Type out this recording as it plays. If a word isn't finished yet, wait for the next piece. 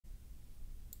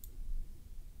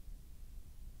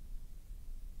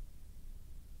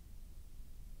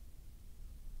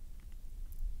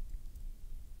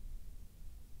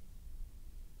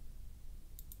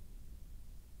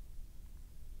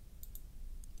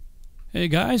Hey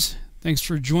guys, thanks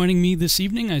for joining me this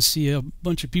evening. I see a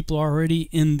bunch of people already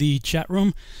in the chat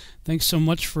room. Thanks so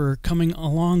much for coming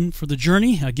along for the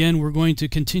journey. Again, we're going to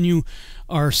continue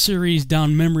our series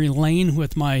down memory lane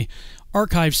with my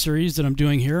archive series that I'm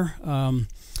doing here,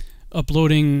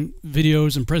 uploading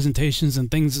videos and presentations and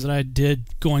things that I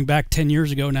did going back 10 years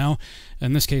ago now,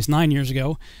 in this case 9 years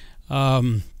ago.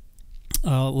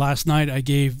 Last night I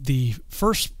gave the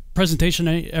first presentation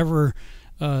I ever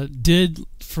did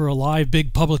for a live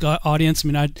big public audience. I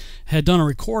mean, I had done a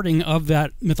recording of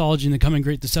that Mythology and the Coming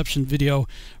Great Deception video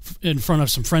in front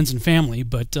of some friends and family,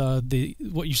 but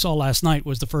what you saw last night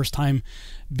was the first time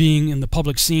being in the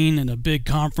public scene in a big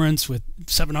conference with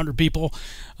 700 people.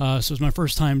 So it was my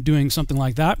first time doing something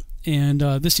like that. And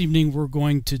this evening we're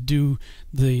going to do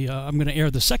I'm going to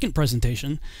air the second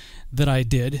presentation that I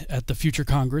did at the Future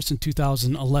Congress in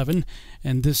 2011,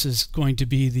 and this is going to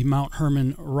be the Mount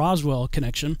Hermon-Roswell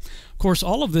connection. Of course,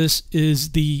 all of this is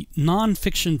the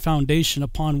non-fiction foundation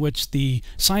upon which the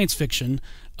science fiction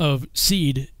of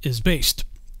Seed is based.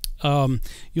 You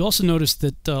also notice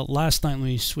that last night, let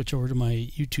me switch over to my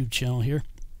YouTube channel here.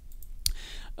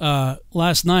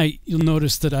 Last night, you'll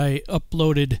notice that I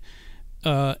uploaded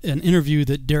an interview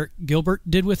that Derek Gilbert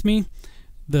did with me.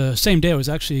 The same day, it was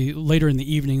actually later in the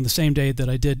evening, the same day that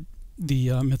I did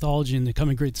the Mythology and the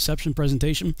Coming Great Deception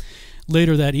presentation.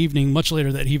 Later that evening, much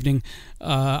later that evening,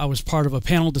 I was part of a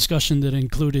panel discussion that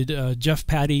included Jeff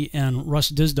Patty and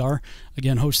Russ Dizdar,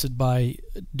 again hosted by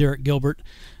Derek Gilbert,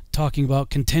 talking about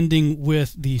contending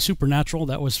with the supernatural.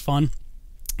 That was fun.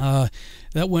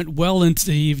 That went well into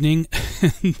the evening.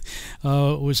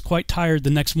 Was quite tired the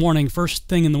next morning. First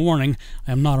thing in the morning,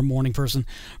 I am not a morning person.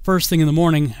 First thing in the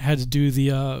morning, I had to do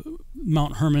the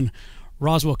Mount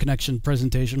Hermon-Roswell connection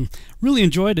presentation. Really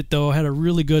enjoyed it though. I had a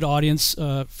really good audience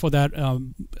for that.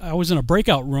 I was in a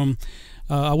breakout room.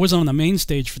 I wasn't on the main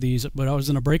stage for these, but I was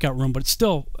in a breakout room. But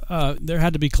still, there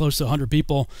had to be close to 100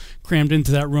 people crammed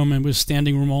into that room, and it was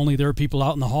standing room only. There were people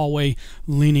out in the hallway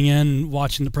leaning in,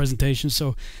 watching the presentation.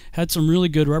 So had some really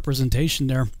good representation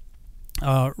there.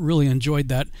 Really enjoyed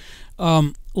that.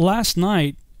 Last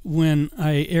night, when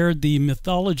I aired the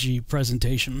mythology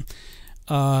presentation,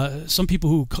 some people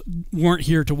who weren't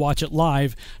here to watch it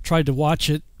live tried to watch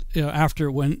it after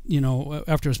it went,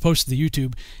 after it was posted to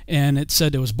YouTube, and it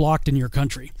said it was blocked in your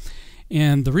country.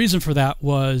 And the reason for that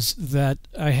was that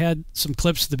I had some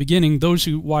clips at the beginning. Those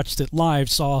who watched it live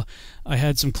saw I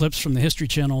had some clips from the History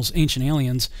Channel's Ancient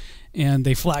Aliens, and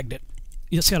they flagged it.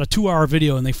 It's got a 2-hour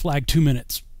video, and they flagged 2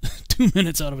 minutes. 2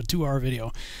 minutes out of a 2-hour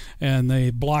video, and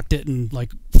they blocked it in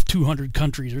like 200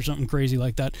 countries or something crazy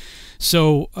like that.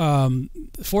 So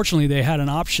fortunately, they had an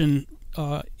option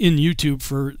in YouTube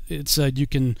for it said you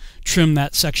can trim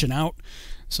that section out.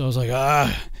 So I was like,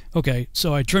 okay.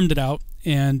 So I trimmed it out,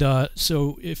 and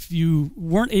so if you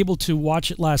weren't able to watch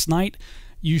it last night,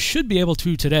 you should be able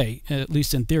to today, at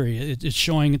least in theory. It's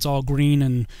showing it's all green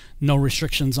and no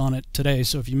restrictions on it today.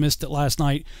 So if you missed it last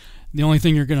night, the only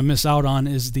thing you're going to miss out on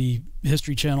is the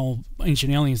History Channel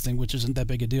Ancient Aliens thing, which isn't that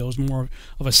big a deal. It was more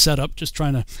of a setup, just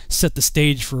trying to set the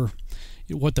stage for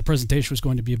what the presentation was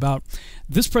going to be about.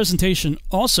 This presentation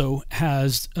also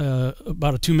has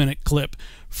about a 2-minute clip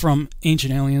from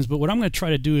Ancient Aliens, but what I'm going to try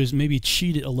to do is maybe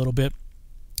cheat it a little bit.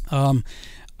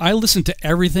 I listen to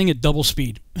everything at double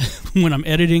speed when I'm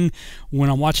editing, when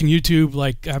I'm watching YouTube.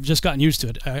 Like, I've just gotten used to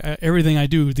it. Everything I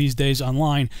do these days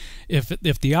online, if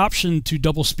the option to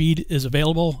double speed is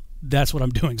available, that's what I'm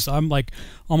doing. So I'm like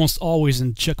almost always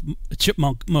in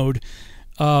chipmunk mode.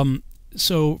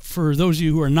 So for those of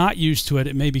you who are not used to it,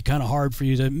 it may be kind of hard for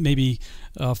you to maybe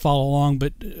follow along,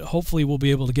 but hopefully we'll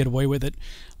be able to get away with it.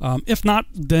 If not,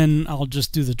 then I'll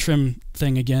just do the trim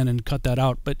thing again and cut that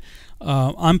out. But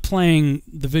I'm playing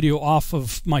the video off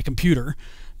of my computer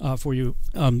for you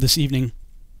this evening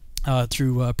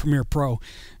through Premiere Pro.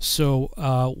 So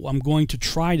I'm going to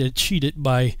try to cheat it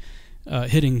by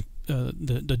hitting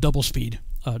the double speed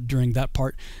during that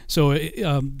part. So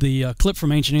the clip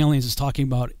from Ancient Aliens is talking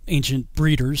about ancient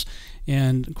breeders,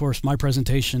 and of course my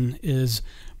presentation is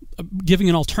giving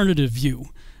an alternative view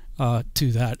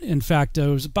to that. In fact, it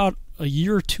was about a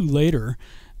year or two later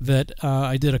that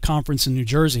I did a conference in New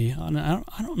Jersey, and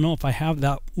I don't know if I have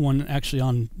that one actually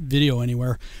on video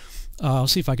anywhere. I'll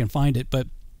see if I can find it, but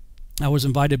I was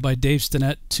invited by Dave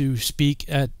Stinnett to speak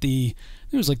at I think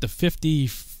it was like the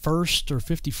 51st or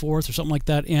 54th or something like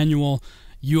that annual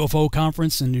UFO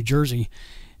conference in New Jersey,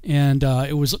 and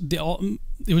it was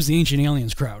the Ancient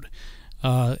Aliens crowd.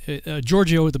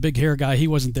 Giorgio, the big hair guy, he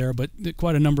wasn't there, but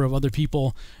quite a number of other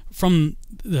people from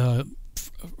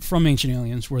Ancient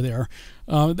Aliens were there,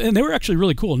 and they were actually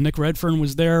really cool. Nick Redfern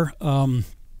was there.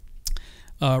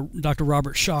 Dr.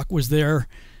 Robert Schoch was there.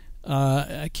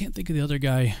 I can't think of the other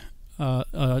guy.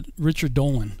 Richard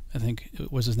Dolan, I think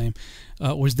was his name,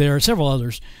 was there. Several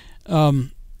others.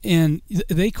 And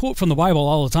they quote from the Bible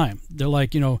all the time. They're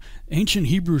like, ancient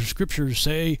Hebrew scriptures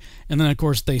say, and then of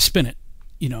course they spin it,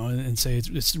 and say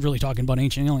it's really talking about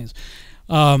ancient aliens.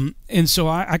 And so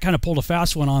I kind of pulled a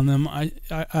fast one on them.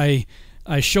 I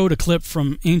showed a clip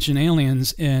from Ancient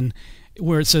Aliens, and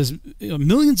where it says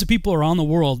millions of people around the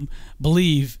world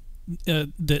believe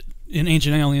that in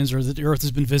Ancient Aliens, or that the Earth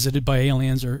has been visited by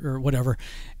aliens, or whatever.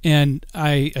 And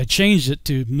I changed it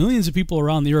to millions of people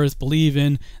around the Earth believe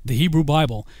in the Hebrew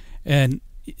Bible. And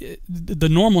the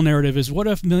normal narrative is, what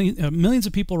if millions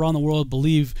of people around the world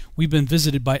believe we've been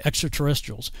visited by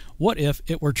extraterrestrials? What if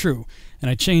it were true? And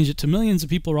I changed it to millions of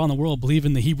people around the world believe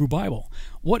in the Hebrew Bible.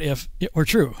 What if it were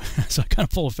true? So I kind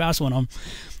of pull a fast one on them.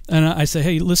 And I say,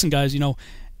 hey, listen, guys,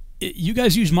 you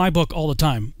guys use my book all the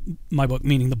time. My book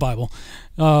meaning the Bible.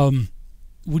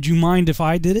 Would you mind if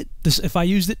I did it? If I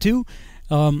used it too?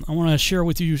 I want to share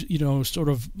with you, sort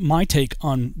of my take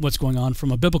on what's going on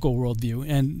from a biblical worldview.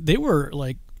 And they were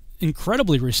like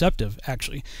incredibly receptive,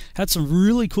 actually. Had some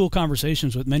really cool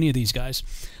conversations with many of these guys,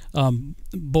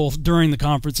 both during the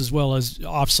conference as well as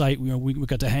off-site. We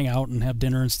got to hang out and have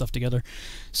dinner and stuff together.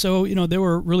 So, they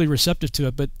were really receptive to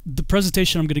it. But the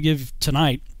presentation I'm going to give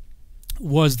tonight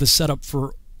was the setup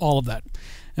for all of that.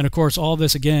 And of course, all of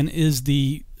this, again, is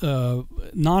the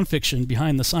nonfiction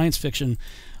behind the science fiction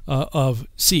of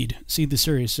Seed the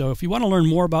series. So if you want to learn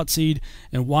more about Seed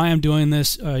and why I'm doing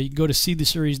this, you can go to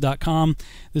seedtheseries.com.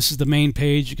 This is the main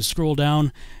page. You can scroll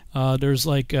down. There's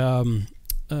like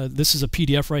this is a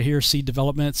PDF right here, Seed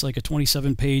Development. It's like a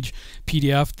 27-page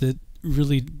PDF that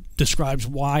really describes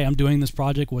why I'm doing this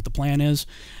project, what the plan is.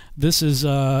 This is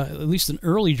at least an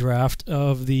early draft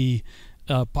of the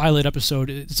pilot episode.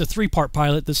 It's a 3-part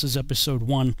pilot. This is episode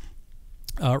 1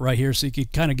 right here, so you can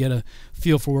kind of get a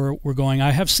feel for where we're going.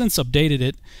 I have since updated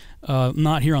it,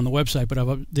 not here on the website, but I've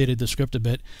updated the script a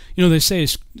bit. They say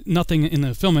nothing in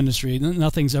the film industry,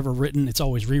 nothing's ever written, it's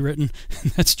always rewritten.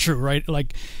 That's true, right?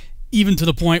 Like, even to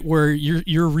the point where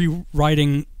you're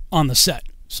rewriting on the set.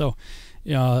 So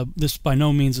this by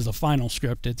no means is a final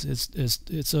script.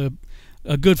 It's a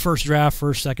good first draft,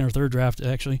 first, second, or third draft,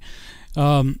 actually.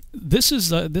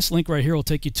 This link right here will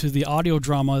take you to the audio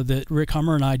drama that Rick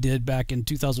Hummer and I did back in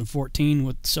 2014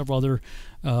 with several other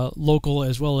local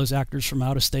as well as actors from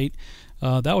out of state.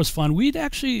 That was fun. We're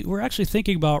actually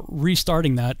thinking about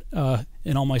restarting that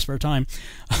in all my spare time.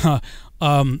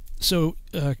 So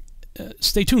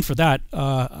stay tuned for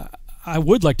that. I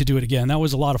would like to do it again. That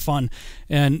was a lot of fun.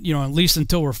 And, at least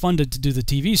until we're funded to do the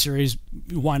TV series,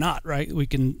 why not, right? We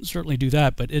can certainly do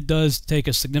that, but it does take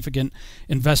a significant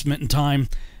investment in time.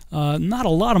 Not a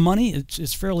lot of money.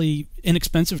 It's fairly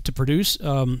inexpensive to produce.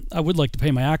 I would like to pay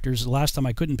my actors. The last time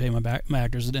I couldn't pay my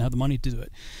actors. I didn't have the money to do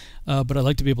it. But I'd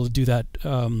like to be able to do that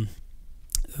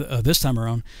this time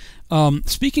around.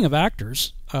 Speaking of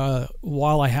actors,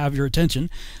 while I have your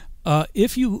attention,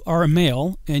 if you are a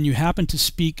male and you happen to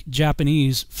speak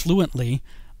Japanese fluently,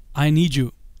 I need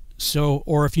you. So,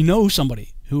 or if you know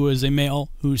somebody who is a male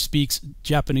who speaks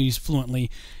Japanese fluently,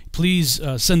 please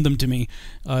send them to me.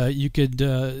 You could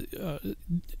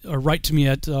write to me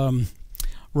at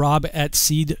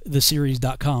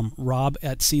rob@seedtheseries.com.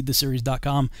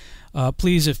 rob@seedtheseries.com.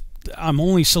 Please, if I'm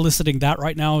only soliciting that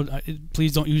right now,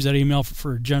 please don't use that email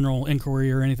for general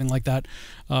inquiry or anything like that,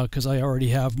 because I already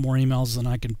have more emails than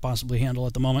I can possibly handle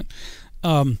at the moment.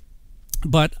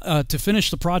 But to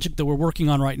finish the project that we're working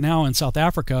on right now in South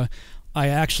Africa, I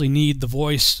actually need the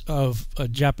voice of a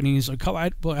Japanese. I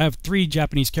have 3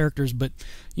 Japanese characters, but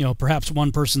perhaps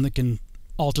one person that can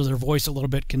alter their voice a little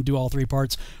bit can do all 3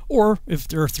 parts. Or if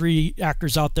there are 3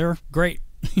 actors out there, great.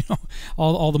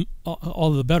 all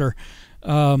the better.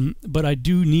 But I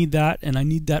do need that, and I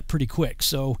need that pretty quick.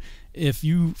 So if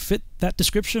you fit that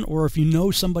description, or if you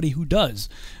know somebody who does,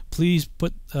 please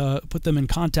put them in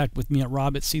contact with me at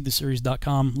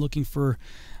rob@seedtheseries.com, looking for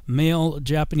male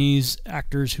Japanese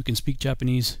actors who can speak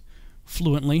Japanese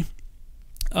fluently.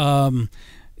 You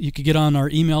could get on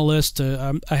our email list.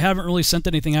 I haven't really sent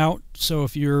anything out, so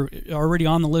if you're already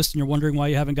on the list and you're wondering why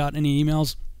you haven't gotten any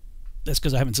emails, that's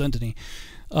because I haven't sent any.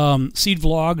 Seed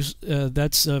Vlogs,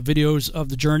 that's videos of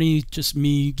the journey, just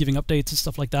me giving updates and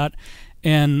stuff like that.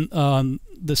 And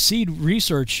the Seed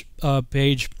Research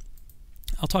page,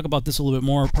 I'll talk about this a little bit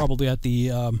more probably at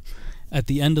the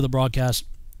end of the broadcast.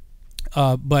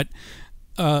 But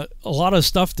a lot of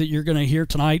stuff that you're going to hear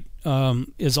tonight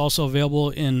is also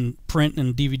available in print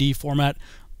and DVD format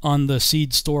on the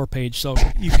Seed store page. So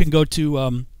you can go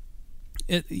to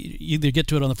you either get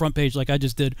to it on the front page like I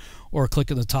just did, or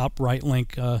click in the top right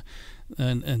link.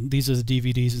 And these are the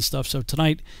DVDs and stuff. So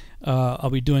tonight I'll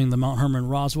be doing the Mount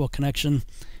Hermon-Roswell connection.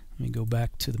 Let me go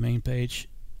back to the main page.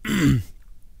 And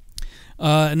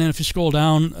then if you scroll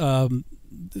down,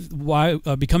 why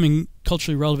becoming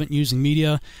culturally relevant using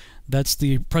media, that's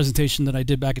the presentation that I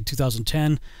did back in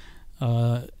 2010.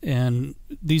 And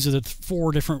these are the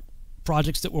 4 different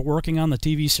projects that we're working on: the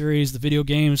TV series, the video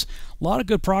games. A lot of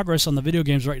good progress on the video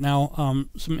games right now.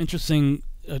 Some interesting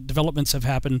developments have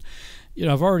happened.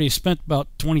 I've already spent about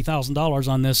 $20,000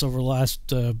 on this over the last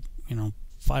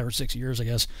 5 or 6 years, I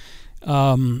guess.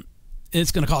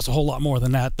 It's going to cost a whole lot more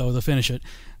than that, though, to finish it.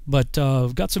 But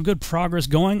we've got some good progress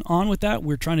going on with that.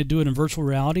 We're trying to do it in virtual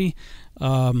reality.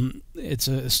 It's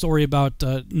a story about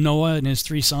Noah and his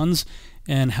 3 sons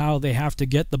and how they have to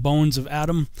get the bones of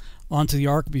Adam onto the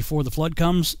ark before the flood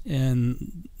comes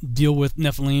and deal with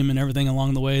Nephilim and everything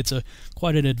along the way. It's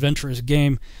quite an adventurous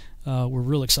game. We're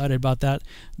real excited about that.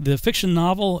 The fiction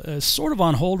novel is sort of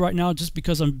on hold right now just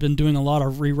because I've been doing a lot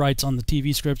of rewrites on the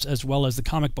TV scripts as well as the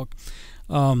comic book.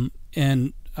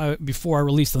 Before I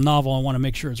release the novel, I want to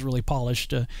make sure it's really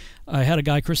polished. I had a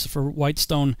guy, Christopher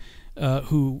Whitestone,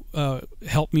 who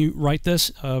helped me write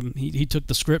this. He took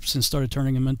the scripts and started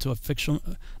turning them into a fiction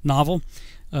novel.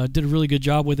 Did a really good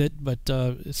job with it, but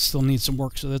it still needs some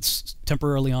work, so that's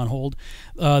temporarily on hold.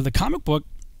 The comic book,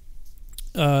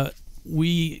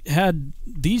 we had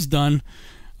these done,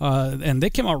 and they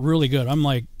came out really good. I'm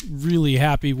like really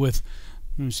happy with.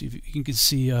 Let me see if you can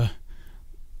see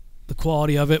the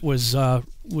quality of it was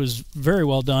very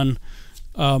well done.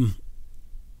 Let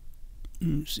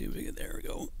me see if we can, there we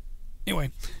go.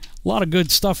 Anyway, a lot of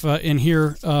good stuff in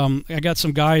here. I got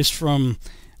some guys from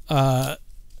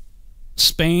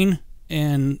Spain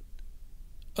and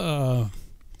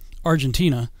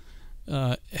Argentina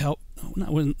help.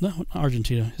 Not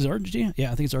Argentina. Is it Argentina?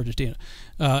 Yeah, I think it's Argentina.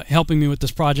 Helping me with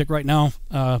this project right now.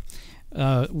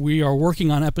 We are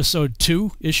working on episode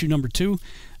 2, issue number 2.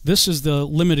 This is the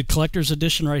limited collector's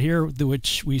edition right here,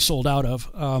 which we sold out of.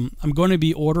 I'm going to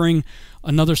be ordering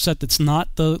another set that's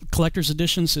not the collector's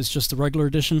editions. It's just the regular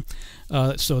edition.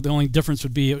 So the only difference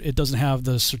would be it doesn't have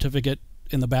the certificate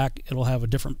in the back. It'll have a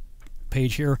different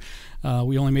page here.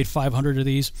 We only made 500 of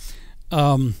these.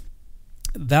 I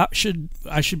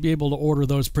should be able to order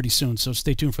those pretty soon, so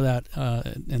stay tuned for that,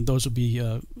 and those will be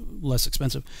less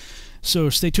expensive. So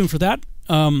stay tuned for that.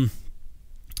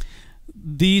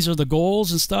 These are the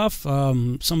goals and stuff.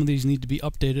 Some of these need to be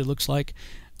updated, it looks like.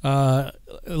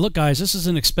 Look, guys, this is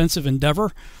an expensive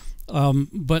endeavor,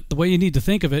 but the way you need to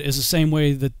think of it is the same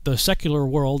way that the secular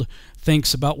world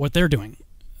thinks about what they're doing.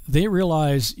 They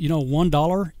realize,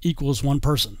 $1 equals 1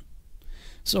 person.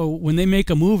 So when they make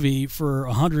a movie for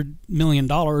 $100 million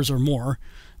or more,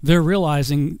 they're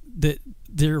realizing that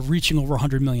they're reaching over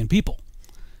 100 million people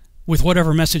with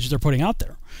whatever message they're putting out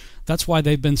there. That's why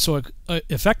they've been so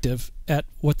effective at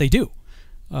what they do.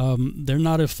 They're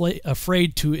not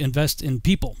afraid to invest in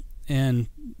people. And,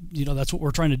 that's what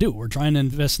we're trying to do. We're trying to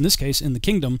invest, in this case, in the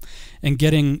kingdom and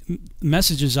getting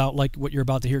messages out like what you're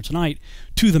about to hear tonight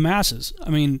to the masses. I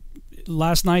mean,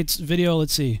 last night's video,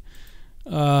 let's see.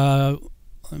 Let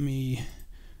me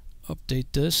update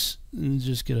this and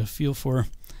just get a feel for.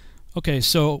 Okay,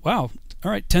 so wow,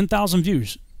 all right, 10,000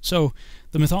 views. So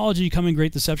the Mythology Coming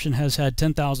Great Deception has had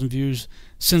 10,000 views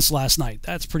since last night.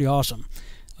 That's pretty awesome.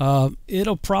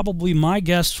 It'll probably, my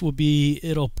guess will be,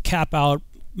 it'll cap out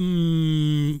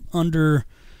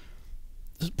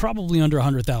probably under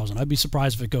 100,000. I'd be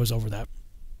surprised if it goes over that.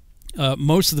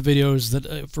 Most of the videos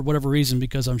that, for whatever reason,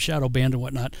 because I'm shadow banned and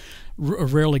whatnot,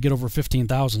 rarely get over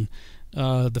 15,000.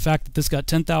 The fact that this got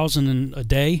 10,000 in a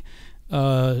day,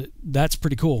 that's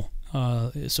pretty cool.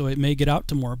 So it may get out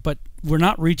to more, but we're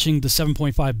not reaching the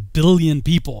 7.5 billion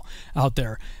people out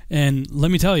there. And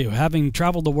let me tell you, having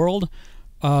traveled the world,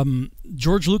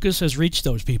 George Lucas has reached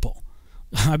those people.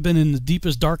 I've been in the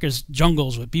deepest, darkest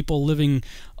jungles with people living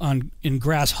in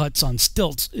grass huts on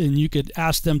stilts, and you could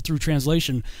ask them through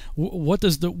translation, where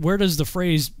does the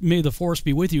phrase "May the Force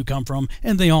be with you" come from?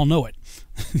 And they all know it.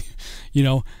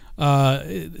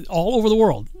 All over the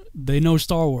world, they know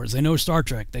Star Wars, they know Star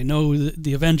Trek, they know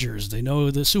the Avengers, they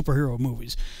know the superhero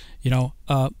movies.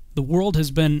 The world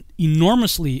has been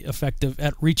enormously effective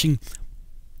at reaching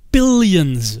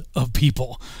billions of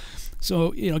people.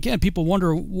 So, again, people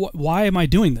wonder, why am I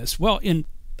doing this? Well,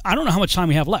 I don't know how much time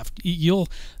we have left. You'll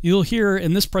hear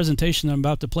in this presentation that I'm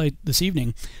about to play this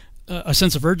evening a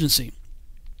sense of urgency.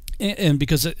 And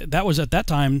because that was at that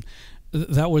time,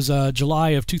 that was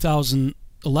July of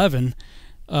 2011.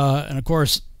 And, of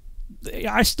course,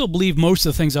 I still believe most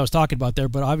of the things I was talking about there,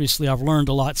 but obviously I've learned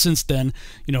a lot since then.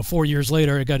 4 years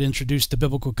later, I got introduced to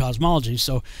biblical cosmology.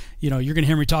 So, you're going to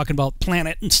hear me talking about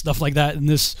planet and stuff like that in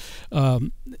this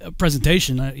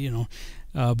presentation.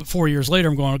 But 4 years later,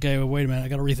 I'm going, okay, well, wait a minute, I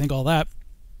got to rethink all that.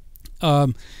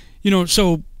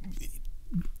 So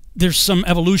there's some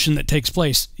evolution that takes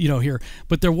place, here.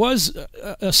 But there was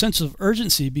a sense of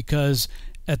urgency because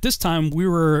at this time we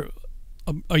were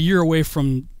a year away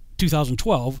from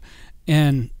 2012,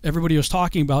 and everybody was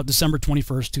talking about December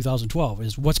 21st, 2012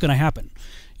 is what's going to happen.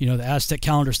 The Aztec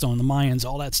calendar stone, the Mayans,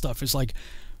 all that stuff is like,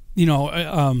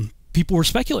 people were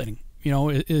speculating.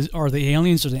 Are the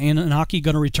aliens or the Anunnaki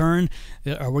going to return?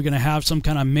 Are we going to have some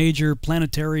kind of major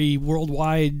planetary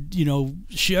worldwide,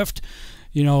 shift?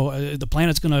 The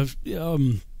planet's going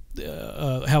to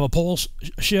have a pole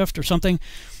shift or something.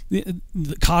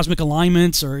 The cosmic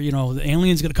alignments, or the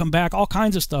aliens going to come back, all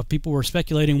kinds of stuff. People were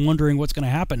speculating, wondering what's going to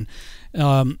happen.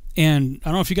 And I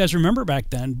don't know if you guys remember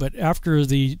back then, but after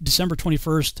the December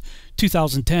 21st,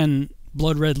 2010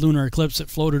 blood red lunar eclipse that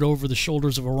floated over the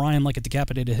shoulders of Orion like a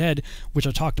decapitated head, which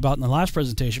I talked about in the last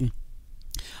presentation,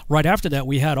 right after that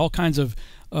we had all kinds of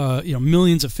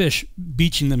millions of fish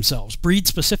beaching themselves, breed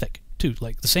specific too,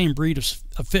 like the same breed of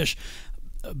fish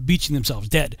beaching themselves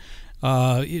dead.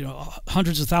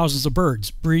 Hundreds of thousands of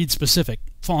birds, breed specific,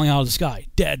 falling out of the sky,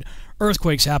 dead.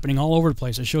 Earthquakes happening all over the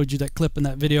place. I showed you that clip in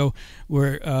that video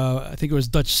where I think it was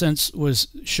Dutch Sense was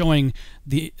showing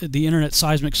the internet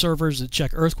seismic servers that check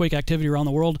earthquake activity around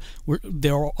the world.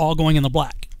 They were all going in the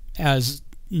black as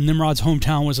Nimrod's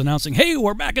hometown was announcing, "Hey,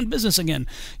 we're back in business again."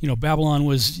 Babylon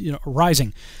was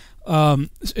rising.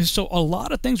 So a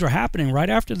lot of things were happening right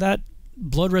after that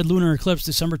blood red lunar eclipse,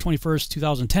 December 21st,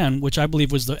 2010, which I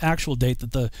believe was the actual date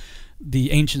that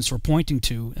the ancients were pointing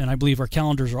to, and I believe our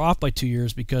calendars are off by 2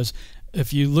 years, because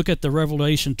if you look at the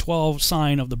Revelation 12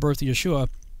 sign of the birth of Yeshua,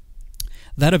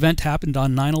 that event happened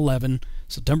on 9/11,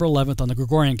 September 11th on the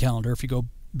Gregorian calendar. If you go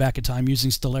back in time using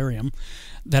stellarium,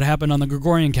 that happened on the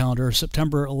Gregorian calendar,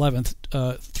 September 11th,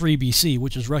 3 BC,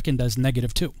 which is reckoned as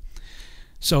 -2.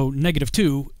 So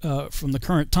 -2 from the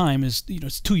current time is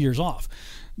it's 2 years off.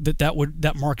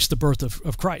 That marks the birth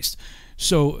of Christ.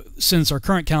 So since our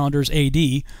current calendar is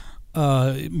AD,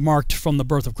 marked from the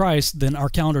birth of Christ, then our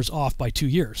calendar's off by 2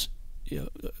 years.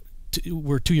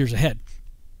 We're 2 years ahead.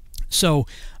 So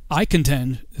I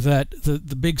contend that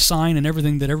the big sign and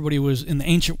everything that everybody was in the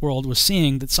ancient world was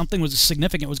seeing, that something was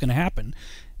significant was going to happen,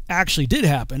 actually did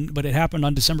happen, but it happened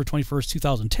on December 21st,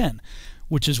 2010,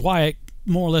 which is why it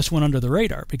more or less went under the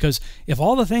radar. Because if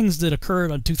all the things that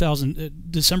occurred on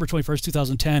December 21st,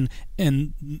 2010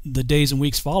 and the days and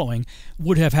weeks following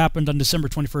would have happened on December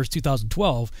 21st,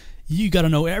 2012, you got to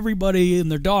know everybody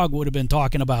and their dog would have been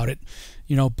talking about it,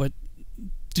 but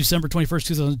December 21st,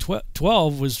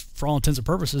 2012 was, for all intents and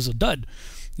purposes, a dud.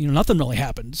 Nothing really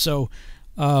happened. So,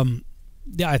 I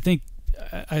think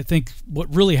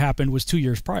what really happened was 2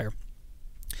 years prior.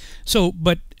 So,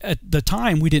 but at the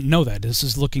time we didn't know that. This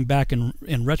is looking back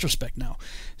in retrospect now.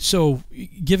 So,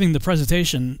 giving the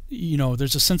presentation,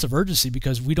 there's a sense of urgency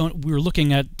because we were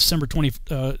looking at December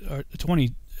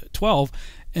 2012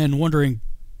 and wondering,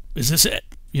 is this it?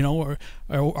 Or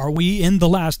are we in the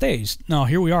last days? Now,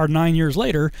 here we are 9 years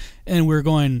later, and we're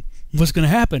going, what's going to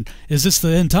happen? Is this the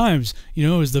end times?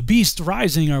 Is the beast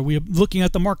rising? Are we looking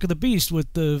at the mark of the beast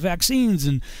with the vaccines?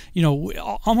 And,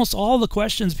 almost all the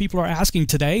questions people are asking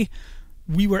today,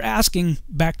 we were asking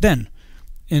back then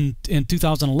in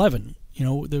 2011.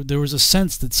 There was a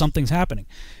sense that something's happening.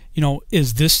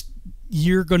 Is this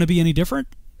year going to be any different?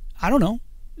 I don't know.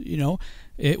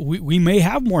 We may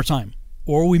have more time,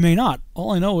 or we may not.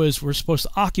 All I know is we're supposed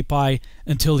to occupy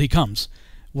until he comes.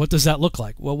 What does that look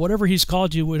like? Well, whatever he's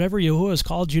called you, whatever Yahuwah has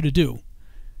called you to do,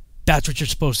 that's what you're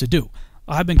supposed to do.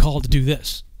 I've been called to do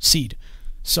this, seed.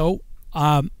 So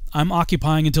I'm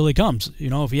occupying until he comes.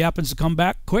 If he happens to come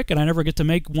back quick and I never get to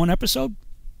make one episode,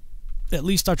 at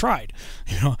least I tried.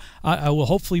 I will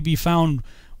hopefully be found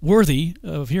worthy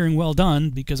of hearing well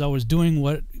done because I was doing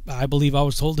what I believe I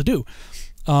was told to do.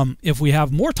 If we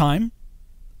have more time,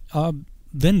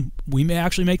 then we may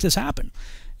actually make this happen.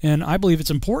 And I believe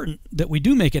it's important that we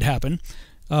do make it happen.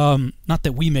 Not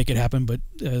that we make it happen, but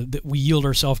that we yield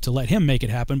ourselves to let him make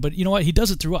it happen. But you know what? He does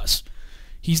it through us.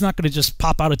 He's not going to just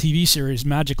pop out a TV series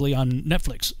magically on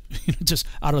Netflix, just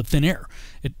out of thin air.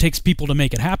 It takes people to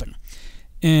make it happen.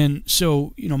 And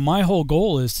so, my whole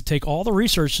goal is to take all the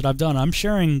research that I've done. I'm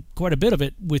sharing quite a bit of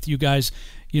it with you guys,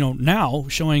 now,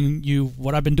 showing you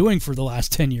what I've been doing for the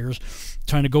last 10 years,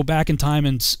 trying to go back in time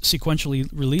and sequentially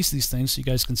release these things so you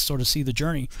guys can sort of see the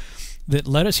journey that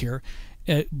led us here.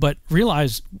 But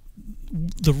realize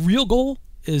the real goal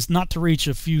is not to reach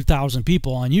a few thousand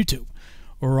people on YouTube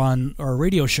or on our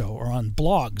radio show or on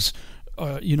blogs,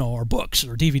 you know, or books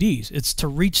or DVDs. It's to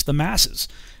reach the masses.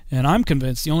 And I'm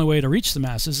convinced the only way to reach the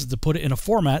masses is to put it in a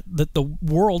format that the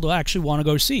world will actually want to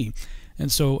go see.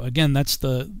 And so, again, that's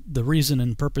the reason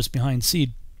and purpose behind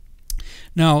Seed.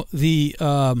 Now, the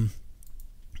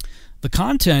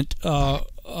content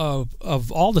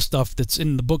of all the stuff that's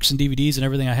in the books and DVDs and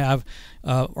everything I have,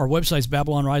 our website's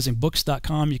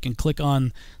BabylonRisingBooks.com. You can click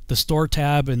on the store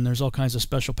tab, and there's all kinds of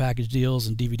special package deals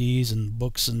and DVDs and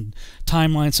books and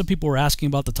timelines. Some people were asking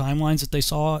about the timelines that they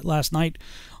saw last night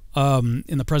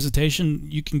in the presentation.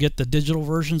 You can get the digital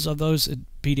versions of those in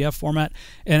PDF format,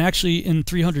 and actually in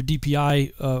 300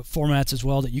 DPI formats as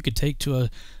well, that you could take to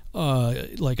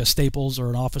like a Staples or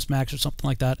an Office Max or something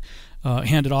like that,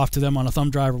 hand it off to them on a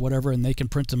thumb drive or whatever, and they can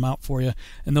print them out for you.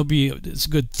 And it's a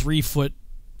good 3 foot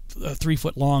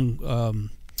long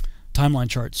timeline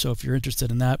chart. So if you're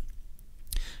interested in that,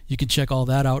 you can check all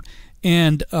that out.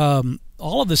 And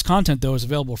all of this content, though, is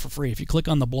available for free. If you click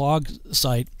on the blog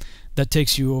site, that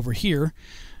takes you over here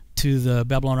to the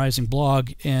Babylon Rising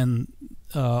blog, and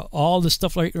all the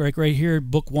stuff right here,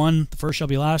 book 1, The First Shall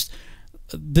Be Last.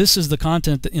 This is the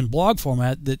content in blog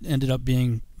format that ended up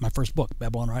being my first book,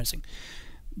 Babylon Rising.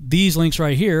 These links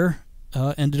right here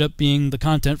ended up being the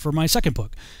content for my second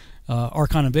book,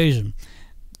 Archon Invasion.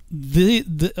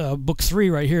 The book 3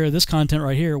 right here, this content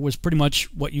right here, was pretty much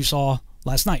what you saw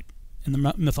last night in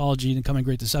the Mythology and Coming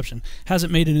Great Deception.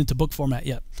 Hasn't made it into book format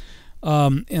yet.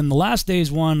 And the Last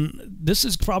Days one, this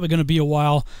is probably going to be a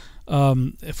while,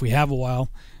 if we have a while,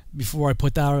 before I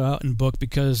put that out in book,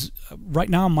 because right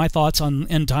now my thoughts on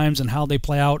end times and how they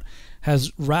play out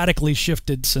has radically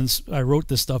shifted since I wrote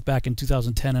this stuff back in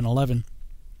 2010 and 11.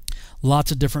 Lots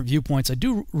of different viewpoints. I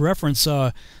do reference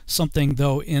something,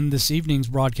 though, in this evening's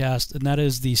broadcast, and that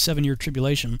is the 7-year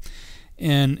tribulation.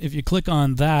 And if you click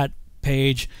on that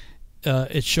page,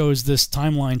 it shows this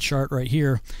timeline chart right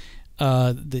here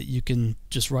that you can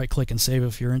just right-click and save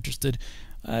if you're interested.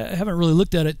 I haven't really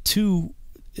looked at it too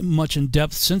much in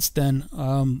depth since then,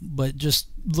 but just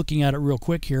looking at it real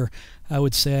quick here, I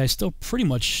would say I still pretty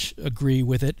much agree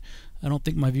with it. I don't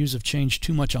think my views have changed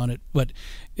too much on it, but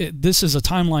this is a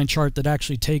timeline chart that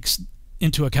actually takes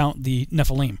into account the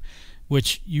Nephilim,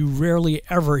 which you rarely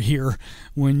ever hear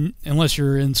unless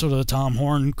you're in sort of the Tom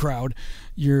Horn crowd.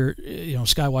 You're, you know,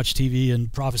 Skywatch TV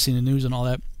and Prophecy in the News and all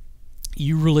that.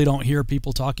 You really don't hear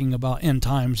people talking about end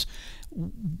times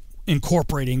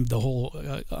incorporating the whole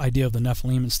idea of the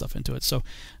Nephilim and stuff into it. So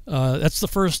that's the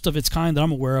first of its kind that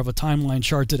I'm aware of, a timeline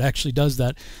chart that actually does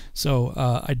that. So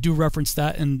I do reference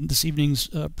that in this evening's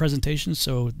presentation,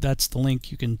 so that's the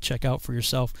link you can check out for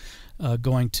yourself,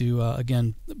 going to,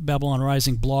 again,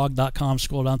 BabylonRisingBlog.com.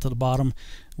 Scroll down to the bottom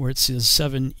where it says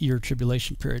 7-year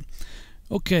tribulation period.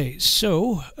 Okay,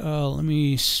 so let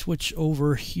me switch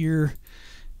over here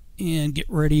and get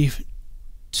ready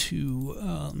to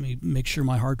let me make sure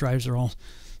my hard drives are all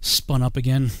spun up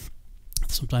again.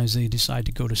 Sometimes they decide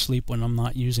to go to sleep when I'm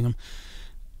not using them.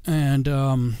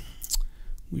 And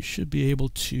we should be able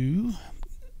to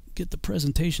get the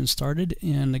presentation started.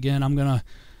 And again, I'm going to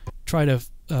try to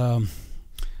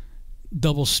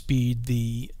double speed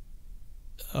the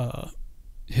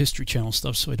History Channel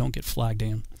stuff so I don't get flagged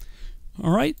in.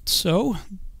 All right, so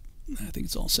I think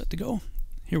it's all set to go.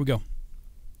 Here we go.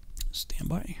 Stand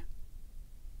by.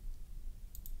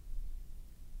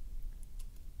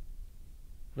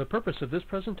 The purpose of this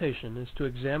presentation is to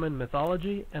examine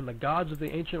mythology and the gods of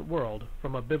the ancient world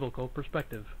from a biblical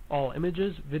perspective. All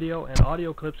images, video, and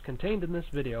audio clips contained in this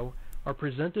video are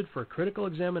presented for critical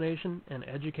examination and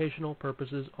educational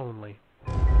purposes only.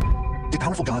 Did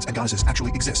powerful gods and goddesses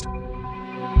actually exist?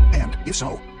 And if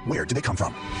so, where did they come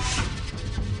from?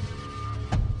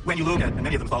 When you look at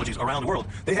many of the mythologies around the world,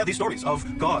 they have these stories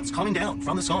of gods coming down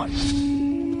from the sky.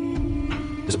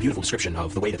 There's a beautiful description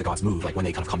of the way that the gods move, like when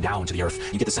they kind of come down to the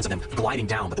earth. You get the sense of them gliding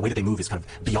down, but the way that they move is kind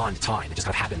of beyond time. It just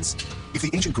kind of happens. If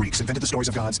the ancient Greeks invented the stories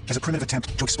of gods as a primitive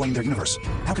attempt to explain their universe,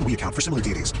 how can we account for similar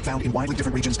deities found in widely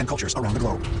different regions and cultures around the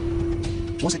globe?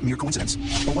 Was it mere coincidence,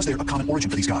 or was there a common origin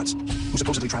for these gods, who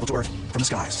supposedly traveled to Earth from the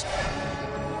skies?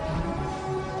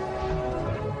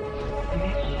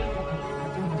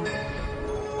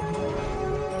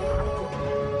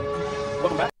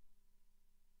 Welcome back.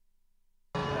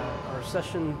 Our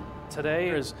session today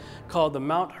is called the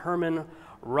Mount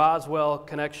Hermon-Roswell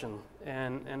Connection.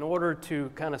 And in order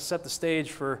to kind of set the stage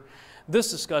for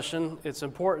this discussion, it's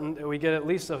important that we get at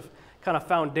least a kind of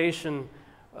foundation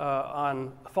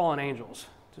on fallen angels.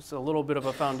 Just a little bit of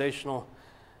a foundational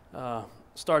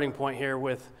starting point here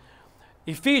with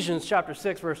Ephesians chapter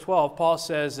 6, verse 12, Paul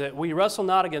says that we wrestle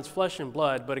not against flesh and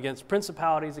blood, but against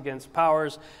principalities, against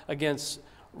powers, against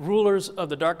rulers of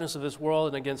the darkness of this world,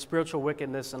 and against spiritual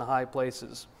wickedness in high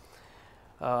places.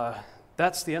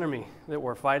 That's the enemy that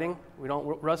we're fighting. We don't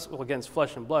wrestle against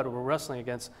flesh and blood. We're wrestling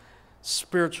against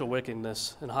spiritual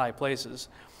wickedness in high places.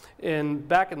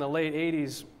 Back in the late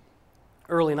 80s,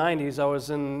 early 90s, I was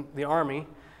in the Army.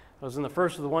 I was in the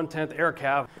 1st of the 110th Air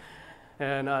Cav.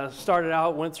 And started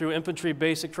out, went through infantry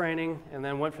basic training, and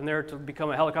then went from there to become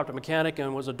a helicopter mechanic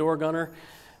and was a door gunner,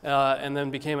 and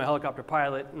then became a helicopter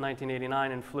pilot in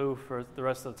 1989 and flew for the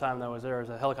rest of the time that I was there as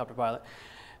a helicopter pilot.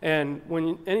 And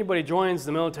when anybody joins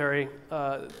the military,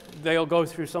 they'll go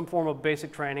through some form of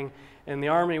basic training. In the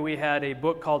Army, we had a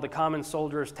book called the Common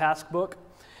Soldier's Task Book,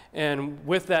 and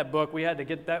with that book, we had to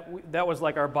get that was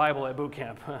like our Bible at boot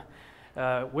camp.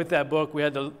 With that book,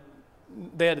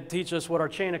 they had to teach us what our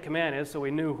chain of command is, so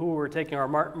we knew who we were taking our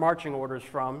marching orders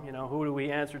from, you know, who do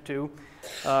we answer to.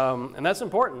 And that's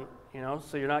important, you know,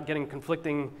 so you're not getting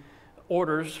conflicting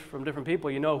orders from different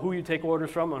people. You know who you take orders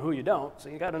from and who you don't. So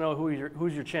you got to know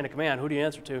who's your chain of command, who do you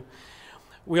answer to.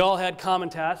 We all had common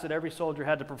tasks that every soldier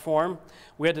had to perform.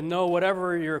 We had to know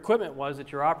whatever your equipment was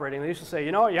that you're operating. They used to say,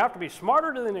 you know, you have to be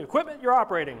smarter than the equipment you're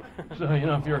operating. So, you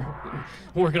know, if you're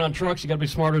working on trucks, you got to be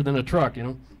smarter than a truck, you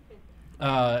know.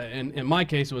 And in my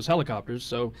case, it was helicopters,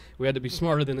 so we had to be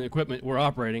smarter than the equipment we're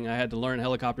operating. I had to learn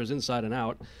helicopters inside and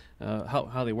out,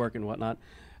 how they work and whatnot.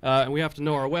 And we have to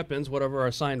know our weapons, whatever our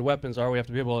assigned weapons are. We have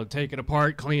to be able to take it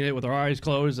apart, clean it with our eyes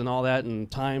closed and all that, and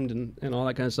timed and all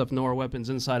that kind of stuff, know our weapons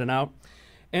inside and out.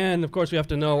 And, of course, we have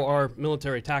to know our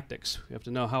military tactics. We have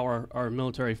to know how our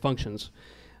military functions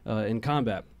in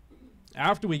combat.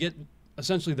 After we get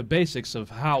essentially the basics of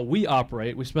how we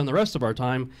operate, we spend the rest of our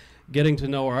time getting to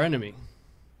know our enemy,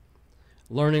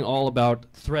 learning all about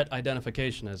threat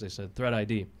identification, as they said, threat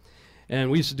ID. And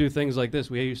we used to do things like this.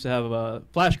 We used to have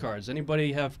flashcards.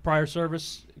 Anybody have prior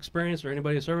service experience or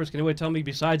anybody in service? Can anybody tell me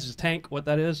besides the tank what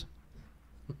that is?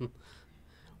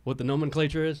 What the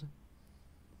nomenclature is?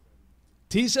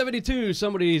 T-72,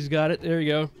 somebody's got it. There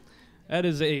you go. That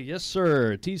is a, yes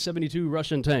sir, T-72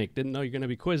 Russian tank. Didn't know you're going to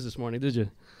be quizzed this morning, did you?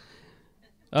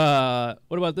 What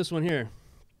about this one here?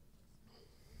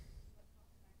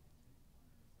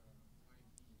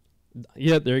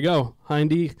 Yeah, there you go. Hind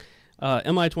D.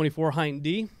 Mi-24 Hind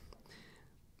D.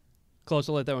 Close,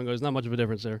 I'll let that one go. There's not much of a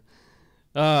difference there.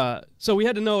 So we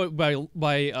had to know it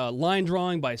by line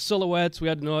drawing, by silhouettes. We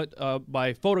had to know it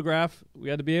by photograph. We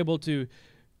had to be able to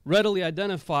readily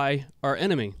identify our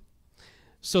enemy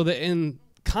so that in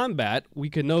combat we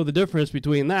could know the difference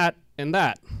between that and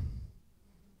that.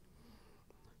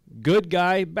 Good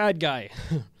guy, bad guy.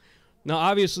 Now,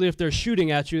 obviously, if they're shooting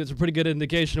at you, that's a pretty good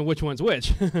indication of which one's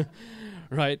which,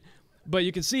 right? But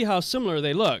you can see how similar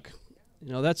they look.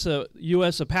 You know, that's a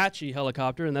U.S. Apache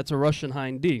helicopter, and that's a Russian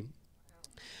Hind D.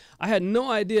 I had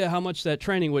no idea how much that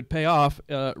training would pay off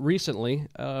recently.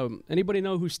 Anybody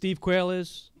know who Steve Quayle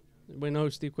is? Anybody know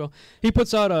who Steve Quayle? He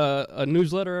puts out a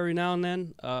newsletter every now and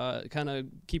then, kind of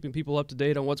keeping people up to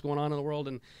date on what's going on in the world.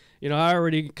 And you know, I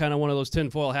already kind of one of those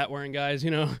tinfoil hat wearing guys, you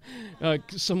know,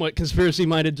 somewhat conspiracy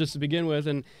minded just to begin with.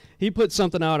 And he put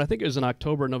something out, I think it was in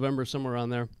October, November, somewhere around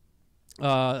there,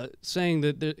 saying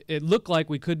that it looked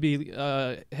like we could be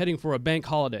heading for a bank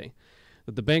holiday,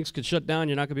 that the banks could shut down,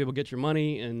 you're not going to be able to get your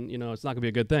money, and you know, it's not going to be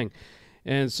a good thing.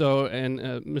 And so,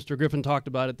 Mr. Griffin talked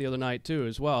about it the other night too,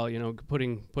 as well. You know,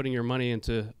 putting your money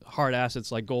into hard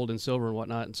assets like gold and silver and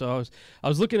whatnot. And so I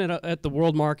was looking at the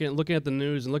world market and looking at the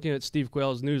news and looking at Steve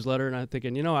Quayle's newsletter, and I'm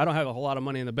thinking, you know, I don't have a whole lot of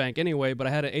money in the bank anyway, but I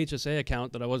had an HSA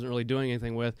account that I wasn't really doing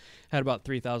anything with, had about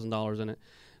 $3,000 in it.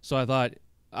 So I thought,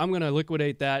 I'm going to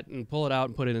liquidate that and pull it out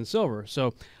and put it in silver.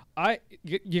 So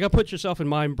you got to put yourself in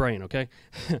my brain, okay?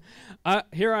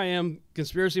 Here I am,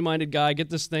 conspiracy-minded guy, get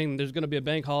this thing, there's going to be a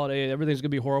bank holiday, everything's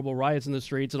going to be horrible, riots in the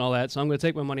streets and all that, so I'm going to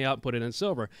take my money out and put it in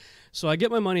silver. So I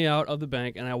get my money out of the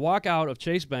bank, and I walk out of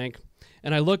Chase Bank,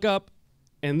 and I look up,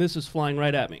 and this is flying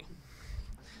right at me.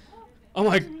 I'm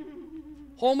like,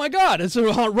 oh my God, it's a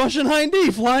Russian Hind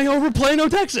D flying over Plano,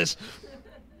 Texas.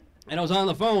 And I was on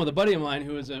the phone with a buddy of mine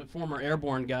who is a former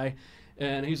airborne guy,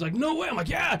 and he's like, no way. I'm like,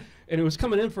 yeah. And it was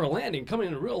coming in for a landing, coming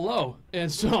in real low.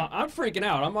 And so I'm freaking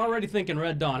out. I'm already thinking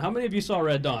Red Dawn. How many of you saw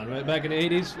Red Dawn, right, back in the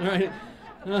 80s?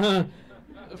 Right?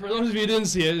 For those of you who didn't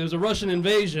see it, it was a Russian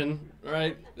invasion,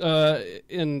 right?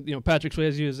 And you know, Patrick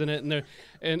Swayze is in it.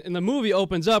 And the movie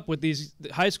opens up with these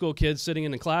high school kids sitting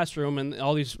in the classroom, and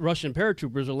all these Russian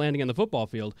paratroopers are landing in the football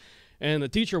field. And the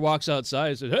teacher walks outside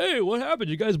and says, hey, what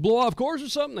happened? You guys blow off course or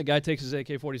something? The guy takes his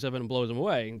AK-47 and blows him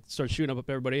away and starts shooting up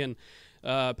everybody. And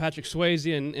Patrick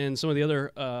Swayze and some of the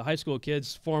other high school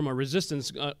kids form a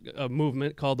resistance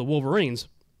movement called the Wolverines.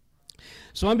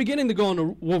 So I'm beginning to go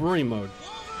into Wolverine mode.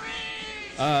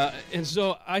 And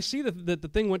so I see that the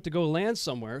thing went to go land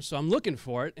somewhere, so I'm looking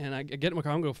for it, and I get in my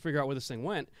car, I'm going to figure out where this thing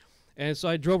went. And so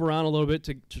I drove around a little bit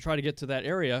to try to get to that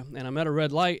area, and I'm at a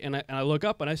red light, and I look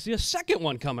up, and I see a second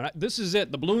one coming. This is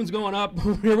it. The balloon's going up.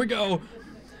 Here we go.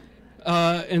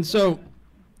 And so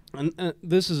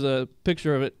this is a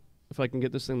picture of it, if I can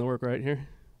get this thing to work right here.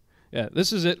 Yeah,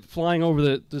 this is it flying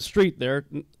over the street there.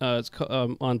 It's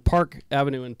on Park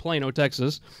Avenue in Plano,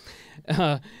 Texas.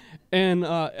 And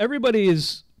everybody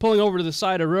is pulling over to the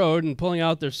side of the road and pulling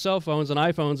out their cell phones and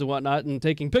iPhones and whatnot and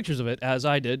taking pictures of it, as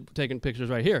I did, taking pictures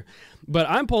right here. But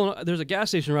there's a gas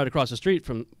station right across the street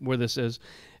from where this is,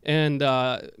 and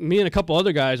me and a couple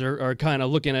other guys are kind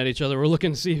of looking at each other. We're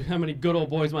looking to see how many good old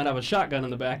boys might have a shotgun in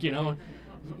the back, you know,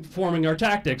 forming our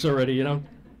tactics already, you know.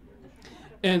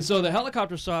 And so the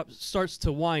helicopter starts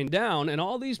to wind down, and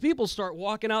all these people start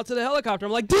walking out to the helicopter.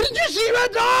 I'm like, didn't you see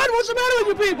Red Dawn? What's the matter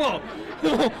with you people?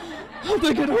 I'm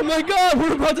thinking, oh my God,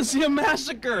 we're about to see a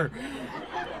massacre.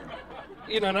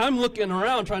 You know, and I'm looking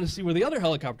around trying to see where the other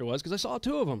helicopter was because I saw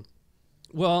two of them.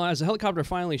 Well, as the helicopter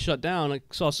finally shut down, I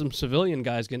saw some civilian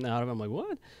guys getting out of it. I'm like,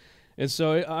 what? And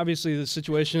so obviously the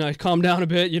situation, I calmed down a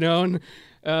bit, you know, and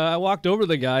I walked over to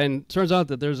the guy, and it turns out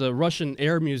that there's a Russian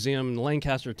air museum in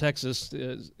Lancaster, Texas,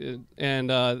 and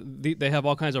they have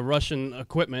all kinds of Russian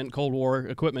equipment, Cold War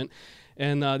equipment.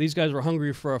 And these guys were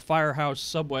hungry for a Firehouse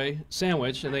Subway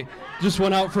sandwich, and they just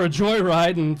went out for a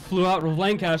joyride and flew out from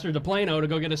Lancaster to Plano to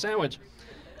go get a sandwich.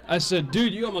 I said,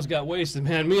 dude, you almost got wasted,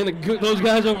 man. Me and those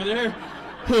guys over there,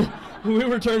 we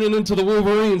were turning into the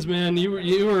Wolverines, man. You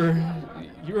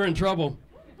were in trouble.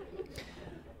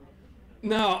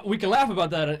 Now, we can laugh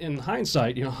about that in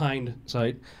hindsight, you know, hind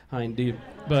deep.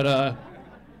 But,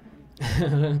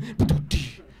 didn't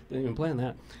even plan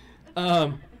that.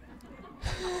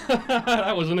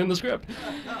 That wasn't in the script.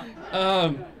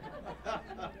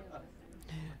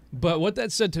 But what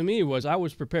that said to me was I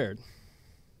was prepared.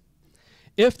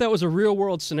 If that was a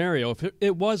real-world scenario, if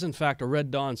it was, in fact, a Red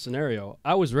Dawn scenario,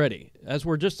 I was ready, as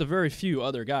were just a very few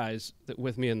other guys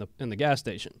with me in the gas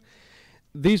station.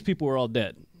 These people were all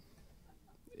dead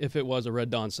if it was a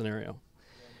Red Dawn scenario.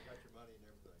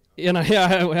 And I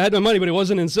had my money, but it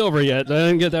wasn't in silver yet. I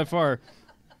didn't get that far.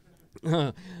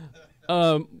 But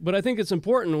I think it's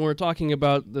important when we're talking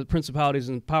about the principalities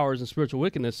and powers and spiritual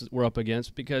wickedness that we're up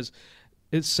against, because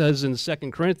it says in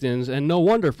 2 Corinthians, and no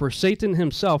wonder, for Satan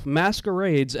himself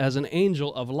masquerades as an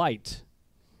angel of light.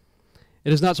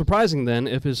 It is not surprising, then,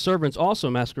 if his servants also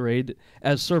masquerade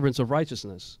as servants of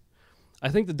righteousness. I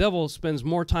think the devil spends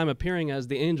more time appearing as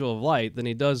the angel of light than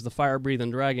he does the fire-breathing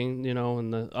dragon, you know,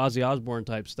 and the Ozzy Osbourne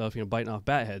type stuff, you know, biting off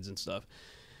bat heads and stuff.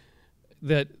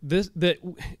 That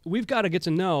we've got to get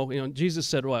to know, you know, Jesus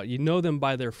said, what? You know them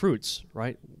by their fruits,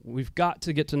 right? We've got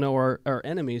to get to know our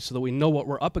enemies so that we know what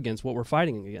we're up against, what we're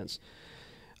fighting against.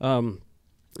 And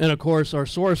of course, our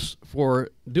source for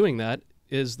doing that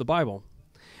is the Bible.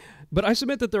 But I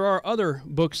submit that there are other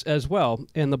books as well,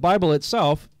 and the Bible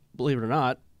itself, believe it or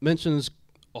not, mentions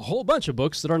a whole bunch of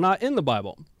books that are not in the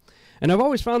Bible. And I've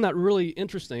always found that really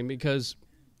interesting, because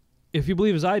if you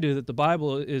believe as I do that the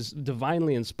Bible is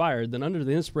divinely inspired, then under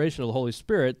the inspiration of the Holy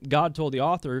Spirit, God told the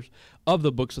authors of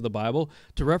the books of the Bible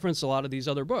to reference a lot of these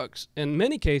other books. In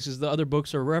many cases, the other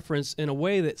books are referenced in a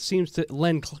way that seems to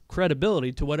lend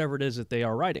credibility to whatever it is that they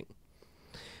are writing.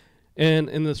 And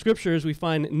in the scriptures, we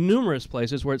find numerous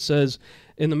places where it says,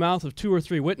 in the mouth of 2 or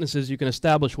 3 witnesses, you can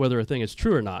establish whether a thing is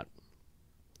true or not.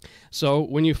 So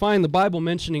when you find the Bible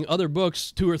mentioning other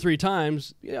books 2 or 3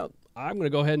 times, you know, I'm going to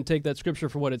go ahead and take that scripture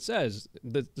for what it says.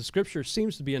 The scripture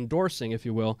seems to be endorsing, if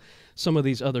you will, some of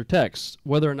these other texts,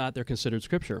 whether or not they're considered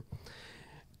scripture.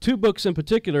 2 books in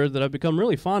particular that I've become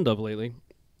really fond of lately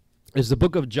is the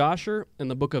book of Joshua and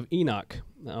the book of Enoch.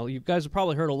 Now, you guys have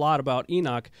probably heard a lot about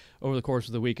Enoch over the course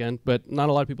of the weekend, but not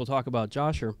a lot of people talk about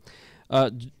Joshua.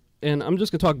 And I'm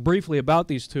just going to talk briefly about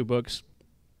these 2 books.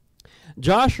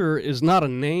 Joshua is not a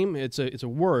name, it's a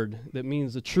word that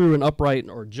means the true and upright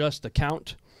or just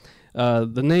account.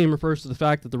 The name refers to the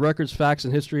fact that the records, facts,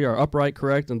 and history are upright,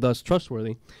 correct, and thus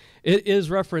trustworthy. It is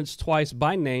referenced twice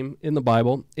by name in the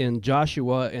Bible, in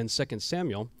Joshua and 2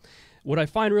 Samuel. What I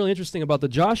find really interesting about the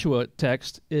Joshua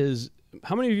text is,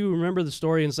 how many of you remember the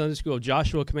story in Sunday school of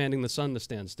Joshua commanding the sun to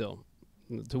stand still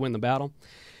to win the battle?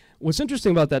 What's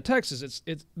interesting about that text is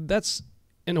that's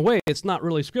in a way, it's not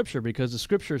really scripture, because the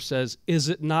scripture says, is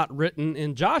it not written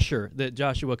in Joshua that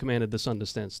Joshua commanded the sun to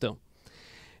stand still?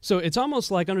 So it's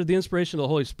almost like under the inspiration of the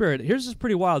Holy Spirit. Here's this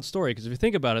pretty wild story, because if you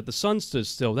think about it, the sun stood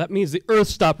still. That means the earth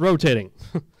stopped rotating,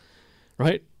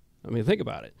 right? I mean, think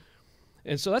about it.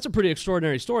 And so that's a pretty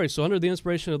extraordinary story. So under the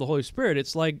inspiration of the Holy Spirit,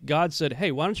 it's like God said,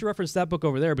 hey, why don't you reference that book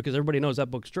over there, because everybody knows that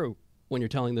book's true when you're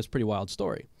telling this pretty wild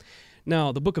story.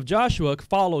 Now, the book of Joshua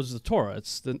follows the Torah.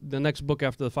 It's the next book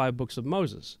after the 5 books of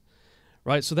Moses,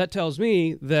 right? So that tells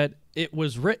me that it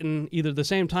was written either the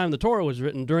same time the Torah was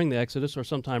written during the Exodus or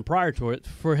sometime prior to it,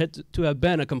 for it to have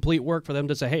been a complete work for them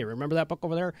to say, hey, remember that book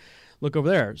over there? Look over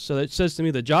there. So it says to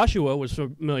me that Joshua was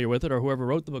familiar with it, or whoever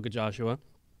wrote the book of Joshua,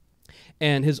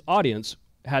 and his audience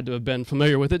had to have been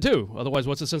familiar with it too. Otherwise,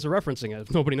 what's the sense of referencing it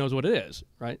if nobody knows what it is,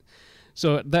 right?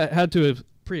 So that had to have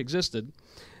pre-existed.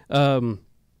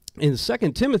 In 2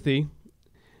 Timothy,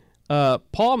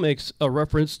 Paul makes a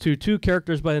reference to 2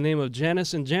 characters by the name of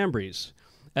Jannes and Jambres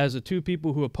as the 2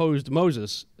 people who opposed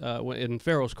Moses in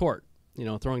Pharaoh's court, you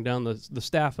know, throwing down the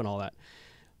staff and all that.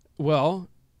 Well,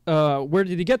 where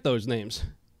did he get those names?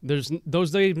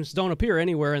 Those names don't appear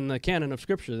anywhere in the canon of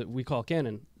Scripture that we call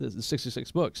canon, the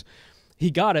 66 books. He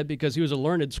got it because he was a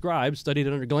learned scribe, studied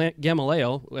under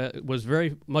Gamaliel, was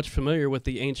very much familiar with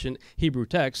the ancient Hebrew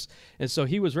texts, and so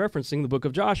he was referencing the book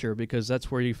of Joshua because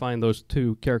that's where you find those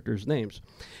 2 characters' names.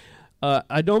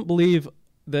 I don't believe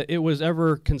that it was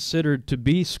ever considered to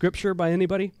be Scripture by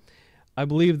anybody. I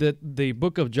believe that the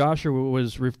book of Joshua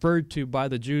was referred to by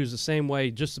the Jews the same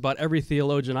way just about every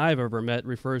theologian I've ever met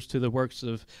refers to the works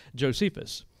of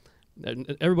Josephus.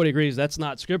 Everybody agrees that's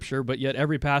not Scripture, but yet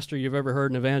every pastor you've ever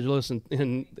heard, an evangelist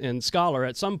and scholar,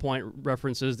 at some point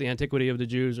references the antiquity of the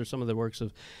Jews or some of the works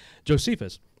of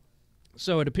Josephus.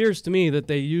 So it appears to me that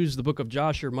they use the book of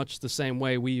Joshua much the same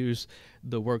way we use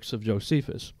the works of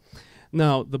Josephus.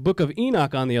 Now, the book of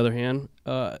Enoch, on the other hand,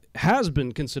 has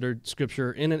been considered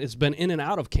Scripture. It's been in and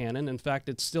out of canon. In fact,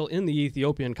 it's still in the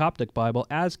Ethiopian Coptic Bible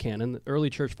as canon. The early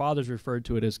church fathers referred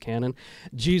to it as canon.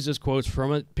 Jesus quotes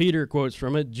from it. Peter quotes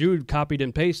from it. Jude copied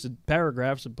and pasted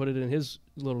paragraphs and put it in his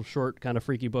little short kind of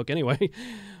freaky book anyway.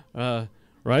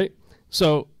 Right?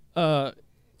 So at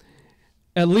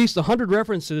least 100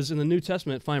 references in the New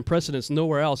Testament find precedence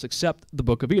nowhere else except the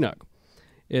book of Enoch.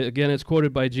 Again, it's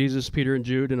quoted by Jesus, Peter, and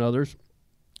Jude, and others.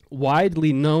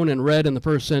 Widely known and read in the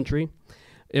 1st century.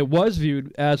 It was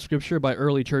viewed as Scripture by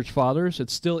early church fathers.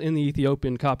 It's still in the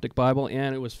Ethiopian Coptic Bible,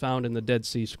 and it was found in the Dead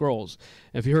Sea Scrolls.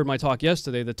 If you heard my talk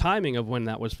yesterday, the timing of when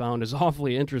that was found is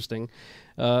awfully interesting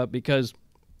because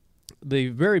the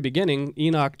very beginning,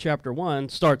 Enoch chapter 1,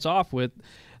 starts off with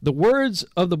the words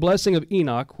of the blessing of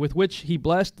Enoch with which he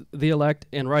blessed the elect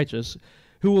and righteous,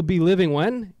 who will be living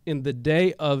when? In the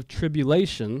day of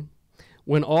tribulation,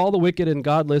 when all the wicked and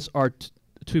godless are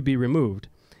to be removed.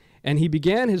 And he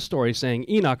began his story saying,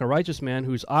 Enoch, a righteous man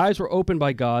whose eyes were opened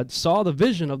by God, saw the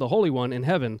vision of the Holy One in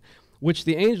heaven, which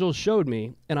the angels showed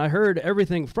me, and I heard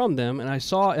everything from them, and I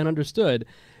saw and understood.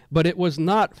 But it was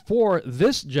not for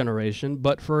this generation,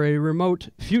 but for a remote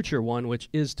future one which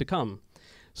is to come.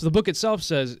 So the book itself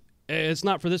says, it's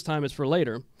not for this time, it's for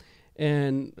later.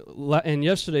 And in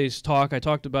yesterday's talk, I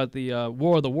talked about the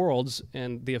War of the Worlds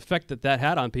and the effect that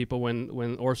had on people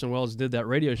when Orson Welles did that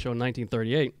radio show in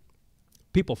 1938.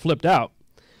 People flipped out.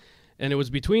 And it was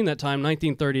between that time,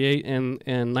 1938 and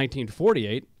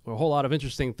 1948, where a whole lot of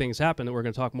interesting things happened that we're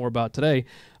going to talk more about today,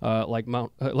 like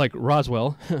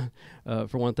Roswell,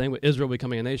 for one thing, with Israel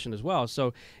becoming a nation as well.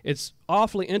 So it's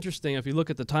awfully interesting if you look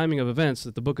at the timing of events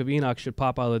that the book of Enoch should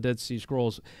pop out of the Dead Sea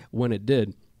Scrolls when it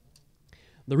did.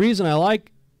 The reason I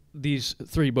like these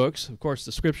 3 books, of course,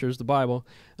 the Scriptures, the Bible,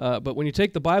 but when you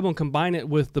take the Bible and combine it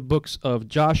with the books of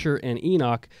Joshua and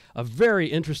Enoch, a very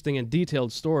interesting and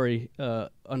detailed story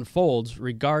unfolds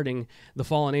regarding the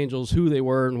fallen angels, who they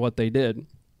were and what they did.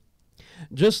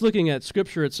 Just looking at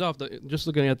Scripture itself, just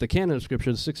looking at the canon of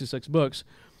Scripture, the 66 books,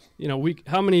 you know,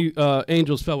 how many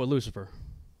angels fell with Lucifer,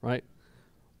 right?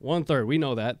 1/3, we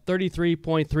know that.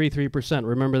 33.33%,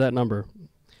 remember that number,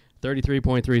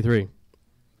 33.33.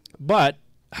 But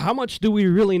how much do we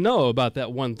really know about that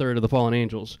 1/3 of the fallen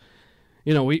angels?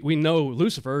 You know, we know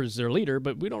Lucifer is their leader,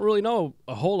 but we don't really know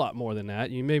a whole lot more than that.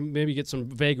 You maybe get some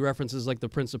vague references like the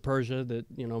Prince of Persia, that,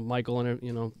 you know, Michael and,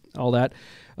 you know, all that.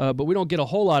 But we don't get a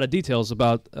whole lot of details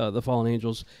about the fallen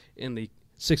angels in the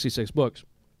 66 books.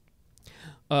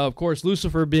 Of course,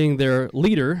 Lucifer being their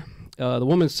leader, the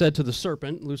woman said to the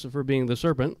serpent, Lucifer being the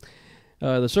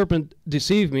serpent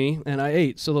deceived me, and I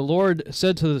ate. So the Lord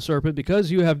said to the serpent, because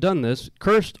you have done this,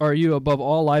 cursed are you above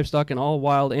all livestock and all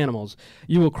wild animals.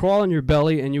 You will crawl on your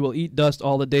belly, and you will eat dust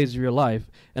all the days of your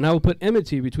life. And I will put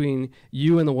enmity between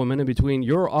you and the woman, and between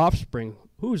your offspring.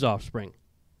 Whose offspring?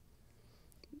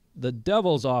 The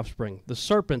devil's offspring, the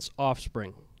serpent's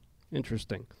offspring.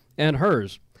 Interesting. And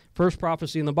hers. First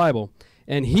prophecy in the Bible.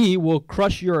 And he will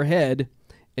crush your head,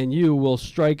 and you will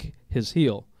strike his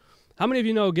heel. How many of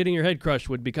you know getting your head crushed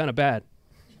would be kind of bad?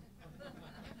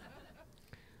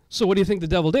 So what do you think the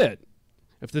devil did?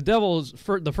 If the devil's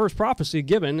the first prophecy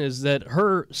given is that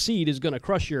her seed is going to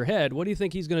crush your head, what do you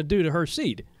think he's going to do to her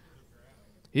seed?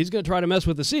 He's going to try to mess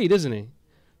with the seed, isn't he?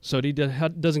 So he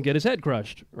doesn't get his head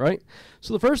crushed, right?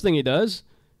 So the first thing he does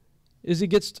is he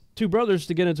gets two brothers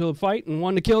to get into a fight and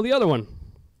one to kill the other one.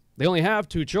 They only have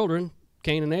two children,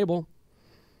 Cain and Abel,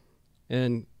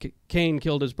 and Cain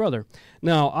killed his brother.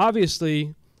 Now,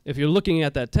 obviously, if you're looking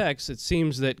at that text, it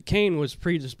seems that Cain was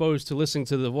predisposed to listening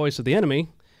to the voice of the enemy,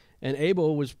 and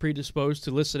Abel was predisposed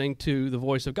to listening to the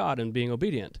voice of God and being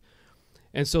obedient.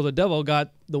 And so the devil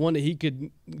got the one that he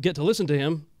could get to listen to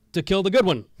him to kill the good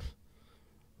one,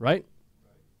 right?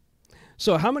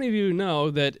 So how many of you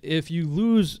know that if you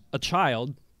lose a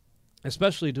child,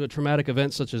 especially to a traumatic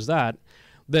event such as that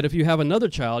if you have another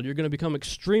child, you're going to become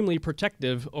extremely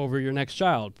protective over your next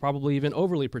child, probably even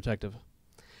overly protective.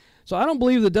 So I don't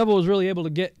believe the devil was really able to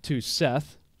get to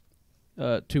Seth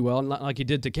too well, not like he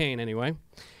did to Cain anyway.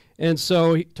 And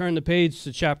so he turned the page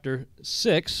to chapter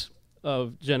 6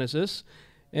 of Genesis,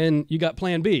 and you got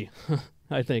plan B,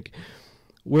 I think,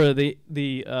 where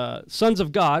the sons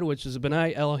of God, which is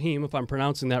B'nai Elohim, if I'm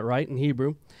pronouncing that right in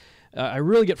Hebrew. I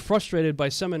really get frustrated by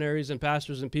seminaries and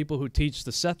pastors and people who teach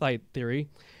the Sethite theory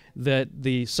that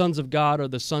the sons of God are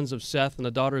the sons of Seth and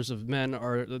the daughters of men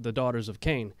are the daughters of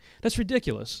Cain. That's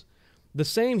ridiculous. The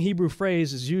same Hebrew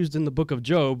phrase is used in the book of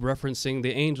Job, referencing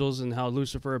the angels and how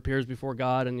Lucifer appears before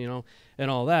God and, and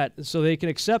all that. So they can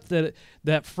accept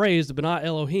that phrase, the B'nai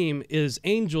Elohim, is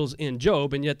angels in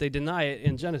Job, and yet they deny it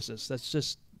in Genesis. That's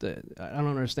just, I don't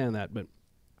understand that. But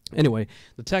anyway,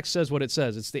 the text says what it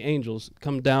says. It's the angels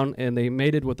come down, and they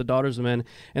mated with the daughters of men,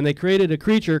 and they created a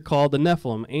creature called the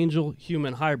Nephilim,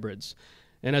 angel-human hybrids.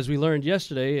 And as we learned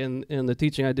yesterday in the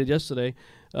teaching I did yesterday,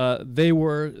 they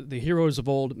were the heroes of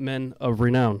old, men of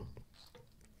renown.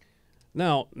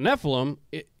 Now, Nephilim,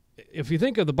 if you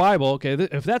think of the Bible, okay,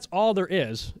 if that's all there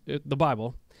is, the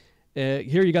Bible,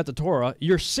 here you got the Torah,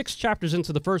 you're 6 chapters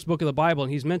into the first book of the Bible,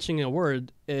 and he's mentioning a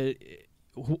word,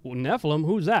 Nephilim,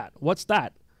 who's that? What's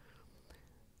that?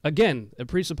 Again, it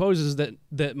presupposes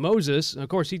that Moses, of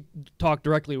course, he talked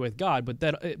directly with God,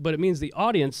 but it means the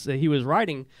audience that he was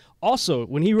writing also,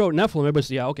 when he wrote Nephilim, everybody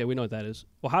said, yeah, okay, we know what that is.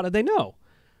 Well, how did they know?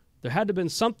 There had to have been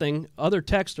something, other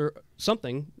text or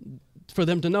something, for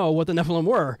them to know what the Nephilim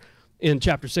were in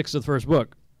chapter 6 of the first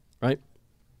book, right?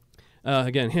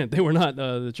 Again, they were not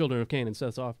the children of Cain and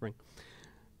Seth's offspring.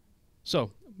 So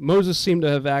Moses seemed to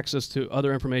have access to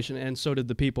other information, and so did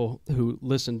the people who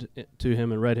listened to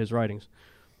him and read his writings.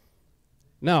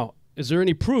 Now, is there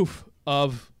any proof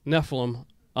of Nephilim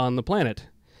on the planet?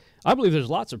 I believe there's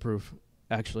lots of proof,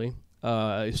 actually.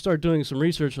 I started doing some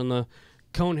research on the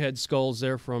conehead skulls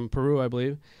there from Peru, I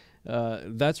believe.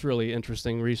 That's really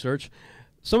interesting research.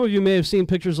 Some of you may have seen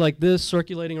pictures like this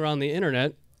circulating around the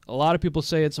internet. A lot of people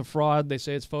say it's a fraud. They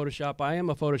say it's Photoshop. I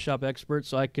am a Photoshop expert,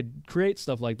 so I could create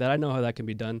stuff like that. I know how that can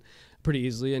be done pretty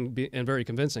easily and very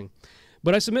convincing.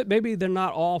 But I submit maybe they're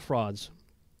not all frauds.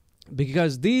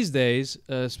 Because these days,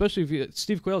 especially if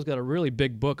Steve Quayle's got a really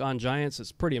big book on giants.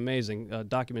 It's pretty amazing,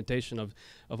 documentation of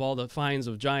all the finds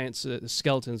of giants,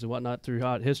 skeletons and whatnot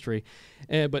throughout history.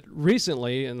 But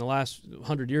recently, in the last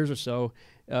 100 years or so,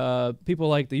 people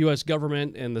like the U.S.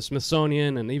 government and the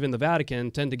Smithsonian and even the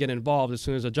Vatican tend to get involved as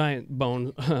soon as a giant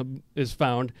bone is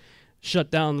found,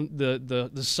 shut down the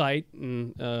site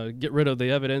and get rid of the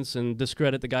evidence and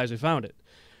discredit the guys who found it.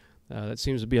 That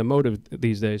seems to be a motive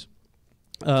these days.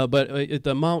 But at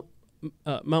the Mount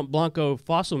Blanco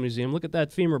Fossil Museum, look at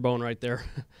that femur bone right there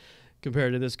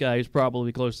compared to this guy who's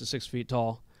probably close to 6 feet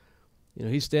tall.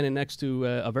 He's standing next to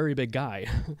a very big guy.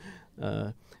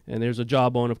 And there's a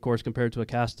jawbone, of course, compared to a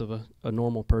cast of a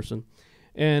normal person.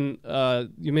 And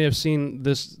you may have seen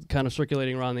this kind of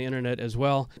circulating around the internet as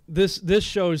well. This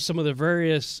shows some of the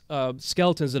various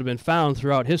skeletons that have been found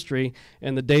throughout history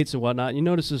and the dates and whatnot. And you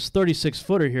notice this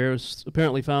 36-footer here was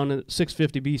apparently found in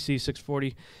 650 BC,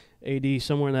 640 AD,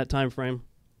 somewhere in that time frame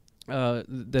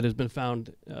that has been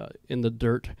found in the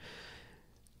dirt.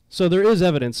 So there is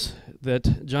evidence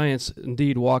that giants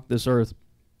indeed walked this earth.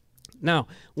 Now,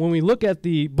 when we look at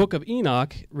the book of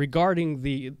Enoch regarding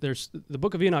the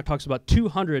book of Enoch talks about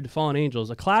 200 fallen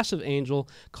angels, a class of angel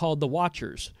called the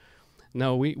Watchers.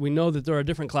 Now, we know that there are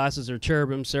different classes. There are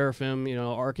cherubim, seraphim,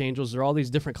 archangels. There are all these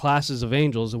different classes of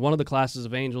angels. And one of the classes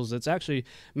of angels that's actually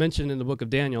mentioned in the book of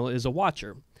Daniel is a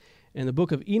watcher. And the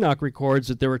book of Enoch records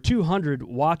that there were 200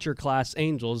 Watcher-class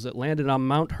angels that landed on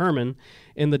Mount Hermon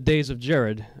in the days of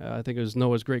Jared. I think it was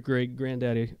Noah's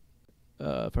great-great-granddaddy,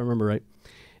 if I remember right.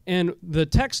 And the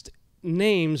text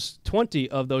names 20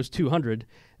 of those 200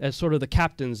 as sort of the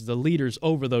captains, the leaders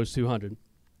over those 200,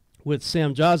 with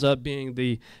Samjaza being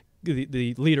the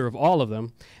leader of all of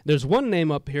them. There's one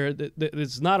name up here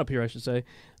that's not up here, I should say,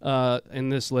 in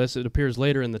this list. It appears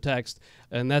later in the text,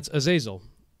 and that's Azazel.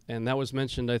 And that was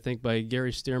mentioned, I think, by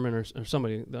Gary Stearman or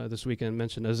somebody this weekend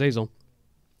mentioned Azazel.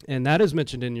 And that is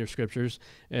mentioned in your scriptures.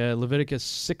 Leviticus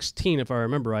 16, if I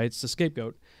remember right, it's the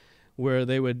scapegoat, where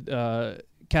they would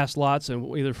cast lots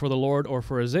and either for the Lord or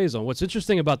for Azazel. What's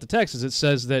interesting about the text is it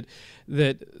says that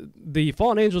the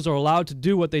fallen angels are allowed to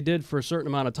do what they did for a certain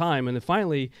amount of time, and then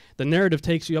finally the narrative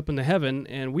takes you up into heaven,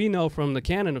 and we know from the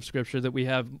canon of Scripture that we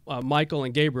have Michael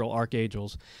and Gabriel,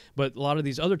 archangels, but a lot of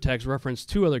these other texts reference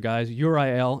two other guys,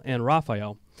 Uriel and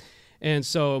Raphael. And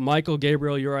so Michael,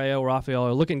 Gabriel, Uriel, Raphael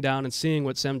are looking down and seeing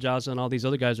what Samjaza and all these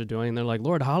other guys are doing. And they're like,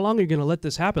 Lord, how long are you going to let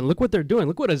this happen? Look what they're doing.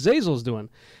 Look what Azazel's doing.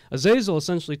 Azazel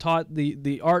essentially taught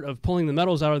the art of pulling the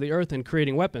metals out of the earth and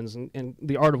creating weapons and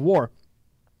the art of war.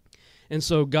 And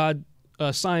so God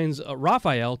assigns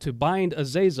Raphael to bind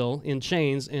Azazel in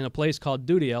chains in a place called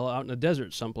Dudiel out in the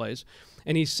desert someplace.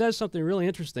 And he says something really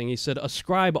interesting. He said,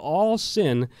 ascribe all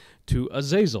sin to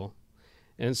Azazel.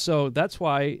 And so that's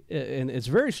why, and it's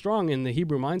very strong in the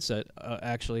Hebrew mindset,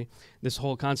 actually, this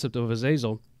whole concept of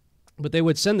Azazel. But they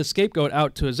would send the scapegoat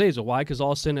out to Azazel. Why? Because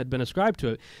all sin had been ascribed to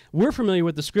it. We're familiar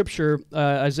with the scripture,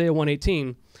 Isaiah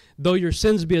 1:18, though your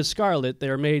sins be as scarlet, they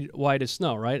are made white as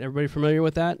snow, right? Everybody familiar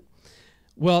with that?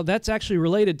 Well, that's actually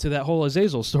related to that whole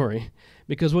Azazel story.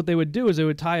 Because what they would do is they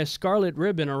would tie a scarlet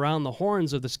ribbon around the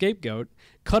horns of the scapegoat,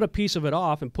 cut a piece of it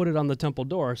off, and put it on the temple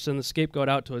door, send the scapegoat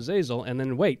out to Azazel, and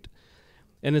then wait.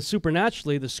 And then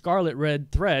supernaturally, the scarlet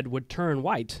red thread would turn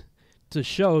white to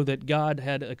show that God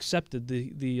had accepted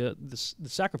the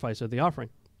sacrifice of the offering.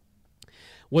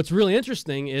 What's really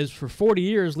interesting is for 40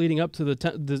 years leading up to the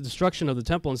destruction of the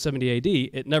temple in 70 AD,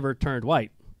 it never turned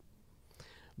white.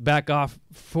 Back off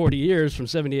 40 years from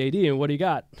 70 AD, and what do you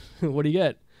got? What do you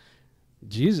get?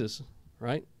 Jesus,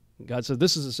 right? God said,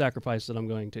 this is a sacrifice that I'm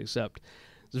going to accept.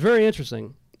 It's very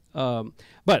interesting.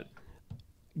 But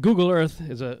Google Earth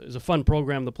is a fun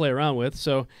program to play around with,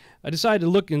 so I decided to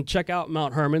look and check out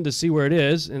Mount Hermon to see where it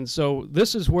is, and so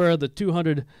this is where the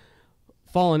 200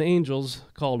 fallen angels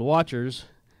called Watchers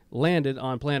landed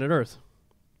on planet Earth.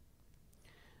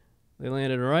 They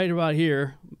landed right about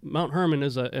here. Mount Hermon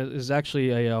is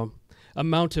actually a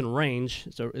mountain range.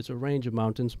 It's a range of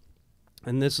mountains,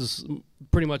 and this is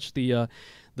pretty much the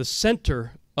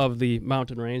center of the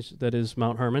mountain range that is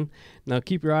Mount Hermon. Now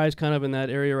keep your eyes kind of in that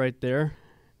area right there.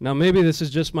 Now, maybe this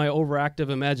is just my overactive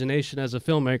imagination as a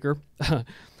filmmaker,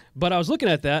 but I was looking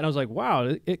at that, and I was like,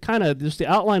 wow, it kind of, just the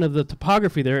outline of the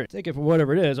topography there, take it for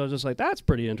whatever it is, I was just like, that's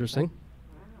pretty interesting.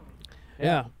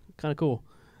 Yeah, kind of cool.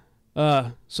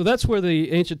 So that's where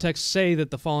the ancient texts say that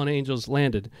the fallen angels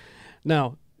landed.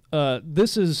 Now,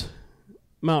 this is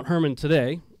Mount Hermon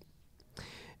today,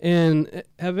 and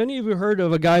have any of you heard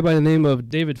of a guy by the name of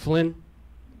David Flynn?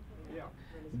 Yeah.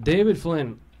 David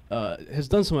Flynn has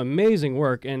done some amazing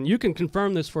work, and you can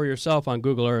confirm this for yourself on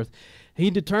Google Earth. He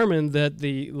determined that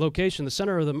the location, the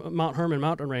center of the Mount Hermon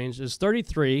mountain range, is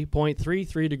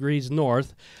 33.33 degrees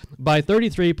north by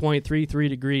 33.33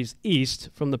 degrees east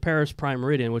from the Paris prime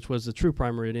meridian, which was the true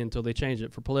prime meridian until they changed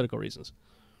it for political reasons.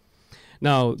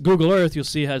 Now, Google Earth, you'll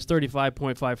see, has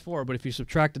 35.54, but if you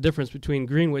subtract the difference between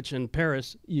Greenwich and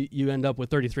Paris, you end up with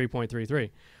 33.33.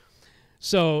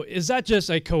 So is that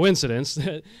just a coincidence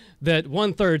that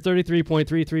 1/3,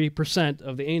 33.33%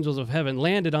 of the angels of heaven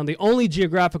landed on the only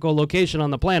geographical location on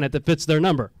the planet that fits their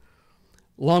number,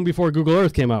 long before Google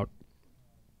Earth came out?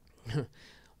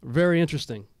 Very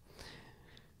interesting.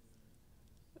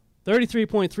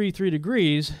 33.33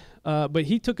 degrees, but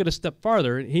he took it a step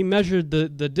farther. He measured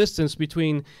the distance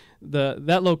between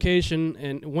that location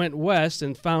and went west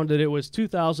and found that it was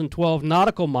 2,012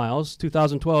 nautical miles.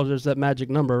 2012, there's that magic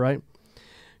number, right?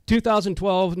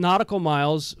 2,012 nautical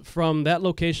miles from that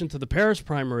location to the Paris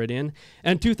prime meridian,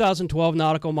 and 2,012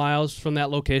 nautical miles from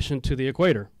that location to the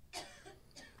equator.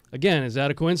 Again, is that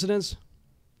a coincidence?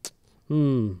 I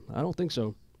don't think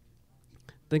so.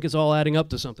 I think it's all adding up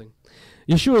to something.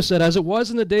 Yeshua said, as it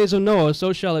was in the days of Noah,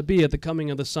 so shall it be at the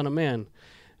coming of the Son of Man.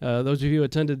 Those of you who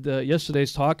attended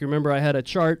yesterday's talk, remember I had a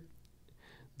chart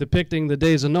depicting the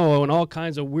days of Noah, and all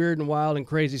kinds of weird and wild and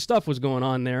crazy stuff was going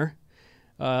on there.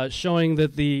 Showing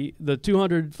that the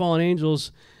 200 fallen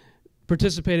angels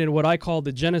participated in what I call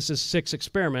the Genesis 6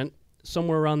 experiment,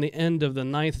 somewhere around the end of the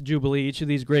 9th Jubilee. Each of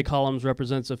these gray columns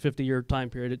represents a 50-year time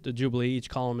period at the Jubilee. Each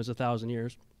column is 1,000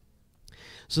 years.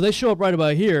 So they show up right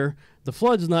about here. The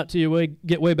flood's not till you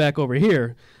get way back over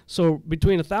here. So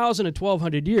between 1,000 and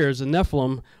 1,200 years, the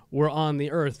Nephilim were on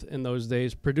the earth in those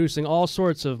days, producing all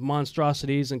sorts of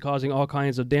monstrosities and causing all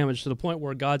kinds of damage to the point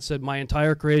where God said, my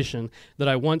entire creation that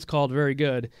I once called very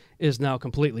good is now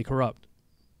completely corrupt.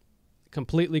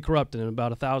 Completely corrupted in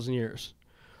about 1,000 years.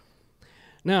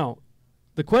 Now,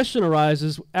 the question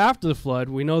arises after the flood.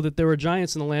 We know that there were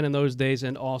giants in the land in those days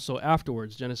and also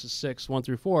afterwards. Genesis 6, 1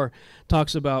 through 4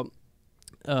 talks about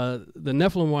the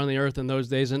Nephilim were on the earth in those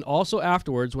days and also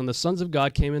afterwards when the sons of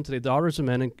God came into the daughters of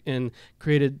men and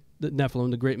created the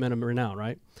Nephilim, the great men of renown,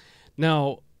 right?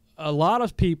 Now, a lot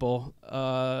of people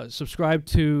subscribe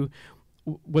to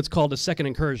what's called a second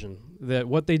incursion, that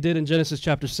what they did in Genesis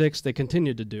chapter 6, they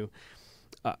continued to do.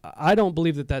 I don't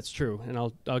believe that that's true, and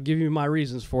I'll give you my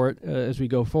reasons for it as we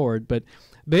go forward. But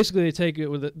basically, they take it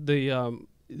with the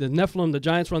Nephilim, the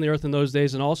giants were on the earth in those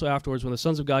days, and also afterwards, when the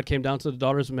sons of God came down to the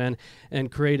daughters of men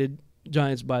and created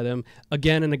giants by them,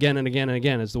 again and again and again and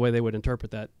again is the way they would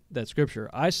interpret that scripture.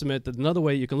 I submit that another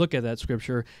way you can look at that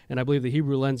scripture, and I believe the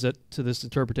Hebrew lends it to this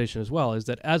interpretation as well, is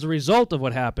that as a result of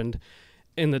what happened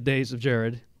in the days of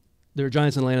Jared, there were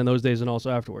giants in the land in those days and also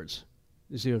afterwards.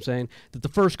 You see what I'm saying? That the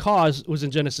first cause was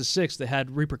in Genesis 6 that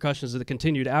had repercussions that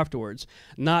continued afterwards,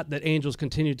 not that angels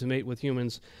continued to mate with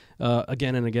humans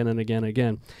again and again and again and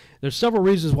again. There's several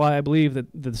reasons why I believe that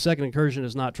the second incursion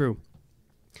is not true.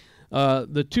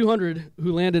 The 200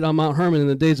 who landed on Mount Hermon in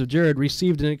the days of Jared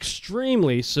received an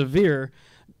extremely severe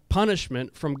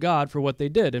punishment from God for what they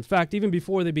did. In fact, even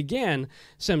before they began,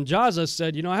 Semjaza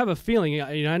said, I have a feeling,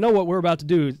 I know what we're about to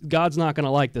do. God's not going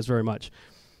to like this very much.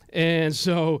 And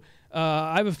so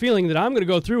I have a feeling that I'm going to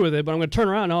go through with it, but I'm going to turn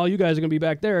around and all you guys are going to be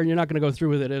back there and you're not going to go through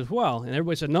with it as well. And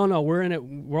everybody said, no, we're in it.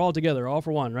 We're all together, all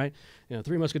for one, right?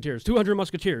 3 musketeers, 200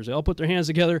 musketeers. They all put their hands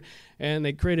together and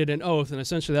they created an oath. And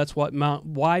essentially that's why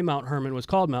Mount Hermon was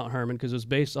called Mount Hermon, because it was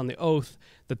based on the oath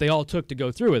that they all took to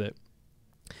go through with it.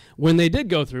 When they did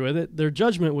go through with it, their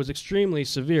judgment was extremely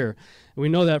severe. And we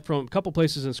know that from a couple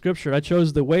places in Scripture. I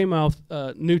chose the Weymouth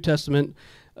New Testament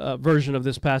version of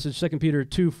this passage, 2 Peter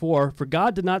 2:4. For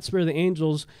God did not spare the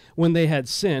angels when they had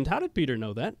sinned. How did Peter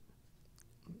know that?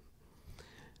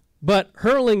 But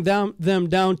hurling them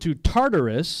down to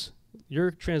Tartarus,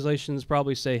 your translations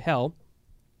probably say hell,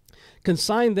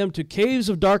 consigned them to caves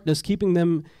of darkness, keeping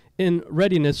them in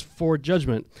readiness for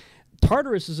judgment.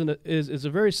 Tartarus is a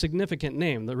very significant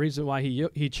name, the reason why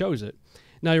he chose it.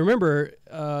 Now, you remember,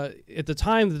 at the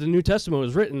time that the New Testament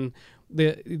was written,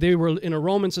 they were in a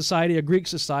Roman society, a Greek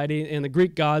society, and the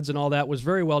Greek gods and all that was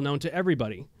very well known to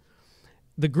everybody.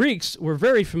 The Greeks were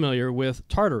very familiar with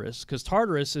Tartarus, because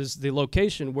Tartarus is the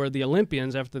location where the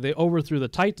Olympians, after they overthrew the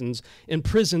Titans,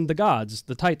 imprisoned the gods,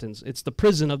 the Titans. It's the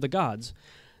prison of the gods.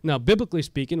 Now, biblically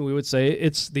speaking, we would say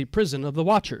it's the prison of the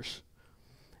Watchers.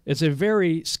 It's a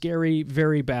very scary,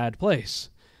 very bad place.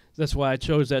 That's why I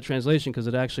chose that translation, because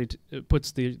it actually it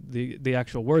puts the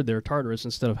actual word there, Tartarus,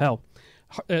 instead of hell.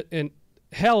 And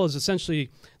hell is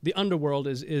essentially, the underworld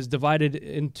is divided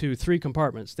into 3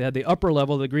 compartments. They had the upper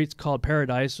level, the Greeks called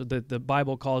paradise, that the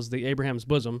Bible calls the Abraham's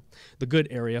bosom, the good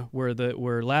area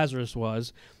where Lazarus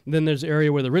was. And then there's the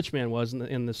area where the rich man was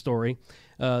in the story.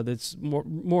 That's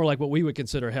more like what we would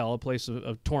consider hell, a place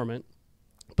of torment.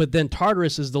 But then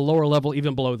Tartarus is the lower level,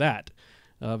 even below that.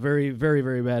 Very, very,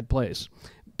 very bad place.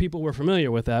 People were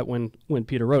familiar with that when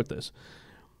Peter wrote this.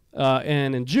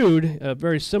 And in Jude, a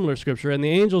very similar scripture, and the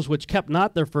angels which kept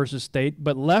not their first estate,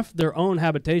 but left their own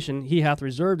habitation, he hath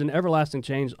reserved in everlasting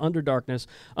chains under darkness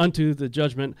unto the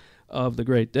judgment of the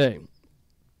great day.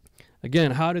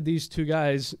 Again, how did these 2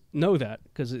 guys know that?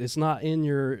 Because it's not in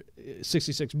your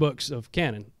 66 books of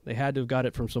canon. They had to have got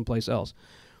it from someplace else.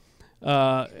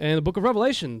 And the book of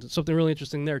Revelation, something really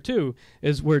interesting there too,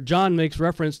 is where John makes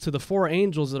reference to the 4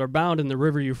 angels that are bound in the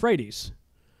river Euphrates.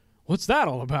 What's that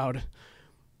all about?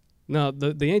 Now,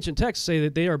 the ancient texts say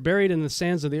that they are buried in the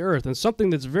sands of the earth, and something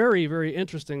that's very, very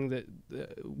interesting that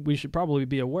we should probably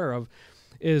be aware of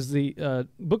is the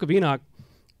book of Enoch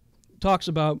talks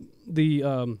about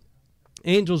the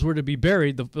angels were to be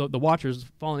buried, the watchers,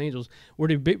 fallen angels, were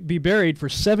to be buried for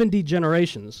 70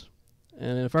 generations.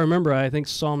 And if I remember, I think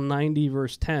Psalm 90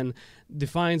 verse 10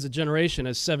 defines a generation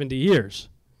as 70 years.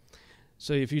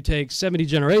 So if you take 70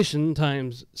 generation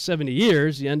times 70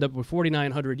 years, you end up with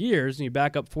 4,900 years, and you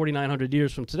back up 4,900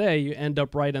 years from today, you end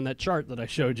up right on that chart that I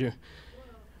showed you.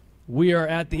 We are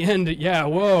at the end. Yeah,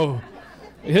 whoa.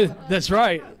 That's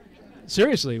right.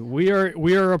 Seriously, we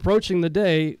are approaching the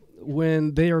day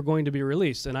when they are going to be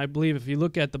released. And I believe if you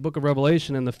look at the book of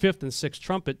Revelation and the 5th and 6th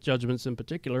trumpet judgments in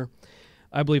particular,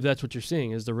 I believe that's what you're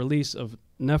seeing, is the release of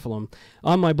Nephilim.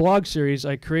 On my blog series,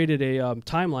 I created a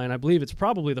timeline. I believe it's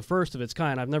probably the first of its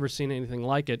kind. I've never seen anything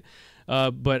like it.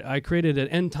 But I created an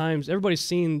end times. Everybody's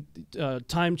seen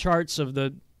time charts of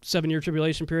the 7-year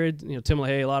tribulation period. You know, Tim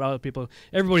LaHaye, a lot of other people.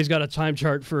 Everybody's got a time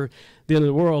chart for the end of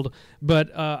the world.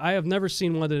 But I have never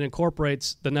seen one that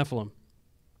incorporates the Nephilim.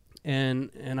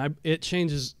 It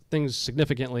changes things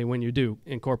significantly when you do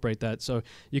incorporate that. So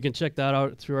you can check that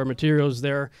out through our materials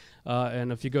there.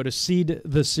 And if you go to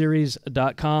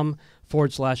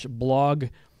seedtheseries.com/blog,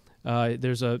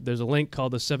 there's a link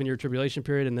called the 7-year tribulation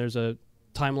period, and there's a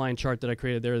timeline chart that I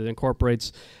created there that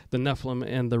incorporates the Nephilim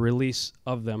and the release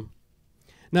of them.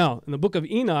 Now, in the book of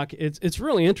Enoch, it's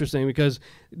really interesting because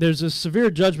there's a severe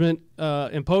judgment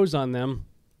imposed on them.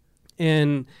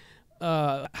 And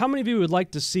how many of you would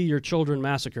like to see your children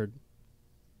massacred?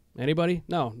 Anybody?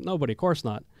 No, nobody. Of course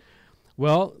not.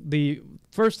 Well, the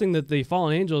first thing that the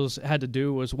fallen angels had to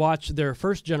do was watch their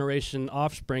first generation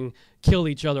offspring kill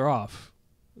each other off.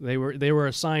 They were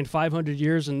assigned 500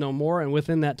 years and no more, and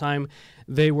within that time,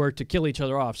 they were to kill each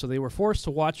other off. So they were forced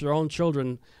to watch their own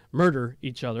children murder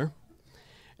each other.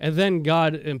 And then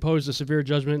God imposed a severe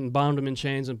judgment and bound them in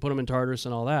chains and put them in Tartarus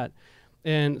and all that.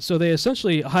 And so they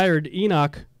essentially hired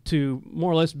Enoch to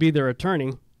more or less be their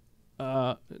attorney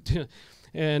and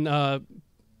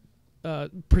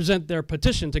present their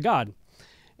petition to God.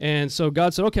 And so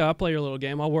God said, okay, I'll play your little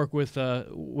game. I'll work with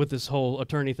this whole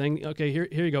attorney thing. Okay, here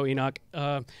you go, Enoch.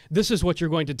 This is what you're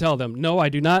going to tell them. No, I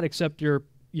do not accept your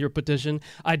petition.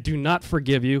 I do not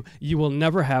forgive you. You will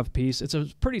never have peace. It's a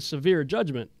pretty severe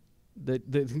judgment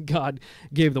that God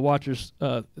gave the watchers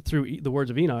through the words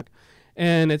of Enoch.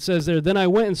 And it says there, then I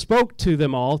went and spoke to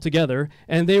them all together,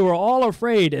 and they were all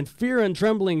afraid, and fear and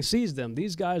trembling seized them.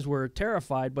 These guys were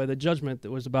terrified by the judgment that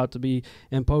was about to be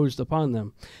imposed upon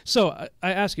them. So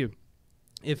I ask you,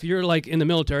 if you're like in the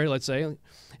military, let's say,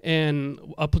 and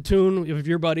a platoon of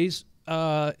your buddies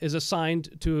is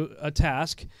assigned to a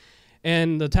task,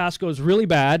 and the task goes really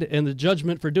bad, and the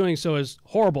judgment for doing so is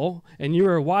horrible, and you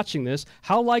are watching this,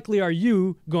 how likely are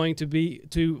you going to be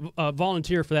to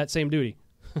volunteer for that same duty?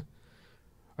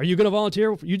 Are you going to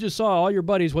volunteer? You just saw all your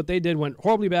buddies, what they did went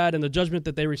horribly bad, and the judgment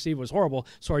that they received was horrible.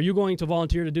 So are you going to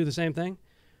volunteer to do the same thing?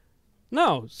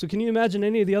 No. So can you imagine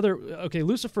any of the other... Okay,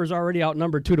 Lucifer's already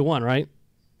outnumbered 2-1, right?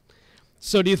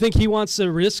 So do you think he wants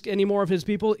to risk any more of his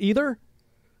people either?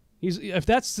 If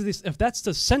that's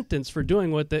the sentence for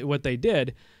doing what they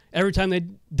did, every time they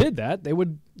did that, they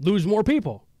would lose more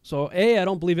people. So A, I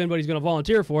don't believe anybody's going to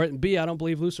volunteer for it, and B, I don't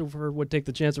believe Lucifer would take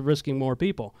the chance of risking more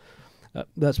people.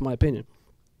 That's my opinion.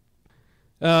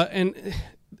 And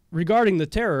regarding the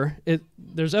terror,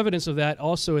 there's evidence of that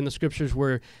also in the scriptures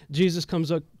where Jesus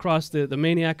comes across the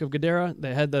maniac of Gadara.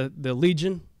 They had the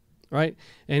legion, right?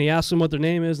 And he asked them what their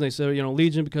name is, and they said,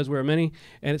 legion because we're many.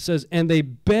 And it says, and they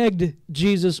begged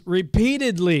Jesus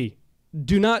repeatedly,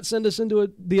 do not send us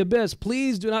into the abyss.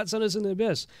 Please do not send us into the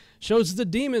abyss. Shows that the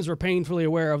demons were painfully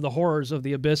aware of the horrors of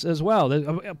the abyss as well.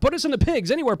 Put us in the pigs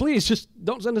anywhere, please. Just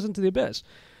don't send us into the abyss.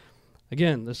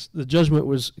 Again, the judgment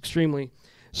was extremely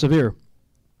severe.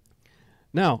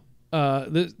 Now,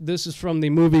 this is from the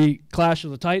movie Clash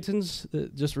of the Titans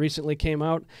that just recently came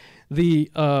out. The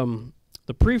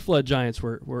pre-flood giants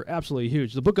were absolutely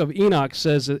huge. The book of Enoch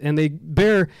says, and they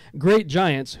bear great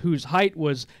giants whose height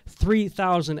was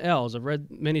 3,000 ells. I've read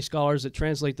many scholars that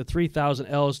translate the 3,000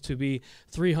 ells to be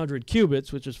 300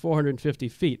 cubits, which is 450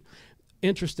 feet.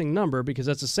 Interesting number because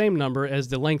that's the same number as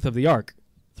the length of the ark,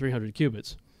 300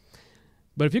 cubits.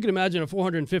 But if you can imagine a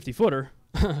 450-footer,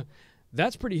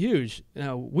 that's pretty huge.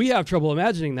 Now, we have trouble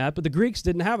imagining that, but the Greeks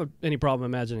didn't have any problem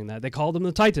imagining that. They called them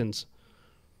the Titans.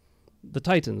 The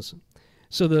Titans.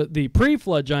 So the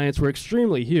pre-flood giants were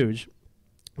extremely huge.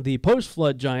 The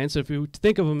post-flood giants, if you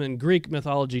think of them in Greek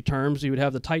mythology terms, you would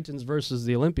have the Titans versus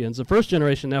the Olympians. The first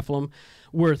generation Nephilim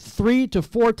were 3 to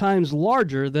 4 times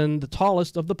larger than the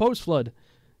tallest of the post-flood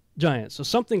giants. So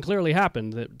something clearly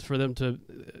happened for them to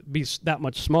be that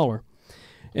much smaller.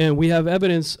 And we have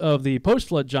evidence of the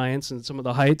post-flood giants and some of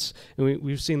the heights. And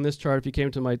we've seen this chart if you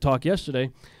came to my talk yesterday.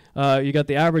 You got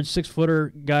the average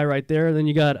 6-footer guy right there. Then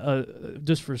you got,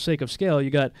 just for sake of scale, you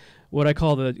got what I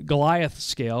call the Goliath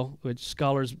scale, which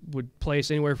scholars would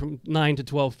place anywhere from 9 to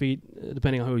 12 feet,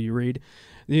 depending on who you read.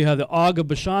 Then you have the Og of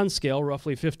Bashan scale,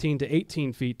 roughly 15 to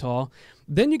 18 feet tall.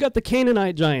 Then you got the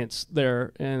Canaanite giants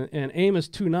there, and Amos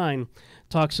 2:9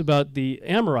 talks about the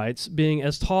Amorites being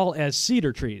as tall as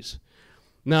cedar trees.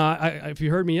 Now, if you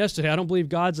heard me yesterday, I don't believe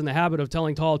God's in the habit of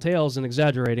telling tall tales and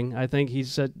exaggerating. I think he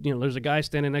said, there's a guy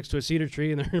standing next to a cedar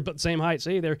tree, and they're about the same height.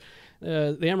 See, they're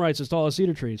the Amorites as tall as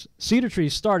cedar trees. Cedar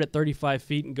trees start at 35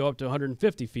 feet and go up to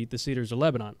 150 feet, the cedars of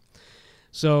Lebanon.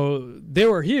 So they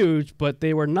were huge, but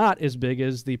they were not as big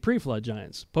as the pre-flood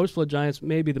giants. Post-flood giants,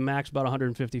 maybe the max about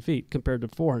 150 feet compared to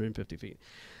 450 feet.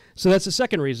 So that's the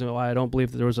second reason why I don't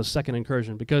believe that there was a second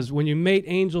incursion, because when you mate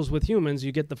angels with humans,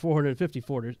 you get the 450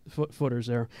 footers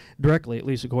there directly, at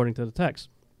least according to the text.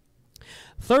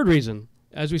 Third reason,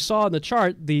 as we saw in the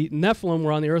chart, the Nephilim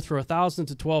were on the earth for 1,000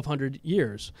 to 1,200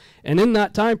 years. And in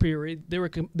that time period, they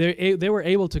were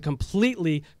able to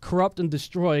completely corrupt and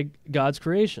destroy God's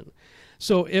creation.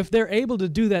 So if they're able to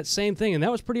do that same thing, and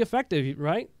that was pretty effective,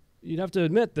 right? You'd have to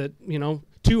admit that,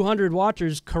 200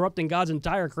 watchers corrupting God's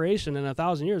entire creation in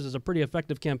 1,000 years is a pretty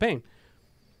effective campaign.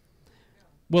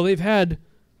 Well, they've had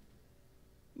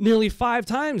nearly 5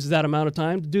 times that amount of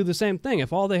time to do the same thing.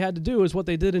 If all they had to do is what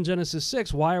they did in Genesis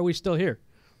 6, why are we still here?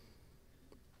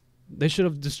 They should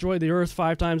have destroyed the earth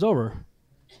 5 times over.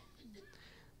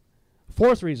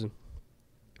 Fourth reason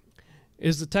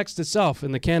is the text itself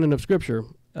in the canon of Scripture.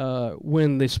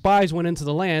 When the spies went into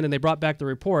the land and they brought back the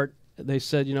report, they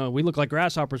said, we look like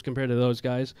grasshoppers compared to those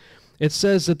guys. It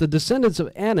says that the descendants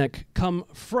of Anak come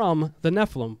from the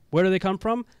Nephilim. Where do they come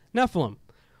from? Nephilim.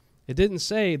 It didn't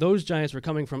say those giants were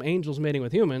coming from angels mating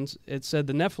with humans. It said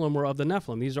the Nephilim were of the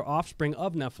Nephilim. These are offspring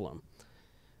of Nephilim.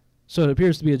 So it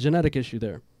appears to be a genetic issue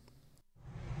there.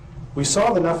 We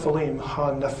saw the Nephilim,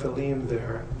 ha-Nephilim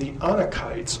there. The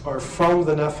Anakites are from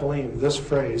the Nephilim. This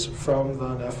phrase, from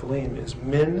the Nephilim, is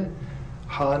min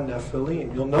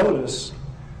ha-Nephilim. You'll notice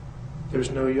there's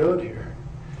no yod here.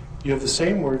 You have the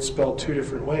same word spelled 2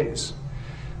 different ways.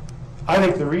 I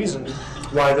think the reason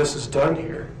why this is done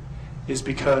here is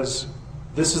because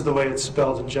this is the way it's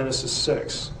spelled in Genesis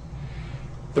 6.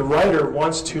 The writer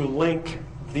wants to link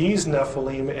these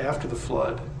Nephilim after the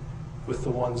flood with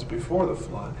the ones before the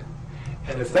flood.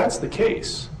 And if that's the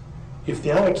case, if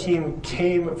the Anakim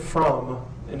came from,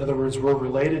 in other words, were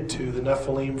related to the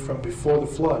Nephilim from before the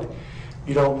flood,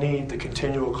 you don't need the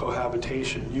continual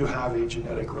cohabitation. You have a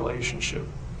genetic relationship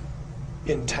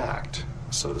intact,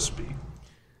 so to speak.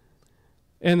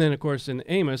 And then, of course, in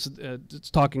Amos, it's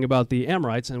talking about the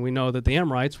Amorites, and we know that the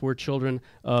Amorites were children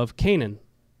of Canaan.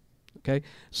 Okay,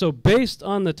 so based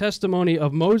on the testimony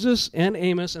of Moses and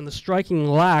Amos and the striking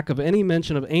lack of any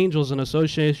mention of angels in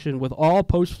association with all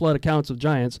post-flood accounts of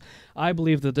giants, I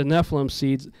believe that the Nephilim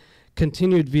seeds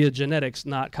continued via genetics,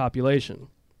 not copulation.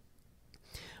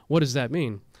 What does that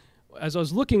mean? As I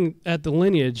was looking at the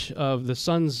lineage of the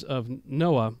sons of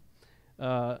Noah,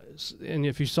 and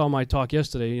if you saw my talk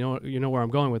yesterday, you know where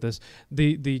I'm going with this.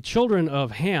 The children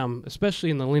of Ham, especially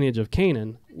in the lineage of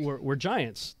Canaan, were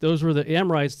giants. Those were the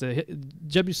Amorites, the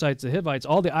Jebusites, the Hivites,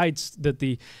 all the ites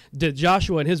that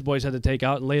Joshua and his boys had to take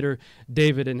out, and later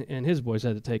David and his boys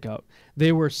had to take out.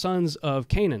 They were sons of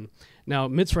Canaan. Now,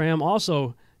 Mitzrayim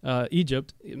also,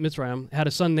 Mitzrayim, had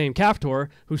a son named Caphtor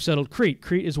who settled Crete.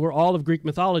 Crete is where all of Greek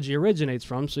mythology originates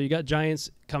from, so you got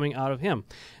giants coming out of him.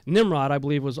 Nimrod, I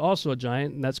believe, was also a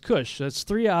giant, and that's Cush. That's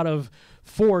 3 out of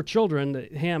 4 children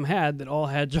that Ham had that all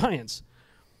had giants.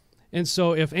 And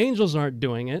so if angels aren't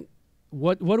doing it,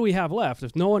 what do we have left?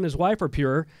 If Noah and his wife are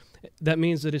pure, that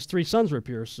means that his 3 sons were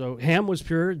pure. So Ham was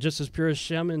pure, just as pure as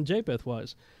Shem and Japheth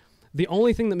was. The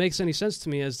only thing that makes any sense to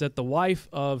me is that the wife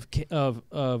of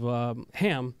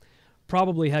Ham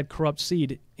probably had corrupt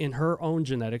seed in her own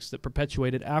genetics that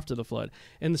perpetuated after the flood.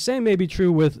 And the same may be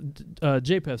true with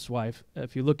Japheth's wife.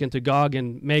 If you look into Gog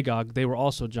and Magog, they were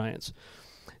also giants.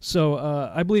 So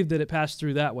I believe that it passed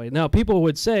through that way. Now, people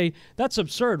would say, that's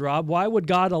absurd, Rob. Why would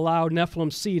God allow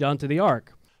Nephilim's seed onto the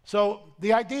ark? So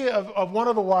the idea of one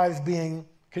of the wives being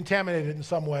contaminated in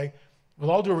some way, with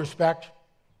all due respect,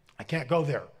 I can't go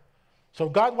there. So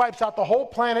God wipes out the whole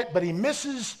planet, but he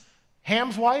misses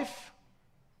Ham's wife?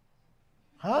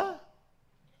 Huh?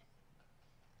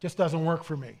 Just doesn't work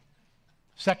for me.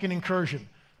 Second incursion.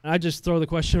 I just throw the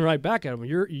question right back at him.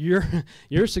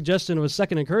 Your suggestion of a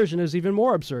second incursion is even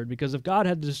more absurd, because if God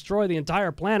had to destroy the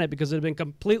entire planet because it had been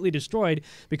completely destroyed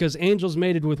because angels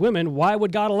mated with women, why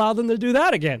would God allow them to do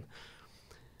that again?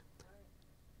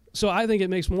 So I think it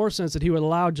makes more sense that he would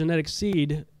allow genetic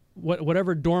seed,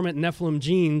 whatever dormant Nephilim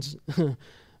genes,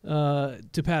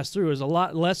 to pass through is a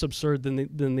lot less absurd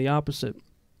than the opposite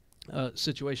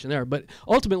situation there. But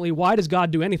ultimately, why does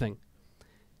God do anything?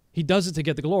 He does it to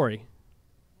get the glory.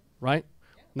 Right?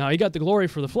 Now, he got the glory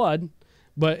for the flood,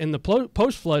 but in the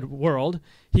post-flood world,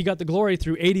 he got the glory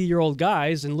through 80-year-old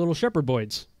guys and little shepherd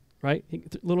boys, right?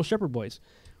 Little shepherd boys.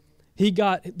 He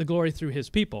got the glory through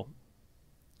his people.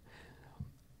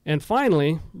 And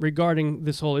finally, regarding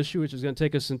this whole issue, which is going to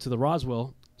take us into the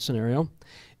Roswell scenario,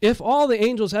 if all the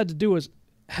angels had to do was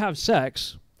have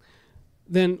sex,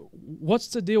 then what's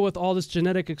the deal with all this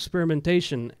genetic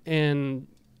experimentation and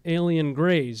alien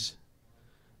grays?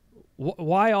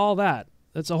 Why all that?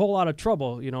 That's a whole lot of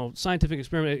trouble, you know, scientific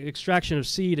experiment, extraction of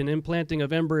seed and implanting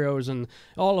of embryos and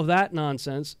all of that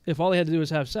nonsense. If all they had to do was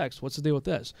have sex, what's the deal with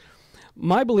this?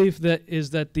 My belief is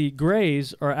that the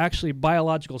grays are actually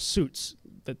biological suits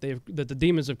that the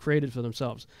demons have created for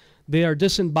themselves. They are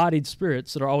disembodied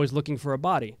spirits that are always looking for a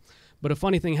body. But a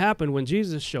funny thing happened when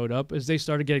Jesus showed up is they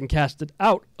started getting casted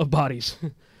out of bodies.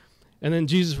 And then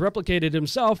Jesus replicated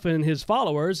himself and his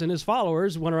followers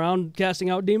went around casting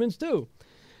out demons too.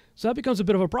 So that becomes a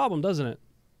bit of a problem, doesn't it?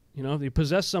 You know, you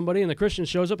possess somebody and the Christian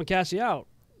shows up and casts you out.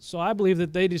 So I believe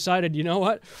that they decided, you know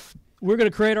what, we're going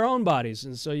to create our own bodies.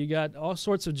 And so you got all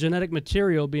sorts of genetic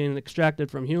material being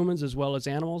extracted from humans as well as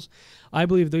animals. I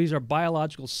believe these are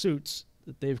biological suits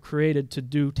that they've created to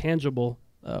do tangible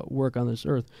work on this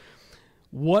earth.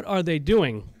 What are they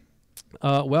doing?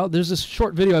 Well, there's this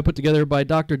short video I put together by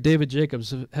Dr. David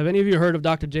Jacobs. Have any of you heard of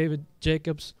Dr. David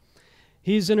Jacobs?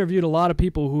 He's interviewed a lot of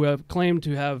people who have claimed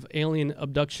to have alien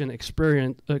abduction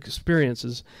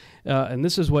experiences, and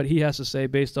this is what he has to say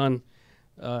based on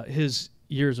his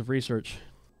years of research.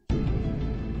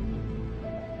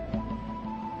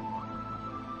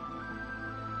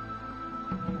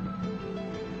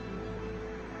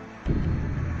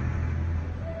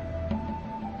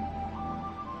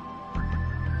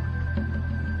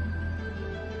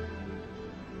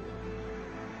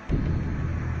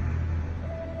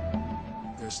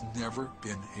 There's never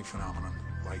been a phenomenon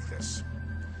like this.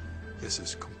 This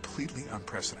is completely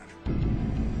unprecedented.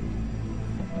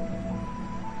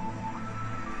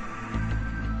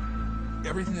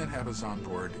 Everything that happens on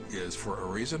board is for a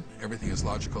reason, everything is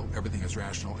logical, everything is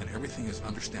rational, and everything is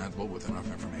understandable with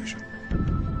enough information.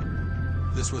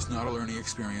 This was not a learning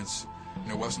experience,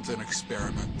 and it wasn't an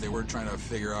experiment. They weren't trying to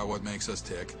figure out what makes us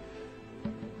tick.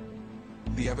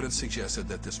 The evidence suggested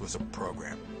that this was a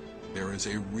program. There is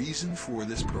a reason for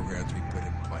this program to be put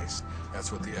in place. That's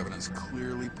what the evidence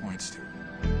clearly points to.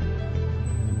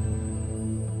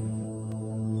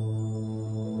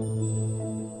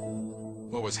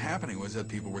 What was happening was that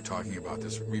people were talking about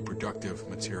this reproductive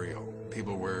material.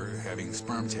 People were having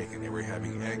sperm taken, they were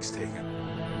having eggs taken.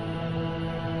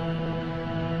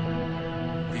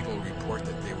 People report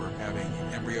that they were having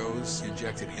embryos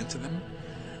injected into them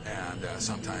and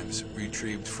sometimes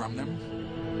retrieved from them.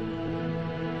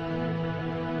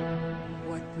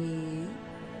 What we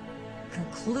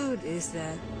conclude is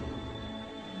that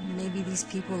maybe these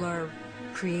people are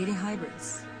creating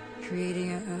hybrids,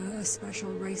 creating a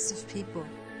special race of people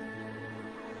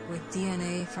with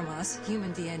DNA from us,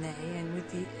 human DNA, and with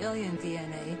the alien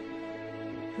DNA,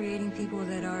 creating people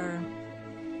that are,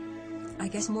 I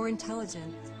guess, more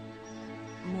intelligent,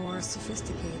 more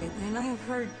sophisticated. And I have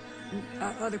heard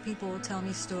other people tell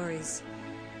me stories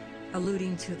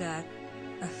alluding to that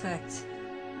effect.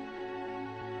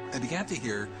 I began to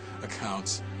hear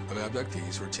accounts of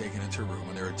abductees who were taken into a room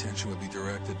and their attention would be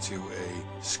directed to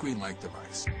a screen-like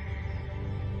device.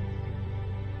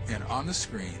 And on the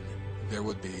screen, there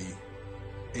would be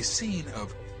a scene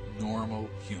of normal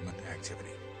human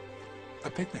activity. A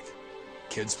picnic,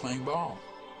 kids playing ball,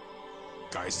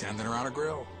 guys standing around a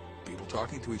grill, people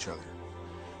talking to each other.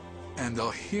 And they'll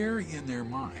hear in their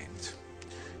mind,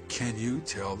 can you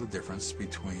tell the difference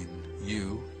between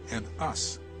you and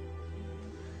us?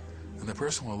 And the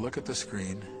person will look at the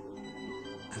screen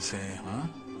and say,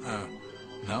 huh?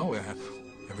 No,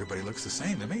 everybody looks the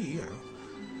same to me.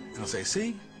 And I'll say,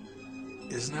 see,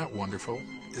 isn't that wonderful?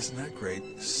 Isn't that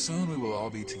great? Soon we will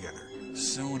all be together.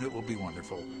 Soon it will be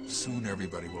wonderful. Soon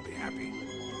everybody will be happy.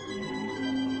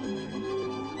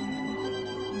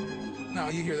 Now,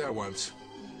 you hear that once.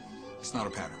 It's not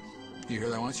a pattern. You hear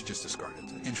that once, you just discard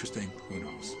it. Interesting, who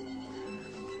knows?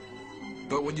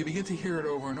 But when you begin to hear it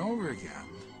over and over again,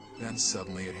 then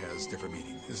suddenly it has different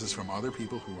meaning. This is from other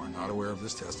people who are not aware of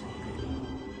this testimony.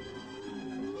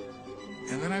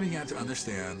 And then I began to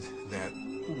understand that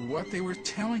what they were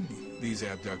telling these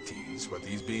abductees, what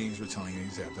these beings were telling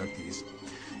these abductees,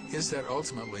 is that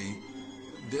ultimately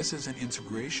this is an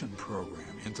integration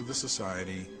program into the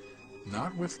society,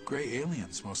 not with gray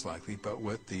aliens most likely, but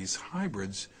with these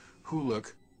hybrids who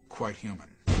look quite human.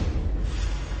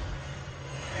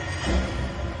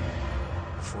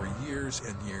 For years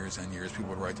and years and years, people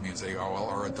would write to me and say, oh, well,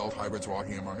 are adult hybrids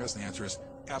walking among us? And the answer is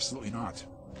absolutely not.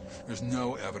 There's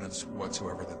no evidence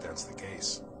whatsoever that that's the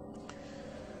case.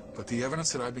 But the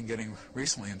evidence that I've been getting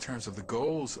recently in terms of the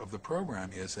goals of the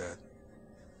program is that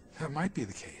That might be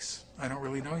the case. I don't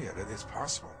really know yet. It's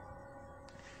possible.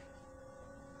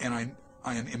 And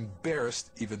I am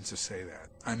embarrassed even to say that.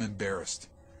 I'm embarrassed.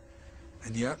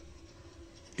 And yet,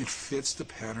 it fits the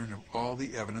pattern of all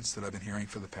the evidence that I've been hearing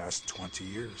for the past 20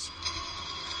 years.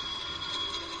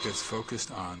 It's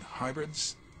focused on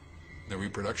hybrids. The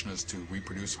reproduction is to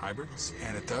reproduce hybrids.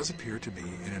 And it does appear to be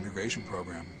an integration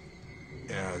program,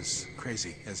 as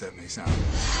crazy as that may sound.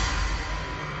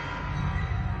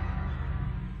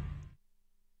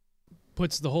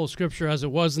 Puts the whole scripture, as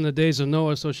it was in the days of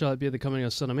Noah, so shall it be at the coming of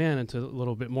the Son of Man, into a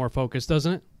little bit more focus,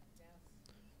 doesn't it?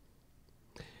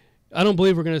 I don't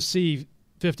believe we're going to see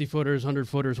 50-footers,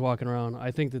 100-footers walking around.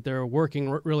 I think that they're working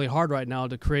really hard right now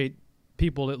to create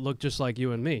people that look just like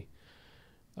you and me,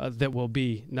 that will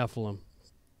be Nephilim.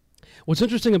 What's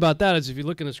interesting about that is if you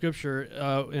look in the scripture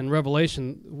in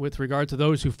Revelation with regard to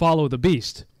those who follow the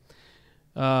beast,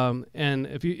 and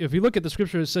if you look at the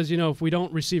scripture, it says, you know, if we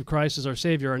don't receive Christ as our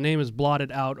Savior, our name is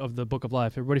blotted out of the book of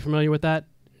life. Everybody familiar with that?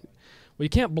 Well, you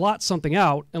can't blot something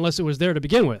out unless it was there to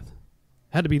begin with. It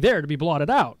had to be there to be blotted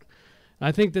out. And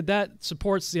I think that that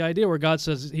supports the idea where God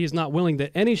says he is not willing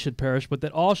that any should perish, but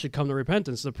that all should come to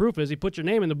repentance. The proof is he put your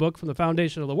name in the book from the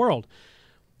foundation of the world.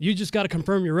 You just got to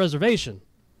confirm your reservation.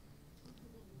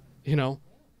 You know,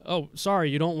 oh,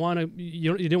 sorry, you don't want to.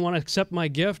 You didn't want to accept my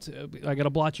gift. I got to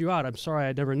blot you out. I'm sorry,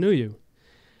 I never knew you.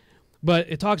 But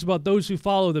it talks about those who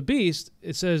follow the beast.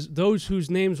 It says those whose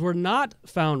names were not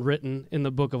found written in the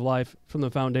book of life from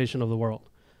the foundation of the world.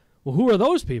 Well, who are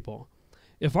those people?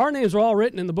 If our names are all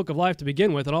written in the book of life to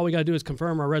begin with, and all we got to do is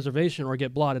confirm our reservation or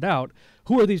get blotted out,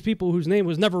 who are these people whose name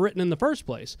was never written in the first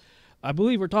place? I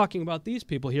believe we're talking about these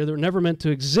people here that were never meant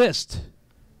to exist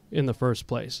in the first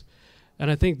place. And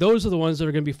I think those are the ones that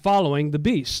are going to be following the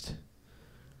beast.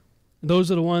 Those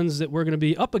are the ones that we're going to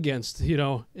be up against, you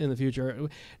know, in the future.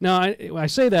 Now, I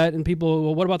say that, and people,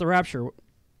 well, what about the rapture?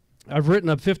 I've written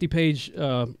a 50-page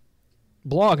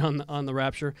blog on the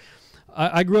rapture.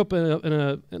 I grew up in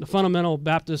a fundamental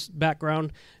Baptist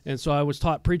background, and so I was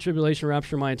taught pre-tribulation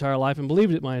rapture my entire life and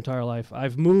believed it my entire life.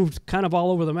 I've moved kind of all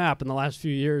over the map in the last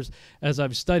few years as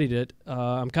I've studied it.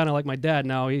 I'm kind of like my dad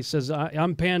now. He says,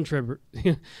 I'm pan-trib.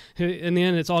 In the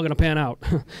end, it's all going to pan out.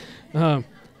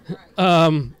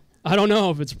 I don't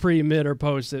know if it's pre, mid, or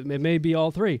post. It may be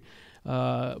all three.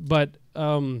 But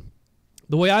the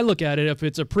way I look at it, if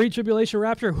it's a pre-tribulation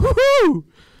rapture, whoo-hoo!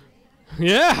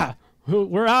 Yeah!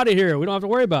 We're out of here. We don't have to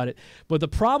worry about it. But the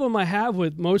problem I have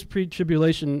with most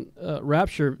pre-tribulation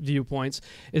rapture viewpoints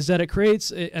is that it creates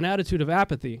an attitude of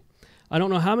apathy. I don't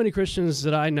know how many Christians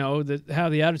that I know that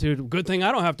have the attitude, good thing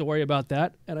I don't have to worry about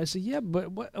that. And I say, yeah,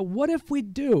 but what if we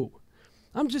do?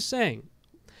 I'm just saying.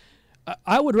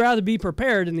 I would rather be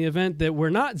prepared in the event that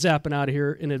we're not zapping out of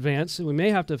here in advance, and we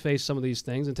may have to face some of these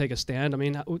things and take a stand. I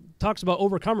mean, it talks about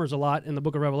overcomers a lot in the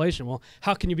book of Revelation. Well,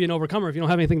 how can you be an overcomer if you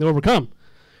don't have anything to overcome?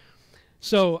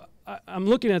 So I'm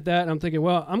looking at that, and I'm thinking,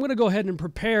 well, I'm going to go ahead and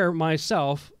prepare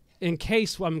myself in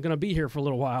case I'm going to be here for a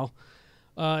little while.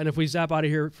 And if we zap out of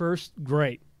here first,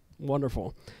 great,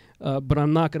 wonderful. But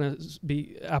I'm not going to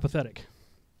be apathetic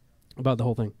about the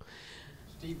whole thing.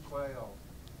 Steve Quayle,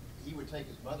 he would take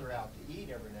his mother out to eat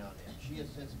every now and then. She has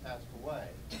since passed away.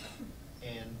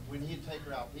 And when he'd take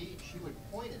her out to eat, she would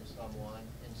point at someone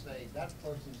and say, that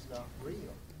person's not real.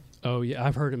 Oh, yeah,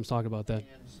 I've heard him talk about that.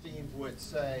 And Steve would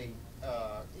say,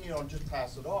 you know, just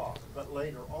pass it off. But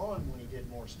later on, when he did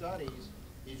more studies,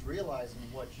 he's realizing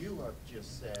what you have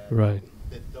just said, right,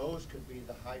 that those could be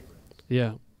the hybrids.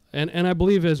 Yeah. And I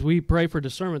believe as we pray for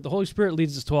discernment, the Holy Spirit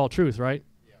leads us to all truth, right?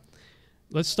 Yeah.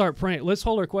 Let's start praying. Let's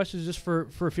hold our questions just for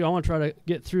a few. I want to try to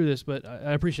get through this, but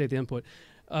I appreciate the input.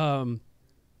 We're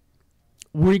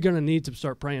going to need to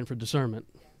start praying for discernment.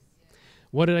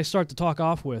 What did I start to talk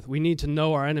off with? We need to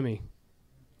know our enemy,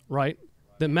 right?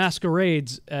 That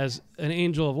masquerades as an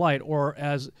angel of light or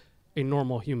as a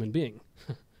normal human being,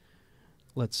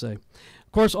 let's say.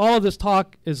 Of course, all of this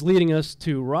talk is leading us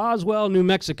to Roswell, New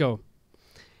Mexico.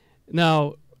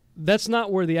 Now, that's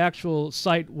not where the actual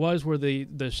site was where the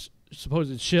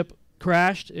supposed ship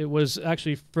crashed. It was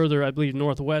actually further, I believe,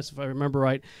 northwest, if I remember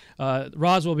right.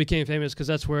 Roswell became famous because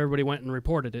that's where everybody went and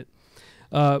reported it.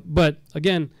 But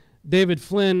again, David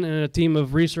Flynn and a team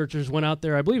of researchers went out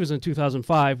there, I believe it was in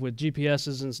 2005, with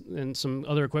GPSs and some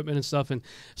other equipment and stuff, and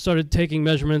started taking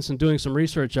measurements and doing some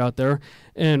research out there.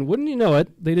 And wouldn't you know it,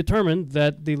 they determined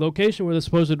that the location where the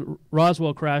supposed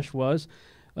Roswell crash was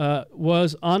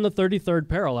on the 33rd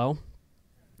parallel.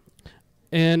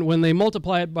 And when they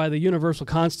multiply it by the universal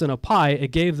constant of pi,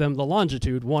 it gave them the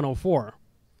longitude 104.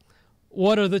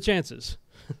 What are the chances?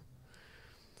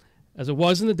 As it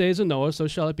was in the days of Noah, so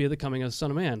shall it be at the coming of the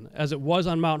Son of Man. As it was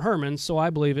on Mount Hermon, so I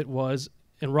believe it was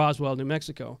in Roswell, New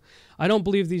Mexico. I don't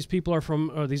believe these people are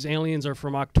from, or these aliens are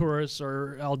from Arcturus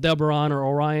or Aldebaran or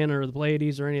Orion or the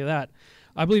Pleiades or any of that.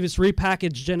 I believe it's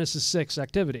repackaged Genesis 6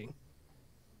 activity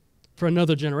for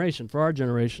another generation, for our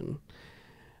generation.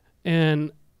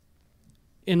 And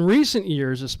in recent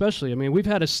years especially, I mean, we've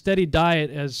had a steady diet,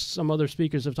 as some other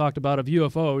speakers have talked about, of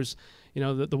UFOs. You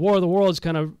know, the War of the Worlds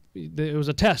kind of, it was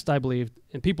a test, I believe,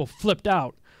 and people flipped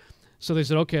out. So they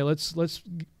said, okay, let's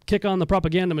kick on the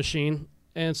propaganda machine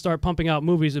and start pumping out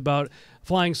movies about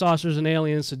flying saucers and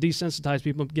aliens to desensitize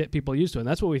people, get people used to it. And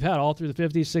that's what we've had all through the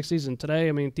 50s, 60s, and today.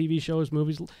 I mean, TV shows,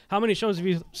 movies. How many shows have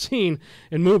you seen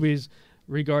in movies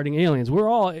regarding aliens?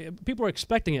 People are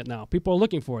expecting it now. People are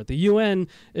looking for it. The UN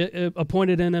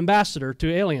appointed an ambassador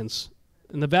to aliens.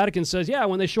 And the Vatican says, yeah,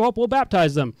 when they show up, we'll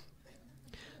baptize them.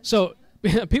 So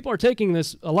people are taking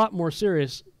this a lot more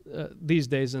serious these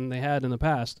days than they had in the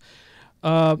past.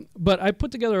 But I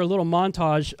put together a little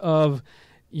montage of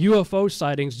UFO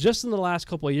sightings just in the last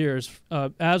couple of years,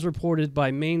 as reported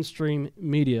by mainstream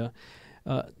media.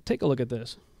 Take a look at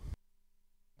this.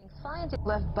 Scientists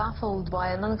left baffled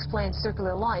by an unexplained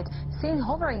circular light seen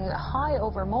hovering high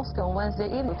over Moscow on Wednesday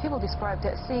evening. People described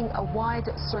seeing a wide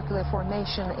circular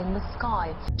formation in the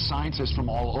sky. Scientists from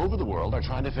all over the world are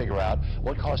trying to figure out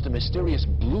what caused a mysterious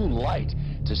blue light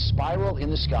to spiral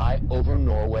in the sky over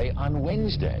Norway on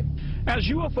Wednesday. As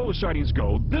UFO sightings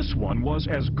go, this one was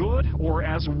as good or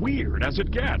as weird as it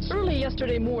gets. Early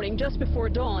yesterday morning, just before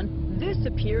dawn, this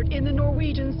appeared in the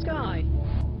Norwegian sky.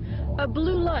 A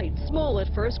blue light, small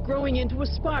at first, growing into a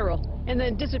spiral, and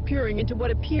then disappearing into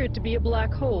what appeared to be a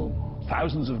black hole.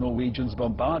 Thousands of Norwegians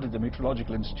bombarded the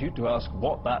Meteorological Institute to ask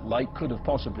what that light could have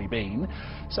possibly been.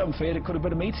 Some feared it could have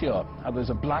been a meteor, others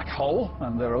a black hole,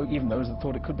 and there are even those that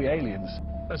thought it could be aliens.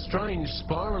 A strange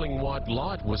spiralling white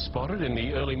light was spotted in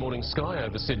the early morning sky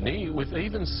over Sydney, with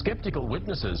even skeptical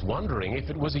witnesses wondering if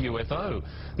it was a UFO.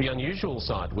 The unusual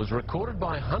sight was recorded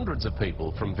by hundreds of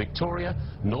people from Victoria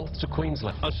north to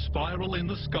Queensland. A spiral in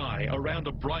the sky around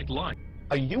a bright light.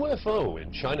 A UFO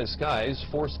in China's skies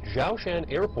forced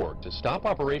Zhoushan Airport to stop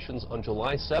operations on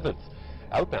July 7th.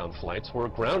 Outbound flights were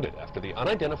grounded after the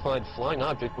unidentified flying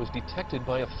object was detected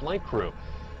by a flight crew.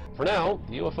 For now,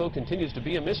 the UFO continues to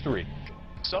be a mystery.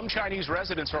 Some Chinese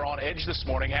residents are on edge this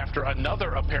morning after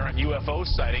another apparent UFO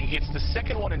sighting. It's the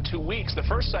second one in 2 weeks. The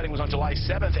first sighting was on July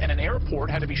 7th, and an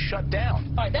airport had to be shut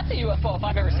down. All right, that's a UFO if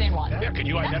I've ever seen one. Yeah, can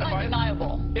you identify it? That's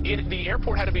undeniable. The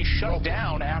airport had to be shut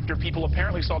down after people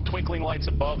apparently saw twinkling lights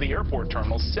above the airport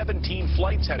terminal. 17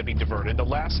 flights had to be diverted. The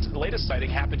latest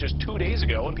sighting happened just 2 days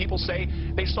ago, and people say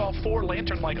they saw 4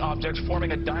 lantern-like objects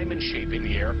forming a diamond shape in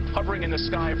the air, hovering in the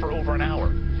sky for over an hour.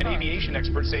 And aviation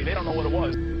experts say they don't know what it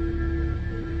was.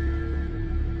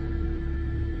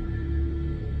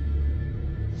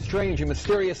 Strange and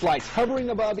mysterious lights hovering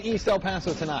above East El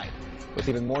Paso tonight. What's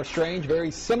even more strange, very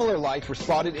similar lights were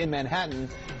spotted in Manhattan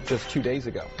just 2 days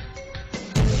ago.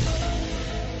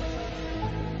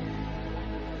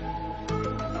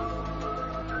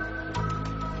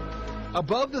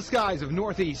 Above the skies of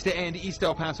Northeast and East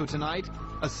El Paso tonight,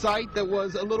 a sight that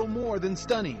was a little more than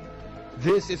stunning.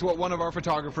 This is what one of our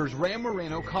photographers, Ram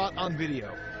Moreno, caught on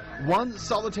video. One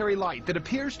solitary light that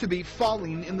appears to be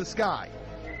falling in the sky.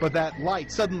 But that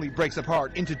light suddenly breaks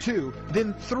apart into 2,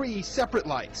 then 3 separate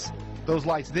lights. Those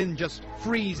lights then just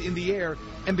freeze in the air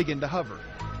and begin to hover.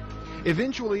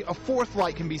 Eventually, a 4th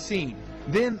light can be seen.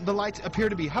 Then the lights appear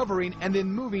to be hovering and then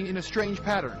moving in a strange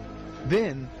pattern.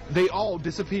 Then they all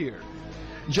disappear.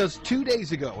 Just 2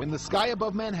 days ago, in the sky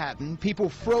above Manhattan, people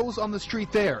froze on the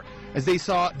street there as they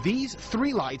saw these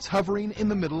 3 lights hovering in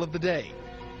the middle of the day.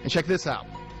 And check this out.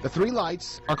 The 3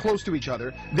 lights are close to each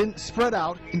other, then spread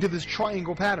out into this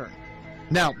triangle pattern.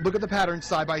 Now, look at the patterns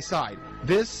side by side.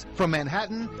 This from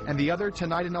Manhattan and the other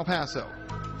tonight in El Paso.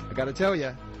 I gotta tell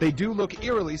you, they do look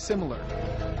eerily similar.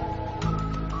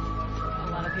 A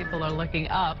lot of people are looking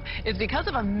up. It's because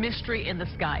of a mystery in the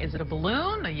sky. Is it a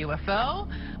balloon, a UFO?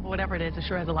 Whatever it is, it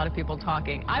sure has a lot of people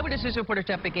talking. Eyewitness News reporter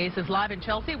Jeff McGase is live in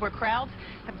Chelsea, where crowds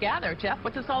have gathered. Jeff,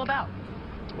 what's this all about?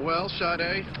 Well,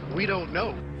 Sade, we don't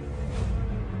know.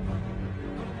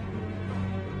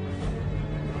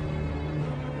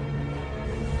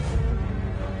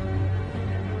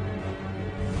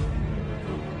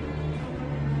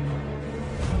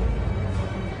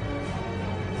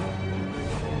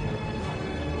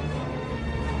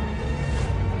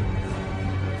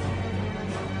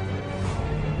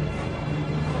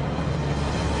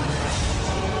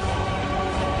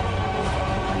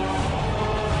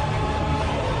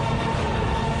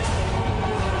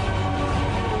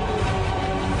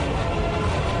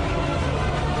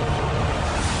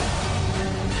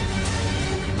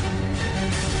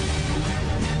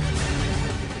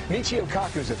 Michio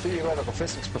Kaku is a theoretical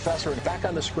physics professor, and back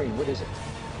on the screen, what is it?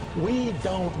 We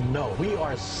don't know. We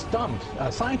are stumped.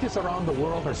 Scientists around the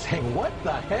world are saying, what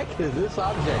the heck is this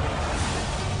object?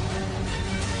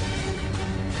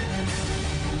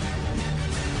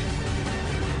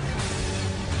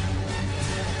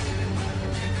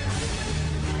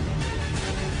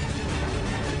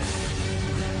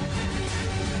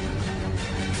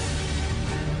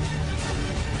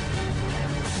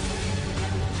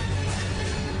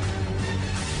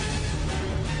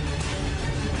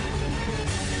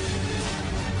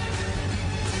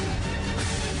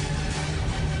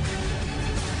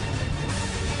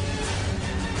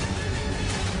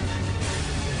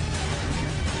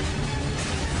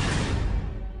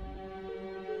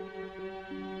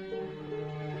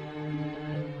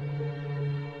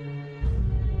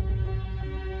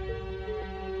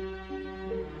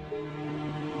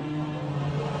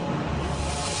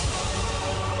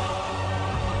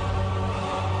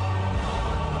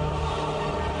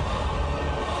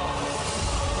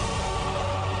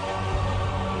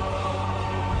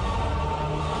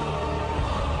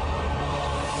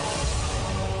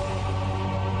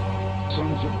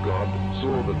 Sons of God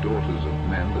saw the daughters of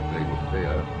men that they were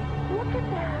fair, Look at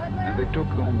that. and they took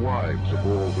them wives of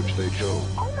all which they chose.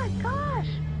 Oh my gosh.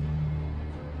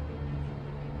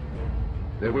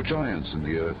 There were giants in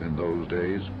the earth in those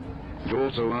days, and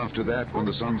also after that, when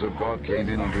the sons of God came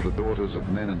in unto the daughters of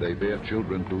men, and they bare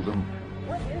children to them,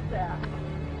 What is that?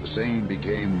 the same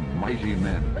became mighty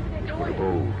men, which were of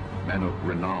old, men of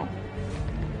renown.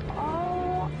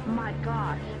 Oh my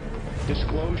gosh.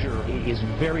 Disclosure is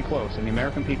very close, and the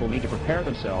American people need to prepare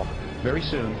themselves very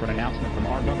soon for an announcement from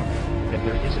our government that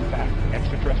there is, in fact,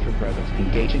 extraterrestrial presence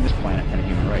engaging this planet and the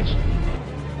human race.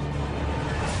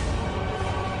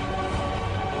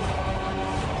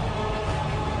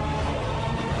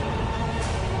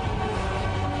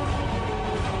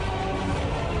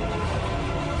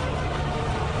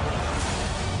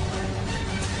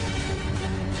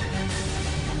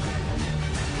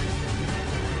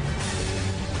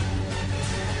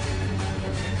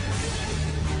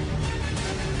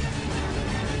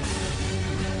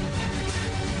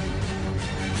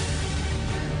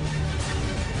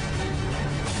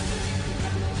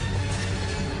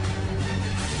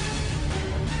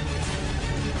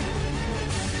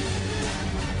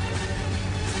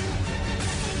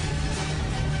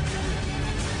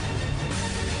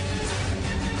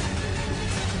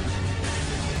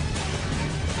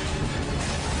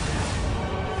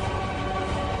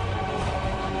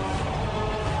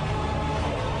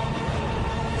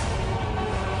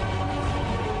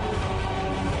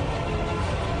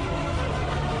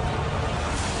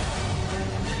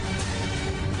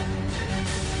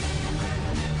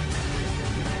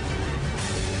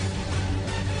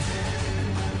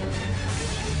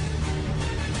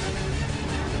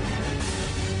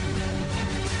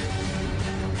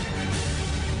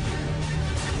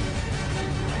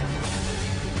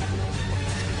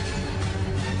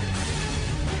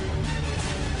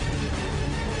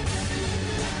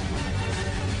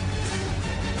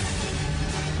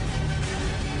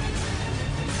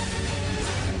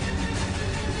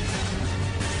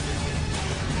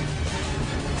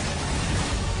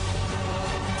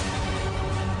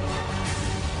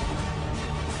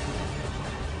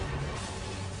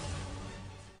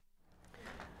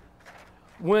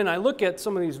 When I look at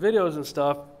some of these videos and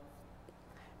stuff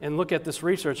and look at this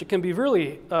research, it can be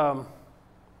really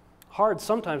hard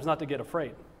sometimes not to get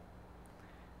afraid.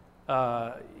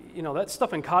 You know, that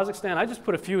stuff in Kazakhstan, I just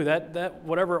put a few, that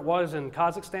whatever it was in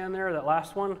Kazakhstan there, that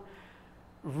last one,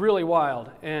 really wild.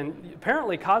 And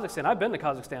apparently Kazakhstan, I've been to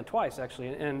Kazakhstan twice actually,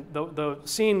 and the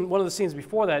scene, one of the scenes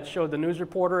before that showed the news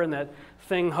reporter and that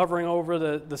thing hovering over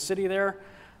the city there.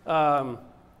 That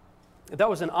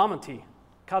was in Almaty,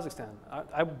 Kazakhstan.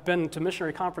 I've been to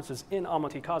missionary conferences in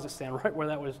Almaty, Kazakhstan, right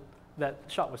where that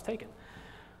shot was taken.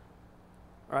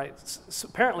 All right. So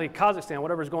apparently Kazakhstan,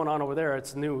 whatever's going on over there,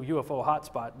 it's a new UFO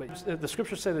hotspot. But the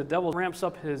scriptures say the devil ramps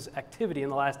up his activity in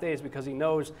the last days because he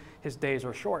knows his days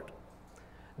are short.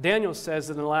 Daniel says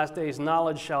that in the last days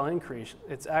knowledge shall increase.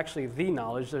 It's actually the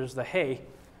knowledge. There's the hey.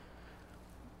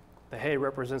 The hey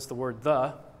represents the word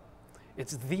the.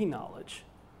 It's the knowledge.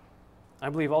 I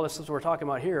believe all this stuff we're talking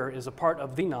about here is a part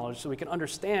of the knowledge so we can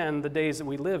understand the days that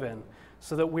we live in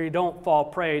so that we don't fall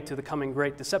prey to the coming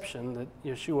great deception that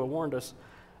Yeshua warned us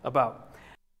about.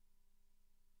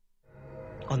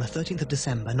 On the 13th of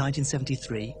December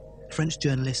 1973, French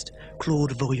journalist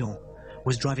Claude Vorilhon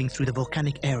was driving through the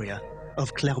volcanic area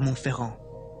of Clermont-Ferrand,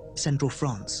 central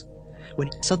France, when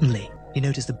suddenly he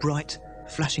noticed a bright,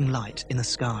 flashing light in the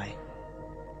sky,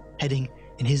 heading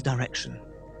in his direction.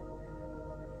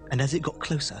 and as it got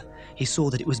closer, he saw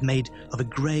that it was made of a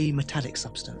grey metallic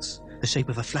substance, the shape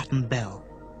of a flattened bell.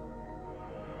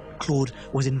 Claude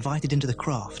was invited into the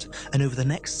craft, and over the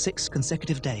next 6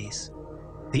 consecutive days,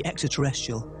 the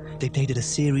extraterrestrial dictated a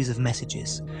series of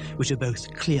messages which are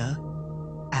both clear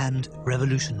and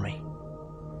revolutionary.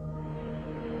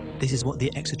 This is what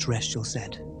the extraterrestrial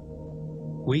said.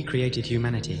 We created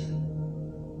humanity.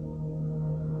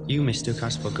 You mistook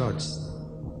us for gods.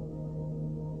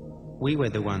 We were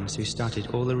the ones who started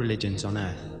all the religions on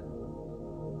Earth.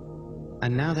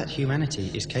 And now that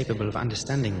humanity is capable of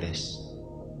understanding this,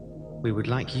 we would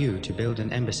like you to build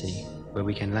an embassy where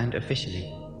we can land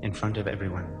officially in front of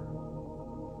everyone.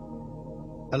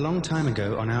 A long time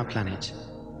ago on our planet,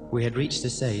 we had reached a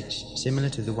stage similar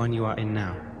to the one you are in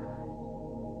now.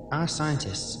 Our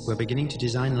scientists were beginning to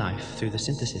design life through the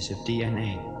synthesis of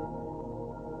DNA.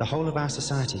 The whole of our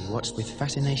society watched with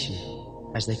fascination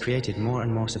as they created more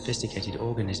and more sophisticated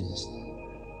organisms,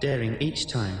 daring each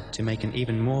time to make an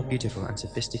even more beautiful and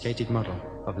sophisticated model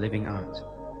of living art.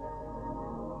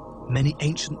 Many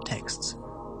ancient texts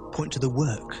point to the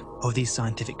work of these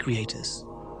scientific creators.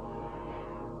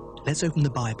 Let's open the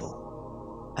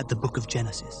Bible at the book of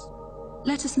Genesis.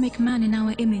 Let us make man in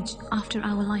our image, after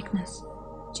our likeness.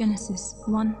 Genesis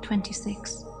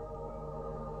 1:26.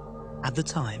 At the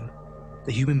time,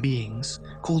 the human beings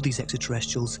called these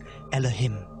extraterrestrials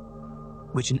Elohim,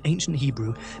 which in ancient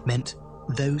Hebrew meant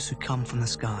those who come from the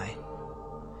sky.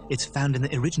 It's found in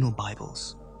the original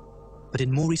Bibles, but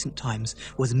in more recent times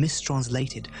was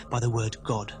mistranslated by the word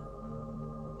God.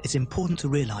 It's important to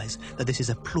realize that this is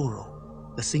a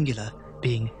plural, the singular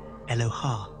being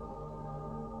Elohah.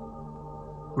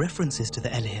 References to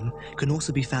the Elohim can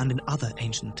also be found in other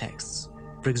ancient texts,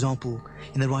 for example,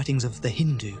 in the writings of the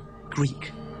Hindu,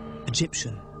 Greek,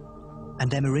 Egyptian,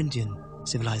 and Amerindian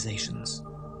civilizations.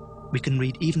 We can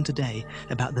read even today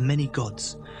about the many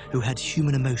gods who had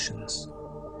human emotions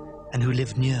and who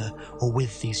lived near or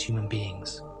with these human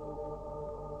beings.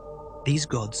 These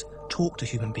gods talked to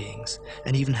human beings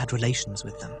and even had relations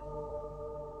with them.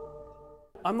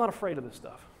 I'm not afraid of this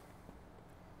stuff.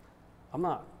 I'm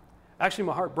not. Actually,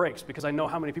 my heart breaks because I know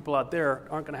how many people out there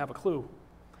aren't going to have a clue.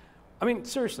 I mean,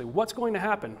 seriously, what's going to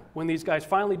happen when these guys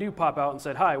finally do pop out and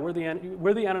said, hi, we're the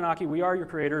Anunnaki, we are your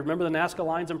creator. Remember the Nazca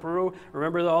lines in Peru?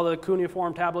 Remember all the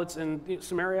cuneiform tablets in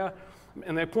Sumeria?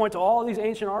 And they point to all these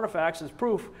ancient artifacts as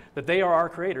proof that they are our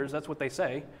creators. That's what they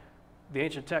say. The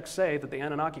ancient texts say that the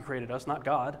Anunnaki created us, not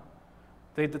God.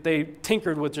 That they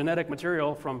tinkered with genetic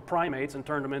material from primates and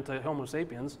turned them into Homo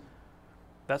sapiens.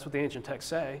 That's what the ancient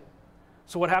texts say.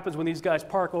 So what happens when these guys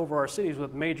park over our cities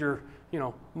with major,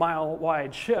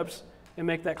 mile-wide ships and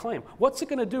make that claim? What's it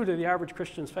going to do to the average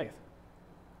Christian's faith?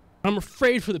 I'm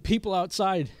afraid for the people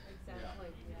outside. Exactly.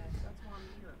 Yeah, that's why I'm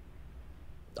here.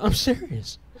 I'm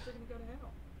serious. Because they're going to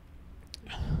go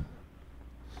to hell.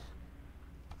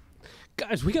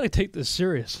 Guys, we got to take this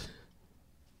serious.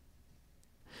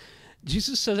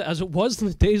 Jesus says, as it was in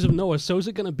the days of Noah, so is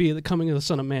it going to be at the coming of the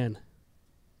Son of Man.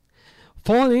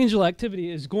 Fallen angel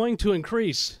activity is going to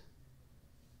increase.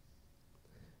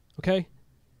 Okay?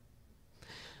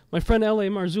 My friend L.A.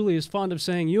 Marzulli is fond of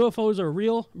saying UFOs are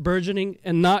real, burgeoning,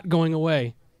 and not going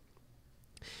away.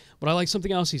 But I like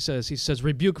something else he says. He says,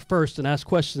 rebuke first and ask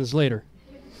questions later.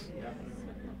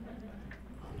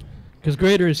 Because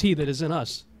greater is he that is in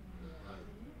us.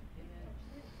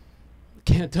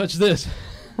 Can't touch this.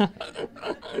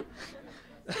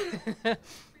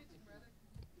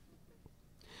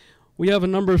 We have a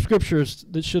number of scriptures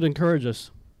that should encourage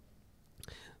us,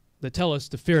 that tell us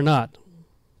to fear not.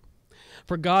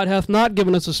 For God hath not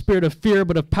given us a spirit of fear,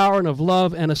 but of power and of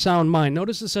love and a sound mind.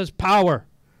 Notice it says power.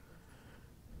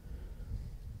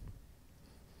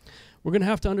 We're going to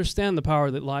have to understand the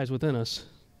power that lies within us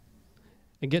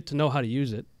and get to know how to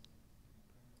use it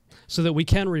so that we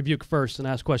can rebuke first and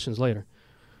ask questions later.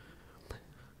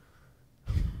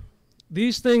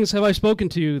 These things have I spoken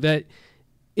to you, that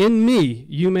in me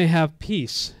you may have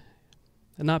peace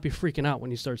and not be freaking out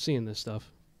when you start seeing this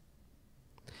stuff.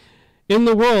 In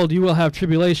the world you will have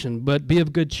tribulation, but be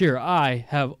of good cheer. I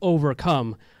have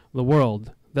overcome the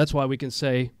world. That's why we can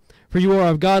say, for you are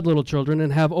of God, little children,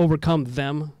 and have overcome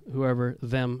them, whoever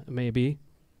them may be.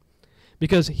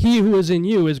 Because he who is in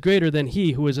you is greater than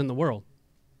he who is in the world.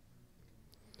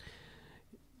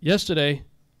 Yesterday,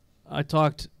 I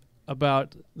talked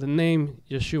about the name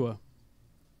Yeshua.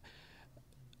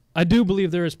 I do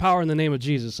believe there is power in the name of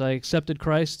Jesus. I accepted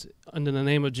Christ under the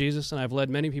name of Jesus, and I've led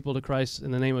many people to Christ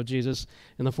in the name of Jesus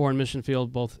in the foreign mission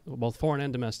field, both foreign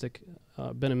and domestic.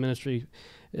 Been in ministry,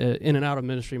 in and out of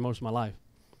ministry most of my life.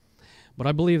 But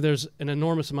I believe there's an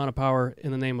enormous amount of power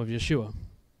in the name of Yeshua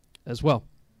as well.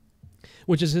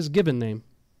 which is his given name.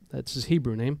 That's his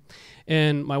Hebrew name.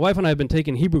 And my wife and I have been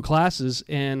taking Hebrew classes,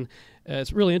 and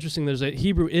it's really interesting. There's a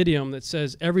Hebrew idiom that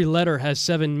says every letter has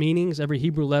 7 meanings. Every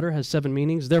Hebrew letter has 7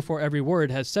 meanings. Therefore, every word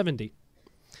has 70.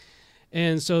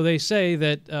 And so they say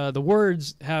that the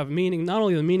words have meaning, not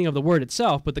only the meaning of the word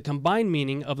itself, but the combined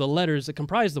meaning of the letters that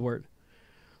comprise the word.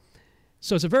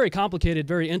 So it's a very complicated,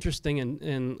 very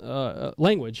interesting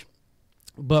language.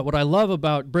 But what I love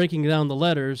about breaking down the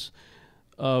letters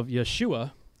of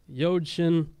Yeshua, Yod,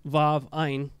 Shin, Vav,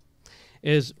 Ayin,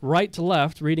 is right to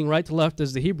left, reading right to left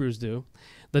as the Hebrews do.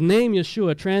 The name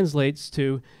Yeshua translates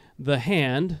to the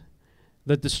hand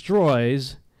that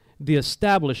destroys the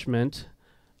establishment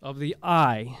of the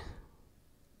eye.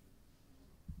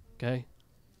 Okay?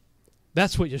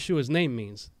 That's what Yeshua's name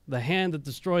means. The hand that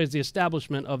destroys the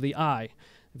establishment of the eye.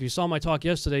 If you saw my talk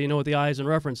yesterday, you know what the eye is in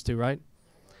reference to, right?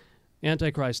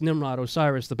 Antichrist, Nimrod,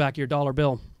 Osiris, the back of your dollar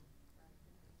bill.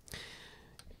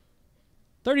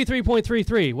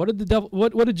 33.33.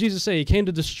 What did Jesus say? He came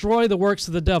to destroy the works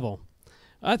of the devil.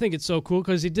 I think it's so cool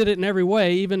because he did it in every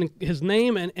way, even his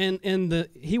name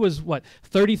he was what,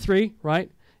 33,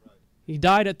 right? He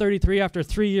died at 33 after a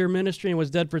 3-year ministry and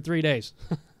was dead for 3 days.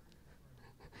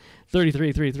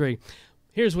 33.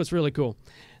 Here's what's really cool.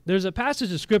 There's a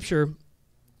passage of scripture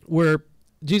where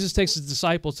Jesus takes his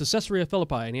disciples to Caesarea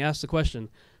Philippi and he asks the question,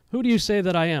 who do you say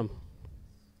that I am?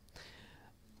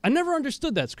 I never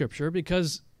understood that scripture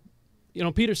because,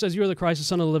 Peter says you are the Christ, the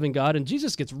Son of the living God, and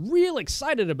Jesus gets real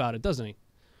excited about it, doesn't he?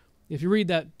 If you read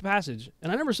that passage.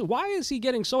 And I never said, why is he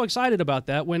getting so excited about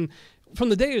that when from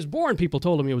the day he was born, people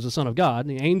told him he was the Son of God,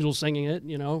 the angels singing it,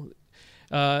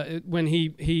 when he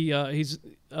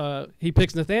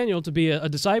picks Nathanael to be a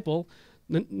disciple,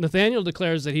 Nathanael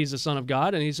declares that he's the Son of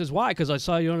God, and he says, why? Because I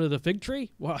saw you under the fig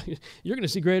tree? Well, you're going to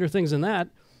see greater things than that.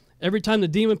 Every time the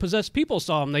demon-possessed people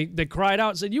saw him, they cried out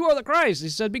and said, you are the Christ. He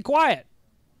said, be quiet.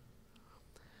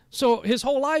 So his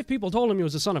whole life, people told him he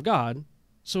was the Son of God.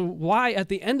 So why, at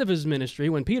the end of his ministry,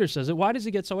 when Peter says it, why does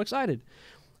he get so excited?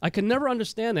 I could never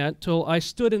understand that till I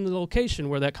stood in the location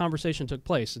where that conversation took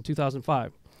place in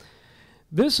 2005.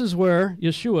 This is where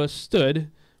Yeshua stood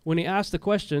when he asked the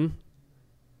question,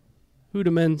 who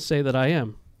do men say that I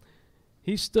am?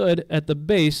 He stood at the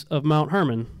base of Mount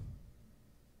Hermon,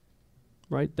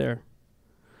 right there,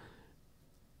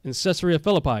 in Caesarea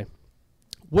Philippi,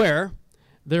 where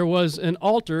there was an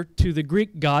altar to the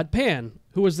Greek god Pan,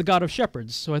 who was the god of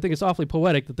shepherds. So I think it's awfully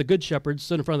poetic that the good shepherd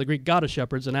stood in front of the Greek god of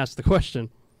shepherds and asked the question.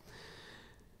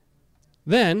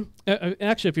 Then,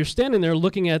 actually, if you're standing there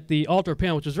looking at the altar of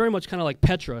Pan, which is very much kind of like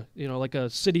Petra, like a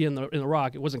city in the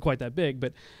rock. It wasn't quite that big,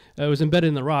 but it was embedded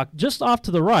in the rock. Just off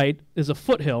to the right is a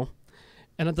foothill,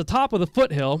 and at the top of the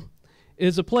foothill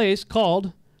is a place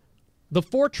called the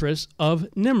Fortress of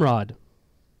Nimrod,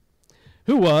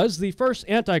 who was the first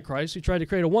Antichrist who tried to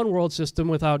create a one-world system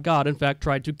without God, in fact,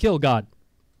 tried to kill God.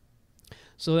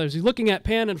 So as he's looking at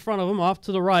Pan in front of him, off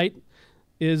to the right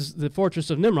is the Fortress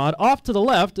of Nimrod. Off to the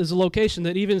left is a location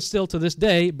that even still to this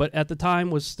day, but at the time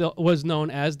was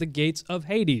known as the Gates of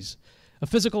Hades, a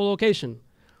physical location.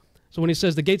 So when he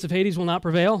says the Gates of Hades will not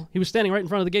prevail, he was standing right in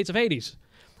front of the Gates of Hades,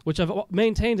 which I've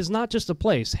maintained is not just a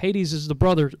place. Hades is the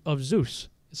brother of Zeus.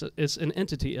 It's an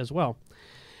entity as well.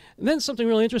 And then something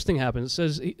really interesting happens.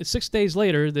 It says 6 days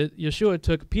later that Yeshua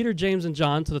took Peter, James, and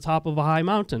John to the top of a high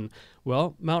mountain.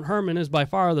 Well, Mount Hermon is by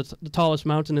far the tallest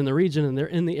mountain in the region, and they're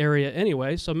in the area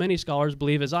anyway, so many scholars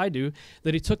believe, as I do,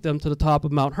 that he took them to the top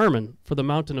of Mount Hermon for the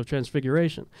Mountain of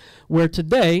Transfiguration, where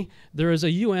today there is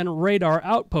a UN radar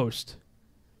outpost.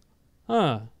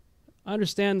 I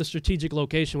understand the strategic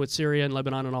location with Syria and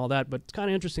Lebanon and all that, but it's kind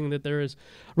of interesting that there is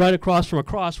right across from a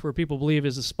cross where people believe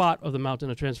is the spot of the Mountain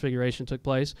of Transfiguration took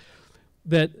place,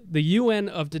 that the UN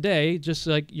of today, just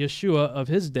like Yeshua of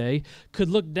his day, could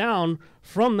look down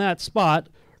from that spot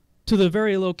to the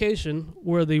very location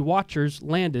where the Watchers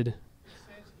landed. It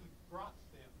says he brought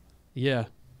them. Yeah.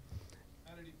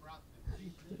 How did he brought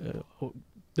them?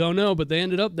 Don't know, but they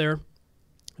ended up there.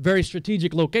 Very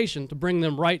strategic location to bring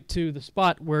them right to the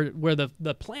spot where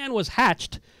the plan was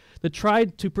hatched that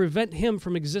tried to prevent him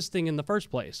from existing in the first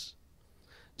place.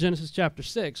 Genesis chapter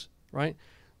 6, right?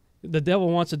 The devil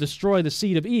wants to destroy the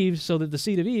seed of Eve so that the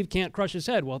seed of Eve can't crush his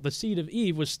head. Well, the seed of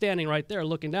Eve was standing right there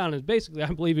looking down, and basically I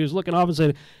believe he was looking off and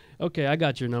saying, okay, I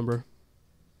got your number.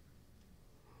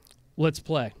 Let's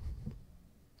play.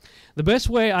 The best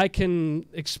way I can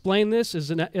explain this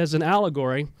as an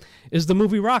allegory is the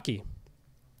movie Rocky,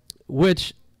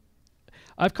 which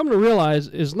I've come to realize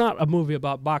is not a movie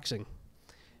about boxing.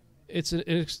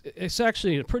 It's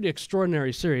actually a pretty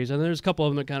extraordinary series, and there's a couple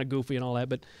of them that are kind of goofy and all that,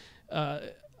 but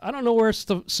I don't know where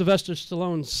Sylvester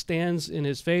Stallone stands in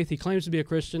his faith. He claims to be a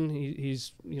Christian.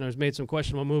 He's made some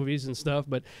questionable movies and stuff,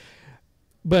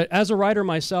 but as a writer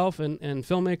myself and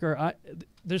filmmaker,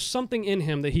 there's something in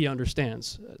him that he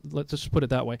understands. Let's just put it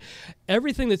that way.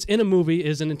 Everything that's in a movie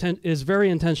is very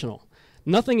intentional.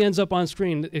 Nothing ends up on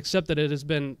screen except that it has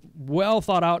been well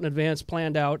thought out in advance,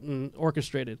 planned out, and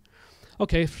orchestrated.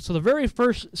 Okay, so the very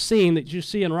first scene that you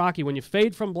see in Rocky, when you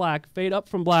fade up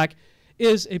from black,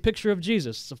 is a picture of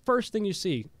Jesus. It's the first thing you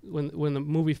see when the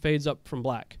movie fades up from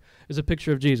black, is a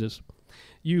picture of Jesus.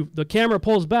 The camera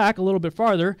pulls back a little bit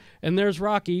farther, and there's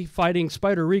Rocky fighting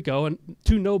Spider Rico and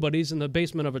two nobodies in the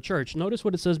basement of a church. Notice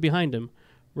what it says behind him,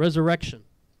 resurrection.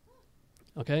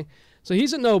 Okay, so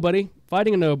he's a nobody,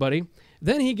 fighting a nobody.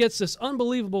 Then he gets this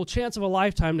unbelievable chance of a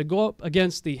lifetime to go up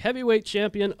against the heavyweight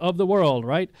champion of the world,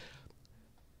 right?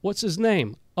 What's his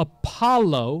name?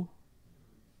 Apollo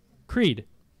Creed.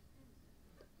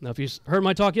 Now, if you heard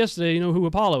my talk yesterday, you know who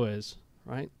Apollo is,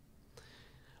 right?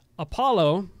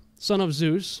 Apollo, son of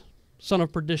Zeus, son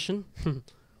of perdition,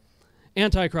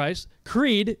 Antichrist.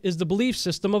 Creed is the belief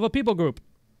system of a people group.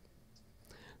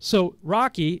 So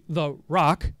Rocky, the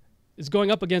Rock, is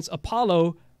going up against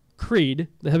Apollo Creed,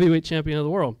 the heavyweight champion of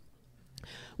the world.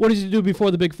 What does he do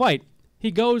before the big fight? He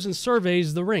goes and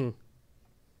surveys the ring.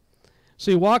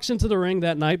 So he walks into the ring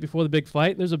that night before the big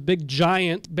fight. There's a big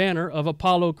giant banner of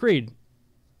Apollo Creed.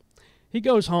 He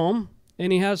goes home,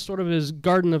 and he has sort of his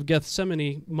Garden of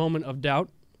Gethsemane moment of doubt.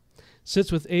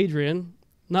 Sits with Adrian,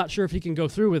 not sure if he can go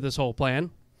through with this whole plan.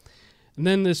 And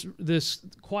then this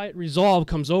quiet resolve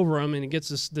comes over him, and he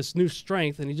gets this new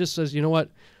strength, and he just says, you know what?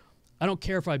 I don't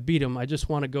care if I beat him. I just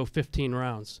want to go 15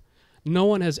 rounds. No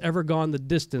one has ever gone the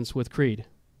distance with Creed.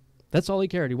 That's all he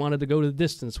cared. He wanted to go to the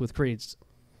distance with Creed.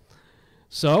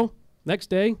 So, next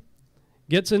day,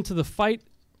 gets into the fight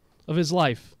of his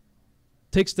life.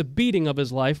 Takes the beating of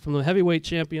his life from the heavyweight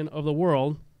champion of the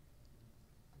world,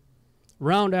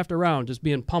 round after round, just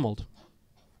being pummeled.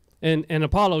 And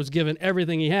Apollo's given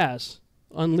everything he has,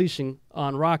 unleashing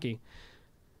on Rocky.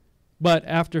 But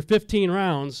after 15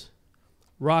 rounds,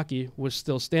 Rocky was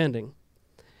still standing.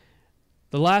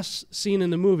 The last scene in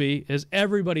the movie is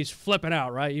everybody's flipping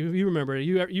out, right? You remember,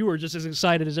 you were just as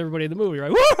excited as everybody in the movie,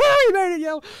 right? Woohoo! You made it,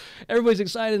 yo! Everybody's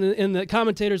excited, and the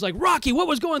commentator's like, Rocky, what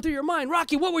was going through your mind?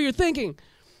 Rocky, what were you thinking?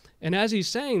 And as he's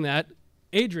saying that,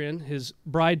 Adrian, his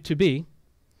bride-to-be,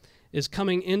 is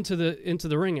coming into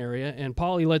the ring area, and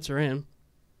Paulie lets her in.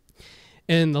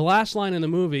 And the last line in the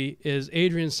movie is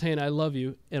Adrian saying, I love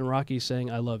you, and Rocky saying,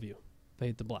 I love you.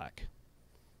 Fade to black.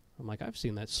 I'm like, I've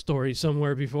seen that story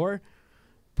somewhere before.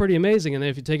 Pretty amazing. And then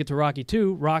if you take it to Rocky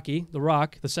 2, Rocky, the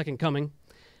Rock, the second coming,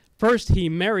 first he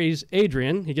marries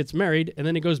Adrian, he gets married, and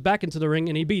then he goes back into the ring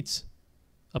and he beats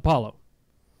Apollo.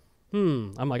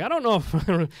 I'm like, I don't know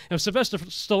if Sylvester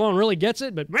Stallone really gets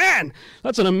it, but man,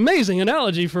 that's an amazing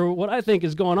analogy for what I think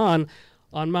is going on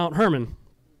Mount Hermon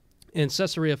in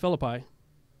Caesarea Philippi.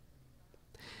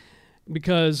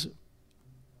 Because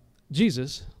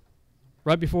Jesus,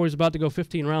 right before he was about to go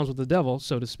 15 rounds with the devil,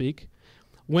 so to speak,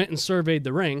 went and surveyed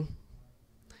the ring.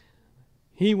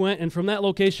 He went, and from that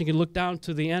location, he could look down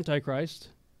to the Antichrist,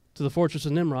 to the fortress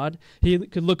of Nimrod. He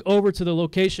could look over to the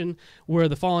location where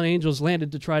the fallen angels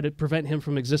landed to try to prevent him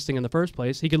from existing in the first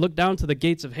place. He could look down to the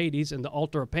gates of Hades and the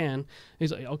altar of Pan.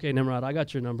 He's like, okay, Nimrod, I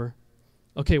got your number.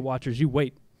 Okay, watchers, you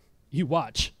wait. You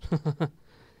watch.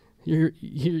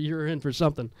 You're in for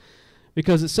something.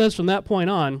 Because it says from that point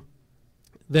on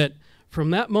that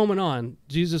from that moment on,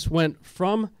 Jesus went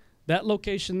from that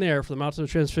location there for the Mountain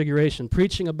of Transfiguration,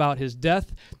 preaching about his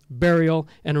death, burial,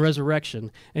 and resurrection.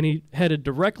 And he headed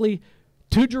directly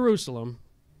to Jerusalem,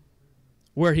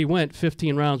 where he went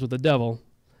 15 rounds with the devil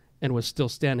and was still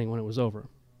standing when it was over.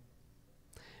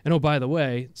 And oh, by the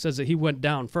way, it says that he went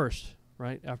down first,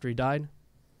 right, after he died.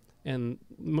 And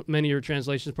many of your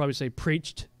translations probably say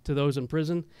preached to those in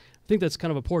prison. I think that's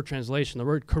kind of a poor translation. The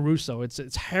word caruso,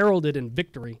 it's heralded in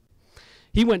victory.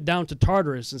 He went down to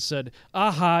Tartarus and said,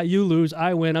 aha, you lose,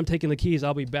 I win, I'm taking the keys,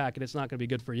 I'll be back, and it's not going to be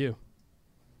good for you.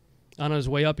 On his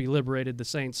way up, he liberated the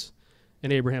saints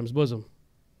in Abraham's bosom.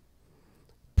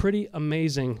 Pretty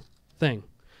amazing thing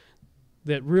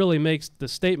that really makes the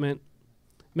statement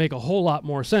make a whole lot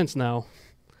more sense now.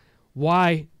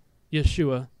 Why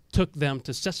Yeshua took them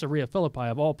to Caesarea Philippi,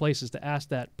 of all places, to ask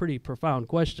that pretty profound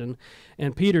question.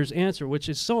 And Peter's answer, which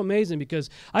is so amazing, because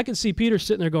I can see Peter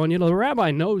sitting there going, you know, the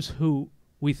rabbi knows who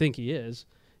we think he is.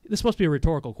 This must be a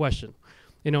rhetorical question.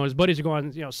 You know, his buddies are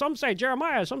going, you know, some say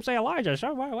Jeremiah, some say Elijah,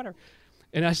 some whatever.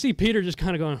 And I see Peter just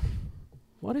kind of going,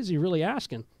 what is he really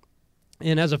asking?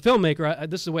 And as a filmmaker,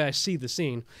 this is the way I see the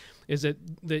scene, is that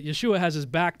Yeshua has his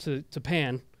back to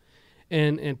Pan,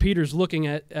 and Peter's looking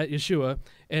at Yeshua,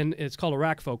 and it's called a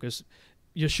rack focus.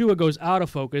 Yeshua goes out of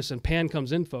focus, and Pan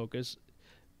comes in focus.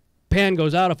 Pan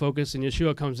goes out of focus, and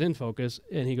Yeshua comes in focus,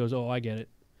 and he goes, oh, I get it.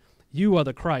 You are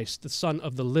the Christ, the Son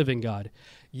of the living God.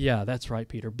 Yeah, that's right,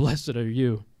 Peter. Blessed are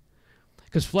you.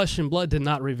 Because flesh and blood did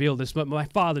not reveal this, but my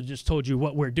Father just told you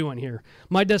what we're doing here.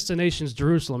 My destination is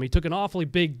Jerusalem. He took an awfully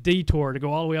big detour to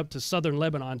go all the way up to Southern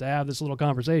Lebanon to have this little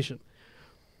conversation.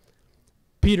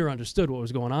 Peter understood what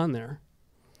was going on there.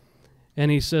 And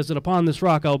he says that upon this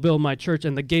rock I'll build my church,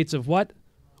 and the gates of what?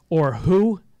 Or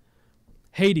who?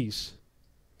 Hades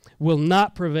will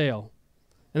not prevail.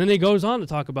 And then he goes on to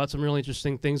talk about some really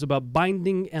interesting things about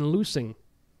binding and loosing.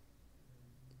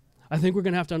 I think we're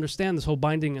going to have to understand this whole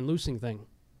binding and loosing thing.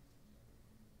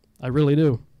 I really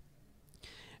do.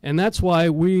 And that's why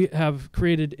we have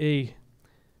created a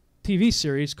TV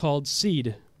series called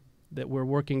Seed that we're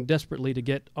working desperately to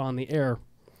get on the air.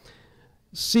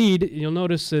 Seed, you'll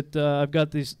notice that I've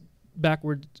got these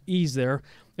backward E's there.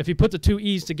 If you put the two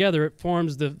E's together, it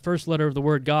forms the first letter of the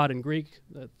word God in Greek,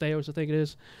 theos, I think it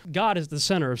is. God is the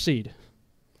center of Seed.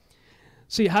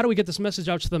 See, how do we get this message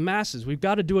out to the masses? We've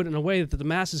got to do it in a way that the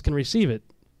masses can receive it.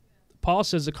 Paul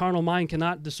says the carnal mind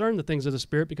cannot discern the things of the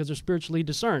Spirit because they're spiritually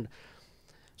discerned.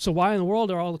 So why in the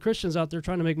world are all the Christians out there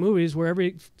trying to make movies where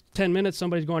every 10 minutes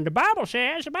somebody's going, the Bible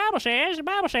says, the Bible says, the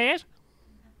Bible says.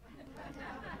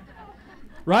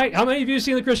 Right? How many of you have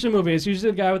seen the Christian movie? It's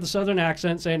usually the guy with the southern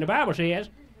accent saying, the Bible says.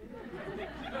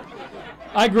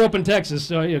 I grew up in Texas,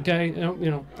 so, okay,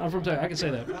 you know, I'm from Texas. I can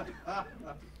say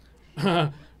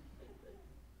that.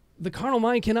 The carnal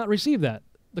mind cannot receive that.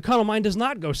 The carnal mind does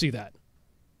not go see that.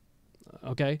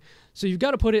 Okay? So you've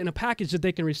got to put it in a package that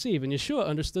they can receive, and Yeshua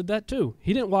understood that too.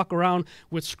 He didn't walk around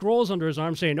with scrolls under his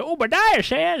arm saying, Obadiah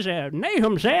says,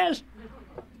 Nahum says.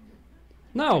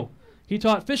 No. He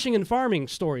taught fishing and farming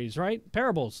stories, right?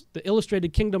 Parables, the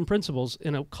illustrated kingdom principles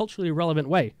in a culturally relevant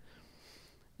way.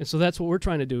 And so that's what we're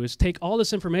trying to do, is take all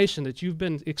this information that you've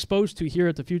been exposed to here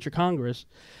at the Future Congress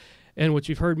and what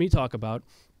you've heard me talk about,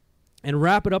 and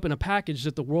wrap it up in a package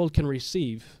that the world can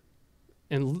receive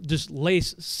and just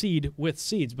lace seed with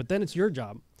seeds. But then it's your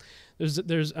job. I'm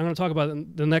going to talk about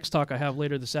in the next talk I have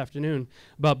later this afternoon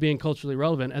about being culturally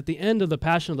relevant. At the end of The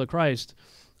Passion of the Christ,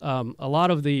 a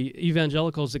lot of the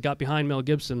evangelicals that got behind Mel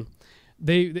Gibson,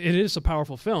 it is a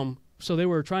powerful film, so they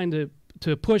were trying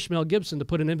to push Mel Gibson to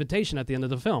put an invitation at the end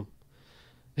of the film.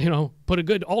 You know, put a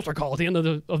good altar call at the end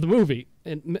of the movie.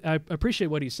 And I appreciate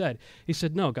what he said. He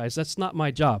said, no, guys, that's not my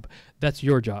job. That's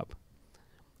your job.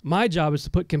 My job is to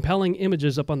put compelling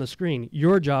images up on the screen.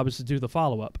 Your job is to do the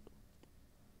follow-up.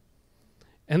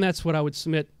 And that's what I would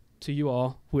submit to you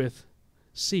all with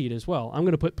Seed as well. I'm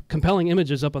going to put compelling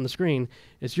images up on the screen.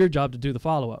 It's your job to do the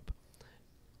follow-up.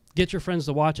 Get your friends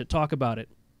to watch it. Talk about it.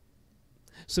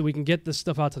 So we can get this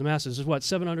stuff out to the masses. There's, what,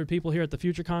 700 people here at the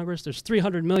Future Congress? There's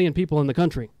 300 million people in the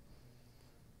country.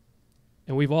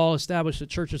 And we've all established that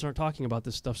churches aren't talking about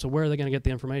this stuff, so where are they going to get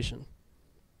the information?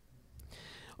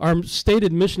 Our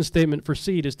stated mission statement for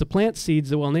Seed is to plant seeds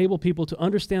that will enable people to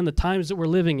understand the times that we're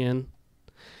living in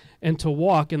and to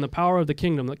walk in the power of the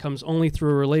kingdom that comes only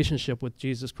through a relationship with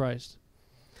Jesus Christ.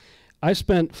 I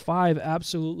spent 5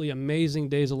 absolutely amazing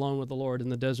days alone with the Lord in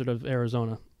the desert of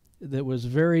Arizona. That was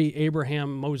very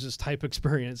Abraham, Moses type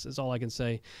experience, is all I can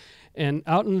say. And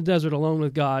out in the desert alone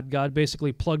with God, God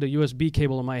basically plugged a USB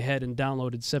cable in my head and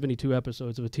downloaded 72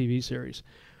 episodes of a TV series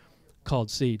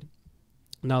called Seed.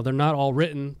 Now, they're not all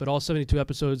written, but all 72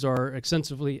 episodes are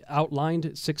extensively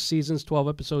outlined. 6 seasons, 12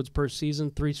 episodes per season.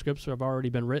 3 scripts have already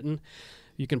been written.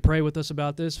 You can pray with us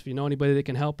about this. If you know anybody that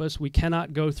can help us, we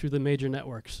cannot go through the major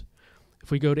networks.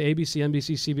 If we go to ABC,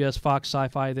 NBC, CBS, Fox,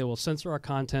 Sci-Fi, they will censor our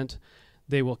content.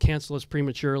 They will cancel us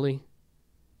prematurely.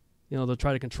 You know, they'll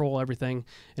try to control everything.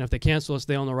 And if they cancel us,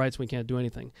 they own the rights. We can't do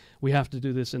anything. We have to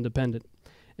do this independent.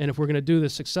 And if we're going to do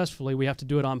this successfully, we have to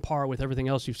do it on par with everything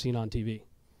else you've seen on TV.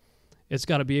 It's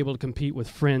got to be able to compete with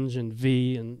Fringe and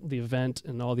V and The Event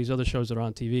and all these other shows that are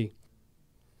on TV.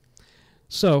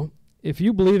 So, if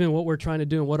you believe in what we're trying to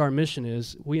do and what our mission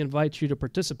is, we invite you to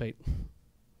participate,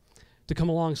 to come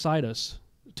alongside us,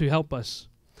 to help us.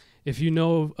 If you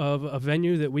know of a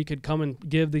venue that we could come and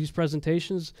give these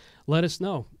presentations, let us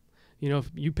know. You know,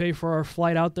 if you pay for our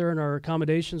flight out there and our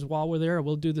accommodations while we're there,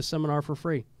 we'll do the seminar for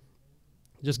free.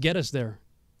 Just get us there,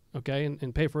 okay,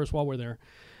 and pay for us while we're there.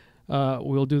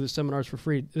 We'll do the seminars for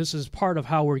free. This is part of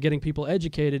how we're getting people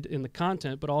educated in the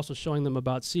content, but also showing them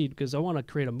about Seed, because I want to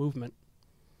create a movement.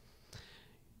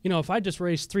 You know, if I just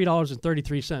raised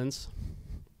 $3.33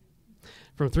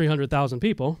 from 300,000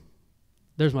 people,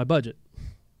 there's my budget.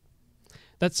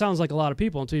 That sounds like a lot of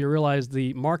people until you realize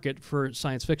the market for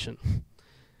science fiction.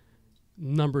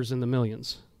 numbers in the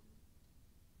millions.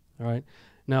 All right.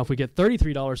 Now, if we get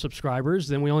 $33 subscribers,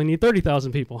 then we only need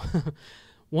 30,000 people.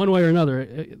 One way or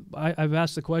another, I've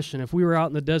asked the question, if we were out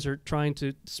in the desert trying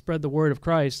to spread the word of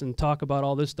Christ and talk about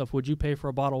all this stuff, would you pay for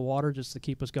a bottle of water just to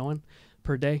keep us going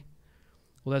per day?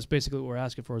 Well, that's basically what we're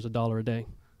asking for, is $1 a day.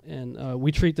 And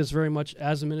we treat this very much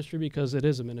as a ministry because it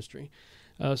is a ministry.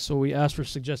 So we ask for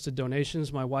suggested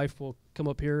donations. My wife will come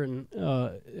up here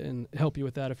and help you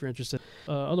with that if you're interested.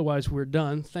 Otherwise, we're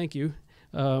done. Thank you.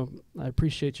 I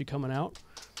appreciate you coming out.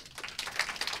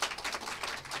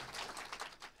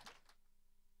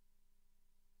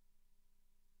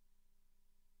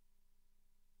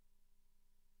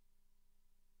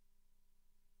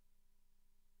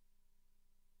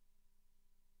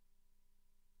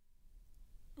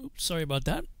 Oops, sorry about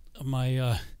that.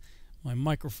 My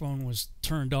microphone was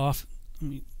turned off.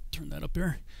 Let me turn that up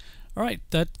here. All right,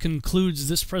 that concludes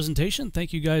this presentation.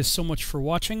 Thank you guys so much for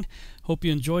watching. Hope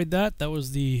you enjoyed that. That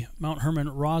was the Mount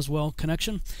Hermon-Roswell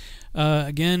connection.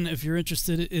 Again, if you're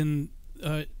interested in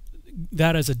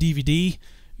that as a DVD,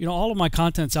 you know, all of my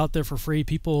content's out there for free.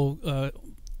 People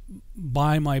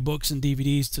buy my books and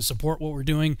DVDs to support what we're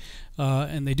doing,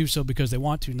 and they do so because they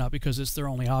want to, not because it's their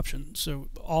only option. So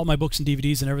all my books and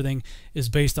DVDs and everything is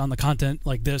based on the content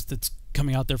like this that's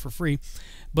coming out there for free.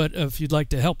 But if you'd like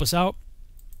to help us out,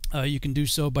 you can do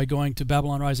so by going to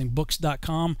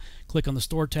BabylonRisingBooks.com, click on the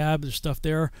store tab, there's stuff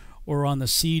there, or on the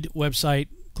Seed website,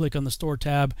 click on the store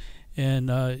tab, and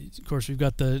of course we've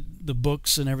got the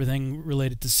books and everything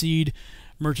related to Seed,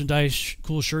 merchandise,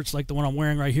 cool shirts like the one I'm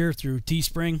wearing right here through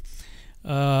Teespring.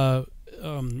 I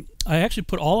actually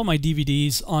put all of my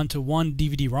DVDs onto one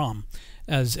DVD-ROM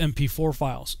as MP4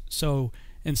 files. So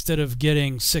instead of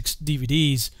getting 6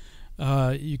 DVDs,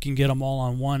 you can get them all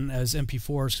on one as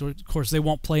MP4s. So of course they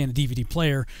won't play in a DVD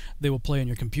player; they will play on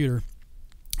your computer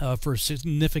for a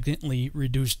significantly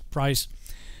reduced price.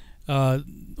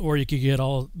 Or you could get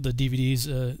all the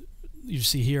DVDs you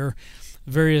see here.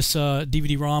 Various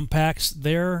DVD-ROM packs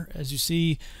there, as you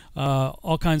see,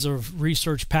 all kinds of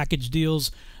research package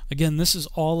deals. Again, this is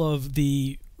all of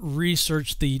the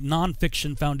research, the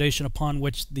non-fiction foundation upon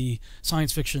which the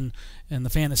science fiction and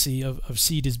the fantasy of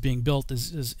Seed is being built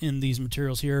is in these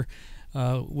materials here,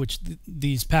 which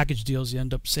these package deals you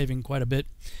end up saving quite a bit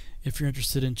if you're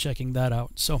interested in checking that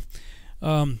out. So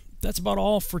that's about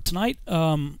all for tonight.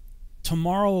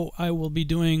 Tomorrow I will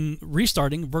be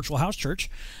restarting Virtual House Church.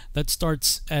 That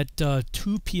starts at 2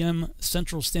 p.m.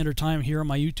 Central Standard Time here on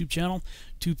my YouTube channel.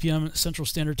 2 p.m. Central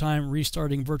Standard Time,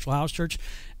 restarting Virtual House Church.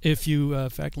 If you, in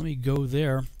fact, let me go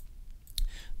there.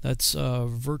 That's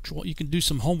virtual. You can do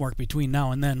some homework between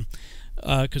now and then,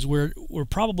 because we're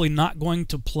probably not going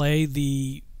to play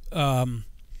the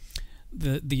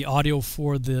audio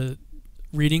for the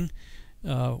reading.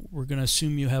 We're going to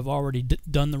assume you have already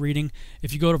done the reading.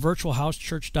 If you go to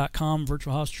virtualhousechurch.com,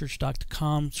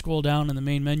 virtualhousechurch.com, scroll down in the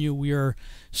main menu, we are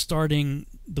starting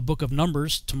the book of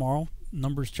Numbers tomorrow,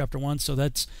 Numbers chapter 1. So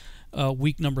that's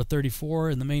week number 34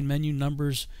 in the main menu,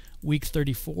 Numbers week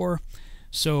 34.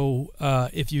 So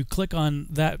if you click on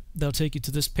that, that'll take you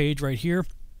to this page right here.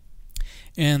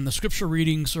 And the scripture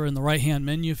readings are in the right-hand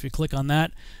menu. If you click on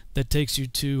that, that takes you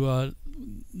to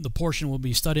the portion we'll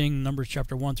be studying, Numbers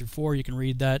chapter 1 through 4. You can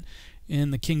read that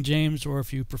in the King James, or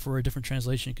if you prefer a different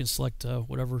translation, you can select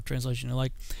whatever translation you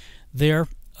like there.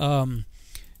 And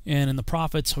in the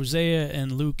prophets, Hosea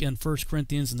and Luke and 1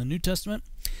 Corinthians in the New Testament.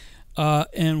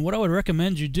 And what I would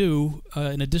recommend you do,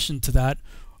 in addition to that,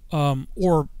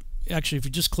 or actually if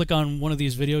you just click on one of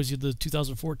these videos, either the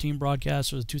 2014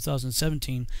 broadcast or the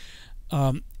 2017,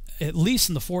 at least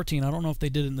in the 14, I don't know if they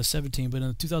did it in the 17, but in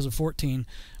the 2014,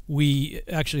 we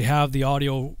actually have the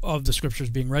audio of the scriptures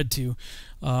being read to you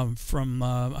from,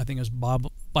 I think it was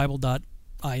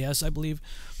Bible.is, I believe.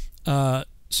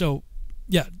 So,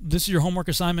 yeah, this is your homework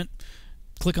assignment.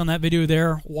 Click on that video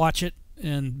there, watch it,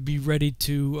 and be ready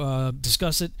to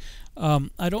discuss it.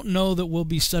 I don't know that we'll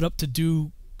be set up to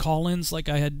do call-ins like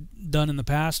I had done in the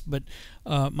past, but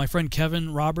my friend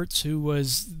Kevin Roberts, who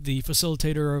was the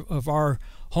facilitator of our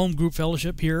home group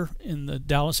fellowship here in the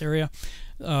Dallas area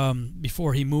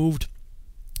before he moved,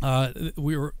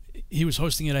 he was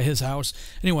hosting it at his house.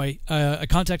 Anyway, I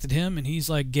contacted him, and he's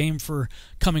like game for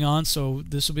coming on, so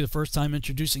this will be the first time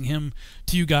introducing him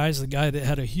to you guys, the guy that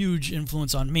had a huge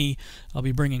influence on me. I'll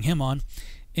be bringing him on.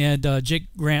 And Jake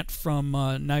Grant from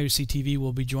Now You See TV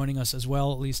will be joining us as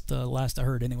well, at least last I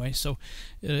heard anyway. So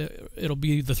it'll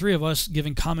be the three of us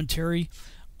giving commentary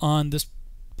on this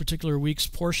particular week's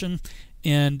portion.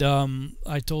 And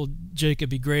I told Jake it'd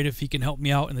be great if he can help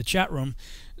me out in the chat room,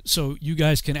 so you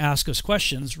guys can ask us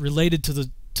questions related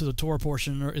to to the Torah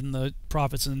portion or in the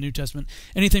prophets in the New Testament,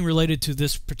 anything related to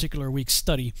this particular week's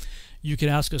study, you can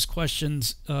ask us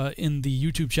questions in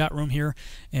the YouTube chat room here,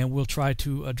 and we'll try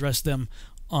to address them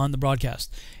on the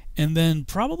broadcast. And then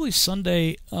probably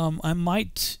Sunday, I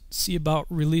might see about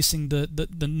releasing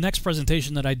the next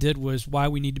presentation that I did was why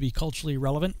we need to be culturally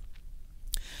relevant.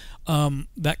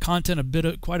 That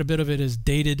content, quite a bit of it is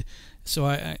dated, so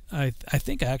I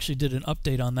think I actually did an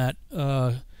update on that.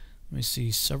 Let me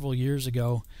see, several years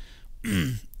ago.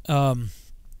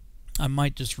 I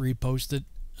might just repost it.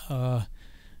 Let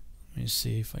me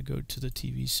see if I go to the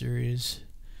TV series.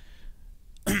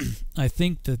 I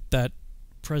think that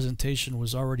presentation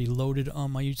was already loaded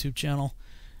on my YouTube channel,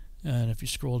 and if you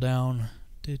scroll down,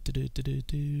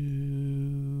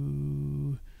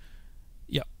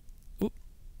 yep. Oop,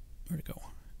 where'd it go?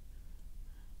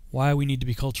 Why we need to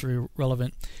be culturally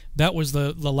relevant. That was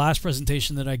the last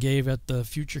presentation that I gave at the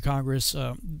Future Congress.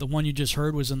 The one you just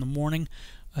heard was in the morning.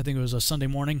 I think it was a Sunday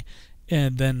morning.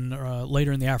 And then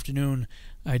later in the afternoon,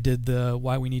 I did the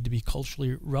Why We Need to Be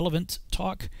Culturally Relevant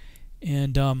talk.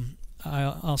 And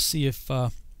I'll see if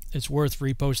it's worth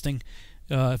reposting.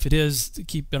 If it is,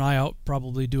 keep an eye out.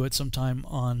 Probably do it sometime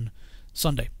on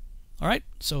Sunday. All right,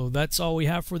 so that's all we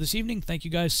have for this evening. Thank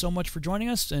you guys so much for joining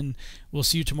us, and we'll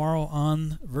see you tomorrow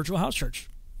on Virtual House Church.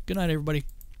 Good night, everybody.